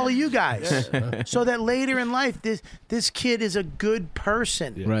 for all of you guys, so that later in life, this kid is a good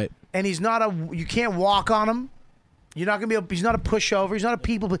person. Right. And he's not you can't walk on him. You're not gonna be. He's not a pushover. He's not a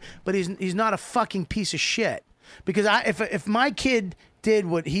people. But he's not a fucking piece of shit. Because if my kid did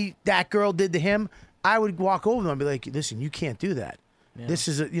what that girl did to him, I would walk over to him and be like, listen, you can't do that. Yeah. This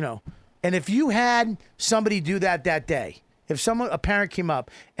is And if you had somebody do that day. If a parent came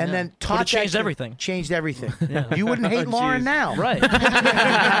up and then taught that changed everything. Changed everything. Yeah. You wouldn't hate Lauren now. Right.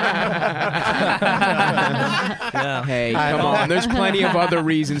 Hey, come on. There's plenty of other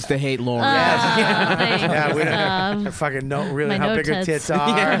reasons to hate Lauren. We don't fucking know really how big her tits are.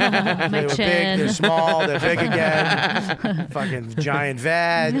 My They were chin. big, they're small, they're big again. Fucking giant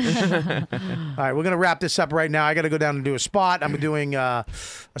vag. All right, we're going to wrap this up right now. I got to go down and do a spot. I'm doing a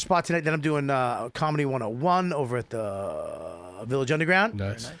spot tonight. Then I'm doing Comedy 101 over at the Village Underground.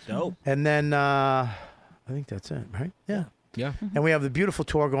 Nice. Dope. And then I think that's it, right? Yeah. Yeah. And we have the beautiful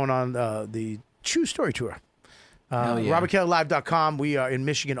tour going on, the True Story Tour. Hell yeah. RobertKellyLive.com. We are in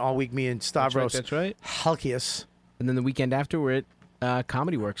Michigan all week, me and Stavros. That's right. Halkias. And then the weekend after, we're at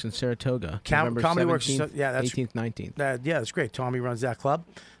Comedy Works in Saratoga. November Comedy 17th, Works, that's 18th, 19th. That's great. Tommy runs that club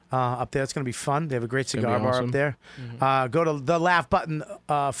up there. It's going to be fun. They have a great cigar bar awesome. up there. Go to the Laugh button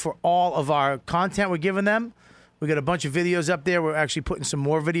for all of our content we're giving them. We got a bunch of videos up there. We're actually putting some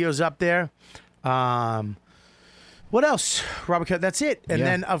more videos up there. What else, Robert? That's it. And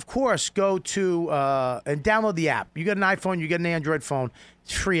then, of course, go to and download the app. You got an iPhone, you got an Android phone.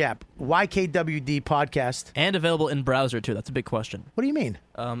 It's a free app. YKWD Podcast. And available in browser, too. That's a big question. What do you mean?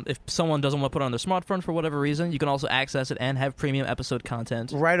 If someone doesn't want to put it on their smartphone for whatever reason, you can also access it and have premium episode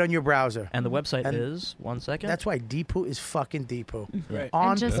content. Right on your browser. And the website is, one second. That's why Deepu is fucking Deepu. Right.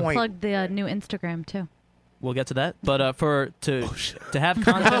 On And just point. plug the new Instagram, too. We'll get to that. But to have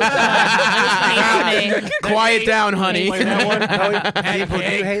content... Quiet down, honey. Deepu,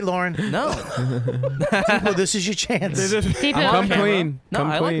 do you hate Lauren? No. Deepu, this is your chance. Come clean. No, Come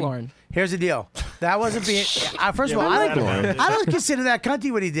I clean. like Lauren. Here's the deal. That wasn't being... first of all, I don't consider that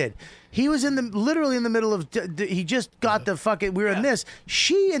cunty what he did. He was literally in the middle of... he just got the fucking... We were in this.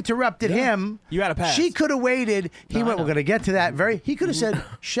 She interrupted him. You had a pass. She could have waited. He went, we're going to get to that. He could have said,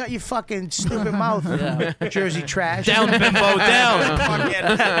 shut your fucking stupid mouth, Jersey trash. Down, bimbo, down.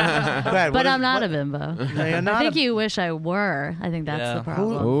 But I'm not a bimbo. No, you're not I think you wish I were. I think that's the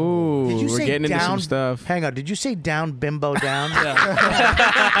problem. Ooh, Did you we're say getting into down? some stuff. Hang on. Did you say down, bimbo, down?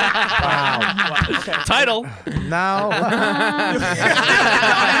 Wow. Title. No.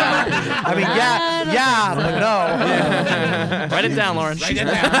 I mean, yeah, but no. Write it down, Lauren. Write it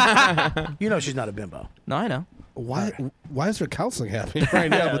down. You know she's not a bimbo. No, I know. Why is there counseling happening right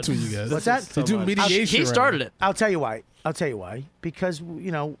now between you guys? What's that? They do mediation. He started it. I'll tell you why. Because,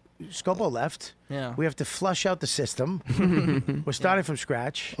 Scopo left. Yeah. We have to flush out the system. We're starting from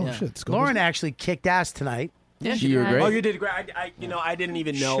scratch. Oh, shit. Scopo's- Lauren actually kicked ass tonight. Yeah, You were great. Oh, you did great. I didn't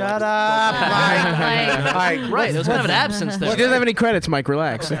even know. Shut up, Mike. All right, Right, there was kind of an absence there. She doesn't have any credits, Mike.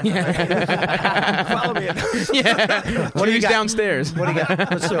 Relax. Follow me. What do you She's got? downstairs. What do you got?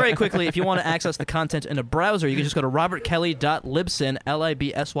 Let's do it. Very quickly, if you want to access the content in a browser, you can just go to robertkelly.libsyn,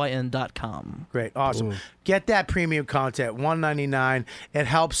 LIBSYN.com. Great, awesome. Get that premium content, $1.99. It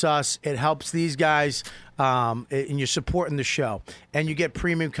helps us. It helps these guys. And you're supporting the show, and you get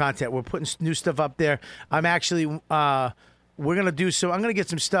premium content. We're putting new stuff up there. I'm actually we're gonna do some. I'm gonna get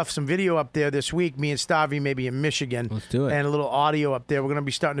some video up there this week. Me and Stavi maybe in Michigan. Let's do it. And a little audio up there. We're gonna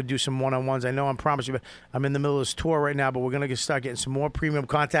be starting to do some one-on-ones. I know I'm promising, but I'm in the middle of this tour right now. But we're gonna start getting some more premium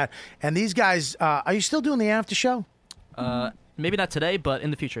content. And these guys, are you still doing the after show? Maybe not today, but in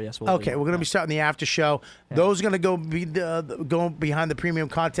the future, yes. Okay, we're going to be starting the after show. Yeah. Those are going to go behind the premium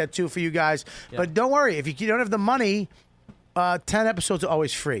content, too, for you guys. Yeah. But don't worry. If you don't have the money, 10 episodes are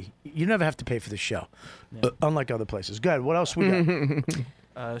always free. You never have to pay for the show, unlike other places. Good. What else we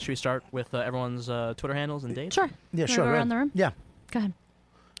got? Should we start with everyone's Twitter handles and dates? Sure. Yeah, sure. Around the room? Yeah. Go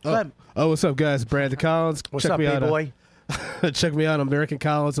ahead. Oh, what's up, guys? Brandon Collins. What's up, big boy? Check me out on American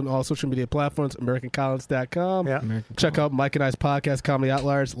Collins on all social media platforms, AmericanCollins.com. Yeah. Check out Mike and I's podcast, Comedy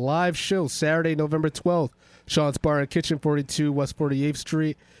Outliers, live show Saturday, November 12th. Sean's Bar and Kitchen, 42 West 48th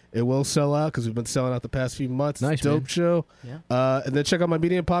Street. It will sell out because we've been selling out the past few months. Nice, dope man. show. Yeah. And then check out my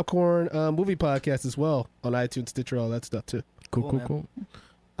Medium Popcorn movie podcast as well on iTunes, Stitcher, all that stuff too. Cool.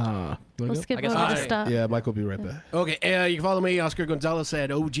 We'll skip over the stuff. Yeah, Mike will be right back. Okay, you can follow me, Oscar Gonzalez,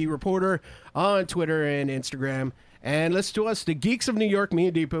 at OG Reporter on Twitter and Instagram. And listen to us, The Geeks of New York, me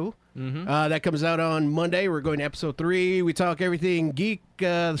and Deepu. That comes out on Monday. We're going to episode 3. We talk everything geek,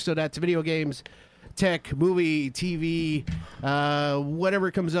 so that's video games, tech, movie, TV,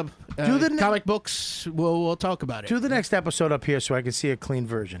 whatever comes up. Comic books, we'll talk about it. Do the next episode up here so I can see a clean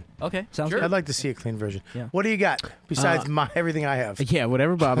version. Okay, sounds good. I'd like to see a clean version. Yeah. What do you got besides everything I have? Yeah,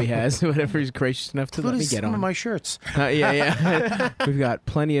 whatever Bobby has, whatever he's gracious enough to let me get some on. of my shirts. Yeah. We've got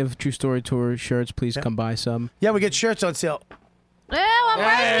plenty of True Story Tour shirts. Please come buy some. Yeah, we get shirts on sale. Oh, I'm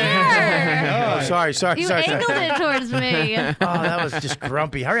right here. Sorry. You angled it towards me. Oh, that was just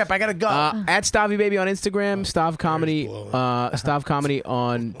grumpy. Hurry up, I gotta go. At Stavy Baby on Instagram, Stav Comedy, Stav Comedy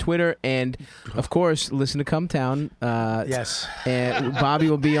on Twitter, and of course, listen to Come Town. Yes. And Bobby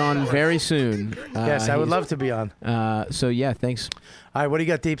will be on very soon. Yes, I would love to be on. So yeah, thanks. All right, what do you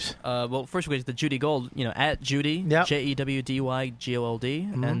got, Deeps? Well, first we get the Judy Gold, at Judy, JEWDYGOLD,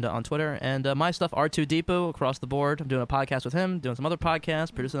 and on Twitter. And my stuff, R2 Deepu, across the board. I'm doing a podcast with him, doing some other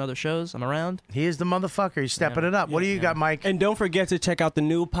podcasts, producing other shows. I'm around. He is the motherfucker. He's stepping it up. What do you got, Mike? And don't forget to check out the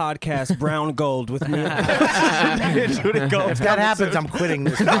new podcast, Brown Gold, with me. Judy Gold. If that happens, I'm quitting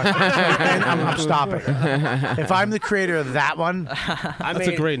this podcast. And I'm stopping. If I'm the creator of that one. That's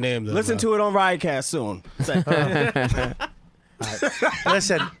a great name, though. Listen to it on Riotcast soon.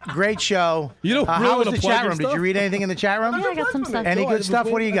 Listen, great show. You don't how was the chat room? Did you read anything in the chat room? Yeah, I got some stuff. Any good stuff?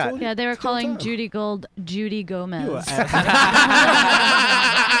 What do you got? Yeah, they were calling Judy Gold Judy Gomez. Oh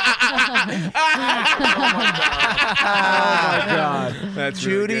my God. That's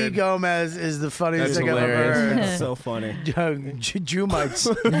Judy really good. Gomez is the funniest That's thing I've ever heard. That's so funny. Jew-mites.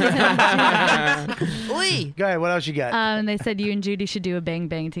 Go ahead, what else you got? And they said you and Judy should do a bang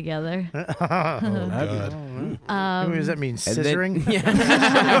bang together. What does that mean? Scissoring?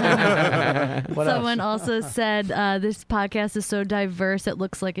 What Someone else? also said this podcast is so diverse it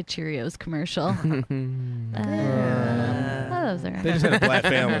looks like a Cheerios commercial. Those are They just had a black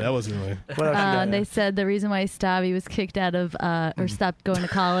family. That wasn't really. What else you got? They said the reason why Stabby was kicked out of or stopped going to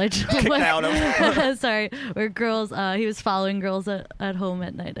college were girls. He was following girls at home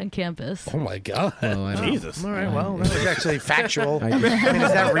at night on campus. Oh my God. Well, Jesus. All right, well, that was actually factual. I mean,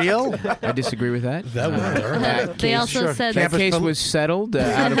 is that real? I disagree with that. That was They also said that case was settled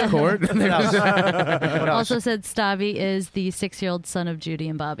out of court. Also said Stabby is the 6-year-old son of Judy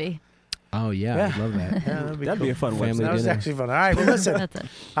and Bobby. Oh yeah, I love that. Yeah, that'd be a fun Family That was dinner. actually fun. All right, well, listen. That's it.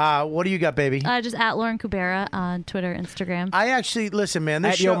 What do you got, baby? Just at Lauren Kubera on Twitter, Instagram. I actually, listen, man.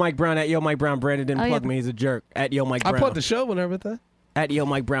 This At show, Yo Mike Brown, Brandon didn't Oh, plug yeah. me. He's a jerk. At Yo Mike I Brown. put the show whenever that. At Yo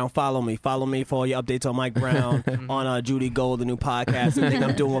Mike Brown, follow me for all your updates on Mike Brown, on Judy Gold, the new podcast, and thing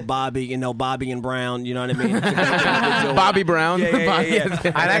I'm doing with Bobby, Bobby and Brown, you know what I mean? Bobby Brown. Yeah.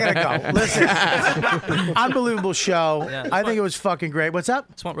 All right, I gotta go. Listen, unbelievable show. Yeah. I think it was fucking great. What's up?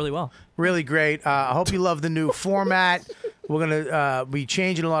 This went really well. Really great. I hope you love the new format. We're gonna be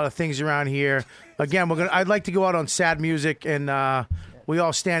changing a lot of things around here. Again, I'd like to go out on sad music, and we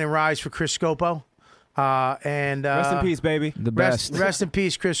all stand and rise for Chris Scopo. And Rest in peace, baby. The best. Rest in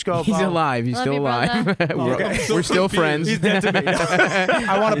peace, Chris Scopo. He's alive. He's Love still you, alive. brother. We're still friends. He's dead to me.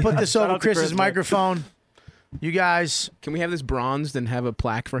 I want to put this Shout over out to Chris's Chris, man. microphone. You guys, Can we have this bronzed and have a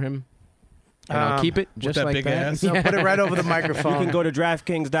plaque for him? And I'll keep it just that like big that. ass? no, put it right over the You microphone. can go to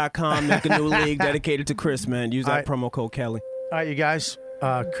DraftKings.com, make a new league dedicated to Chris, man. Use that promo code Kelly. All right, you guys.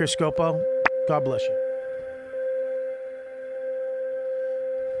 Chris Scopo, God bless you.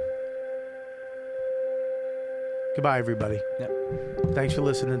 Goodbye, everybody. Yep. Thanks for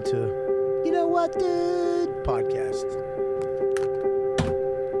listening to You Know What, Dude podcast.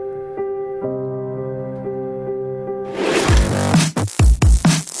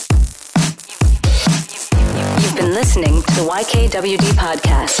 YKWD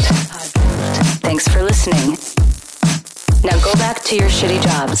podcast. Thanks for listening. Now go back to your shitty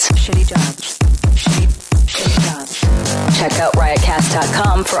jobs. Shitty jobs. Shitty jobs. Check out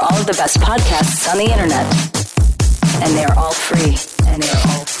riotcast.com for all of the best podcasts on the internet. And they are all free.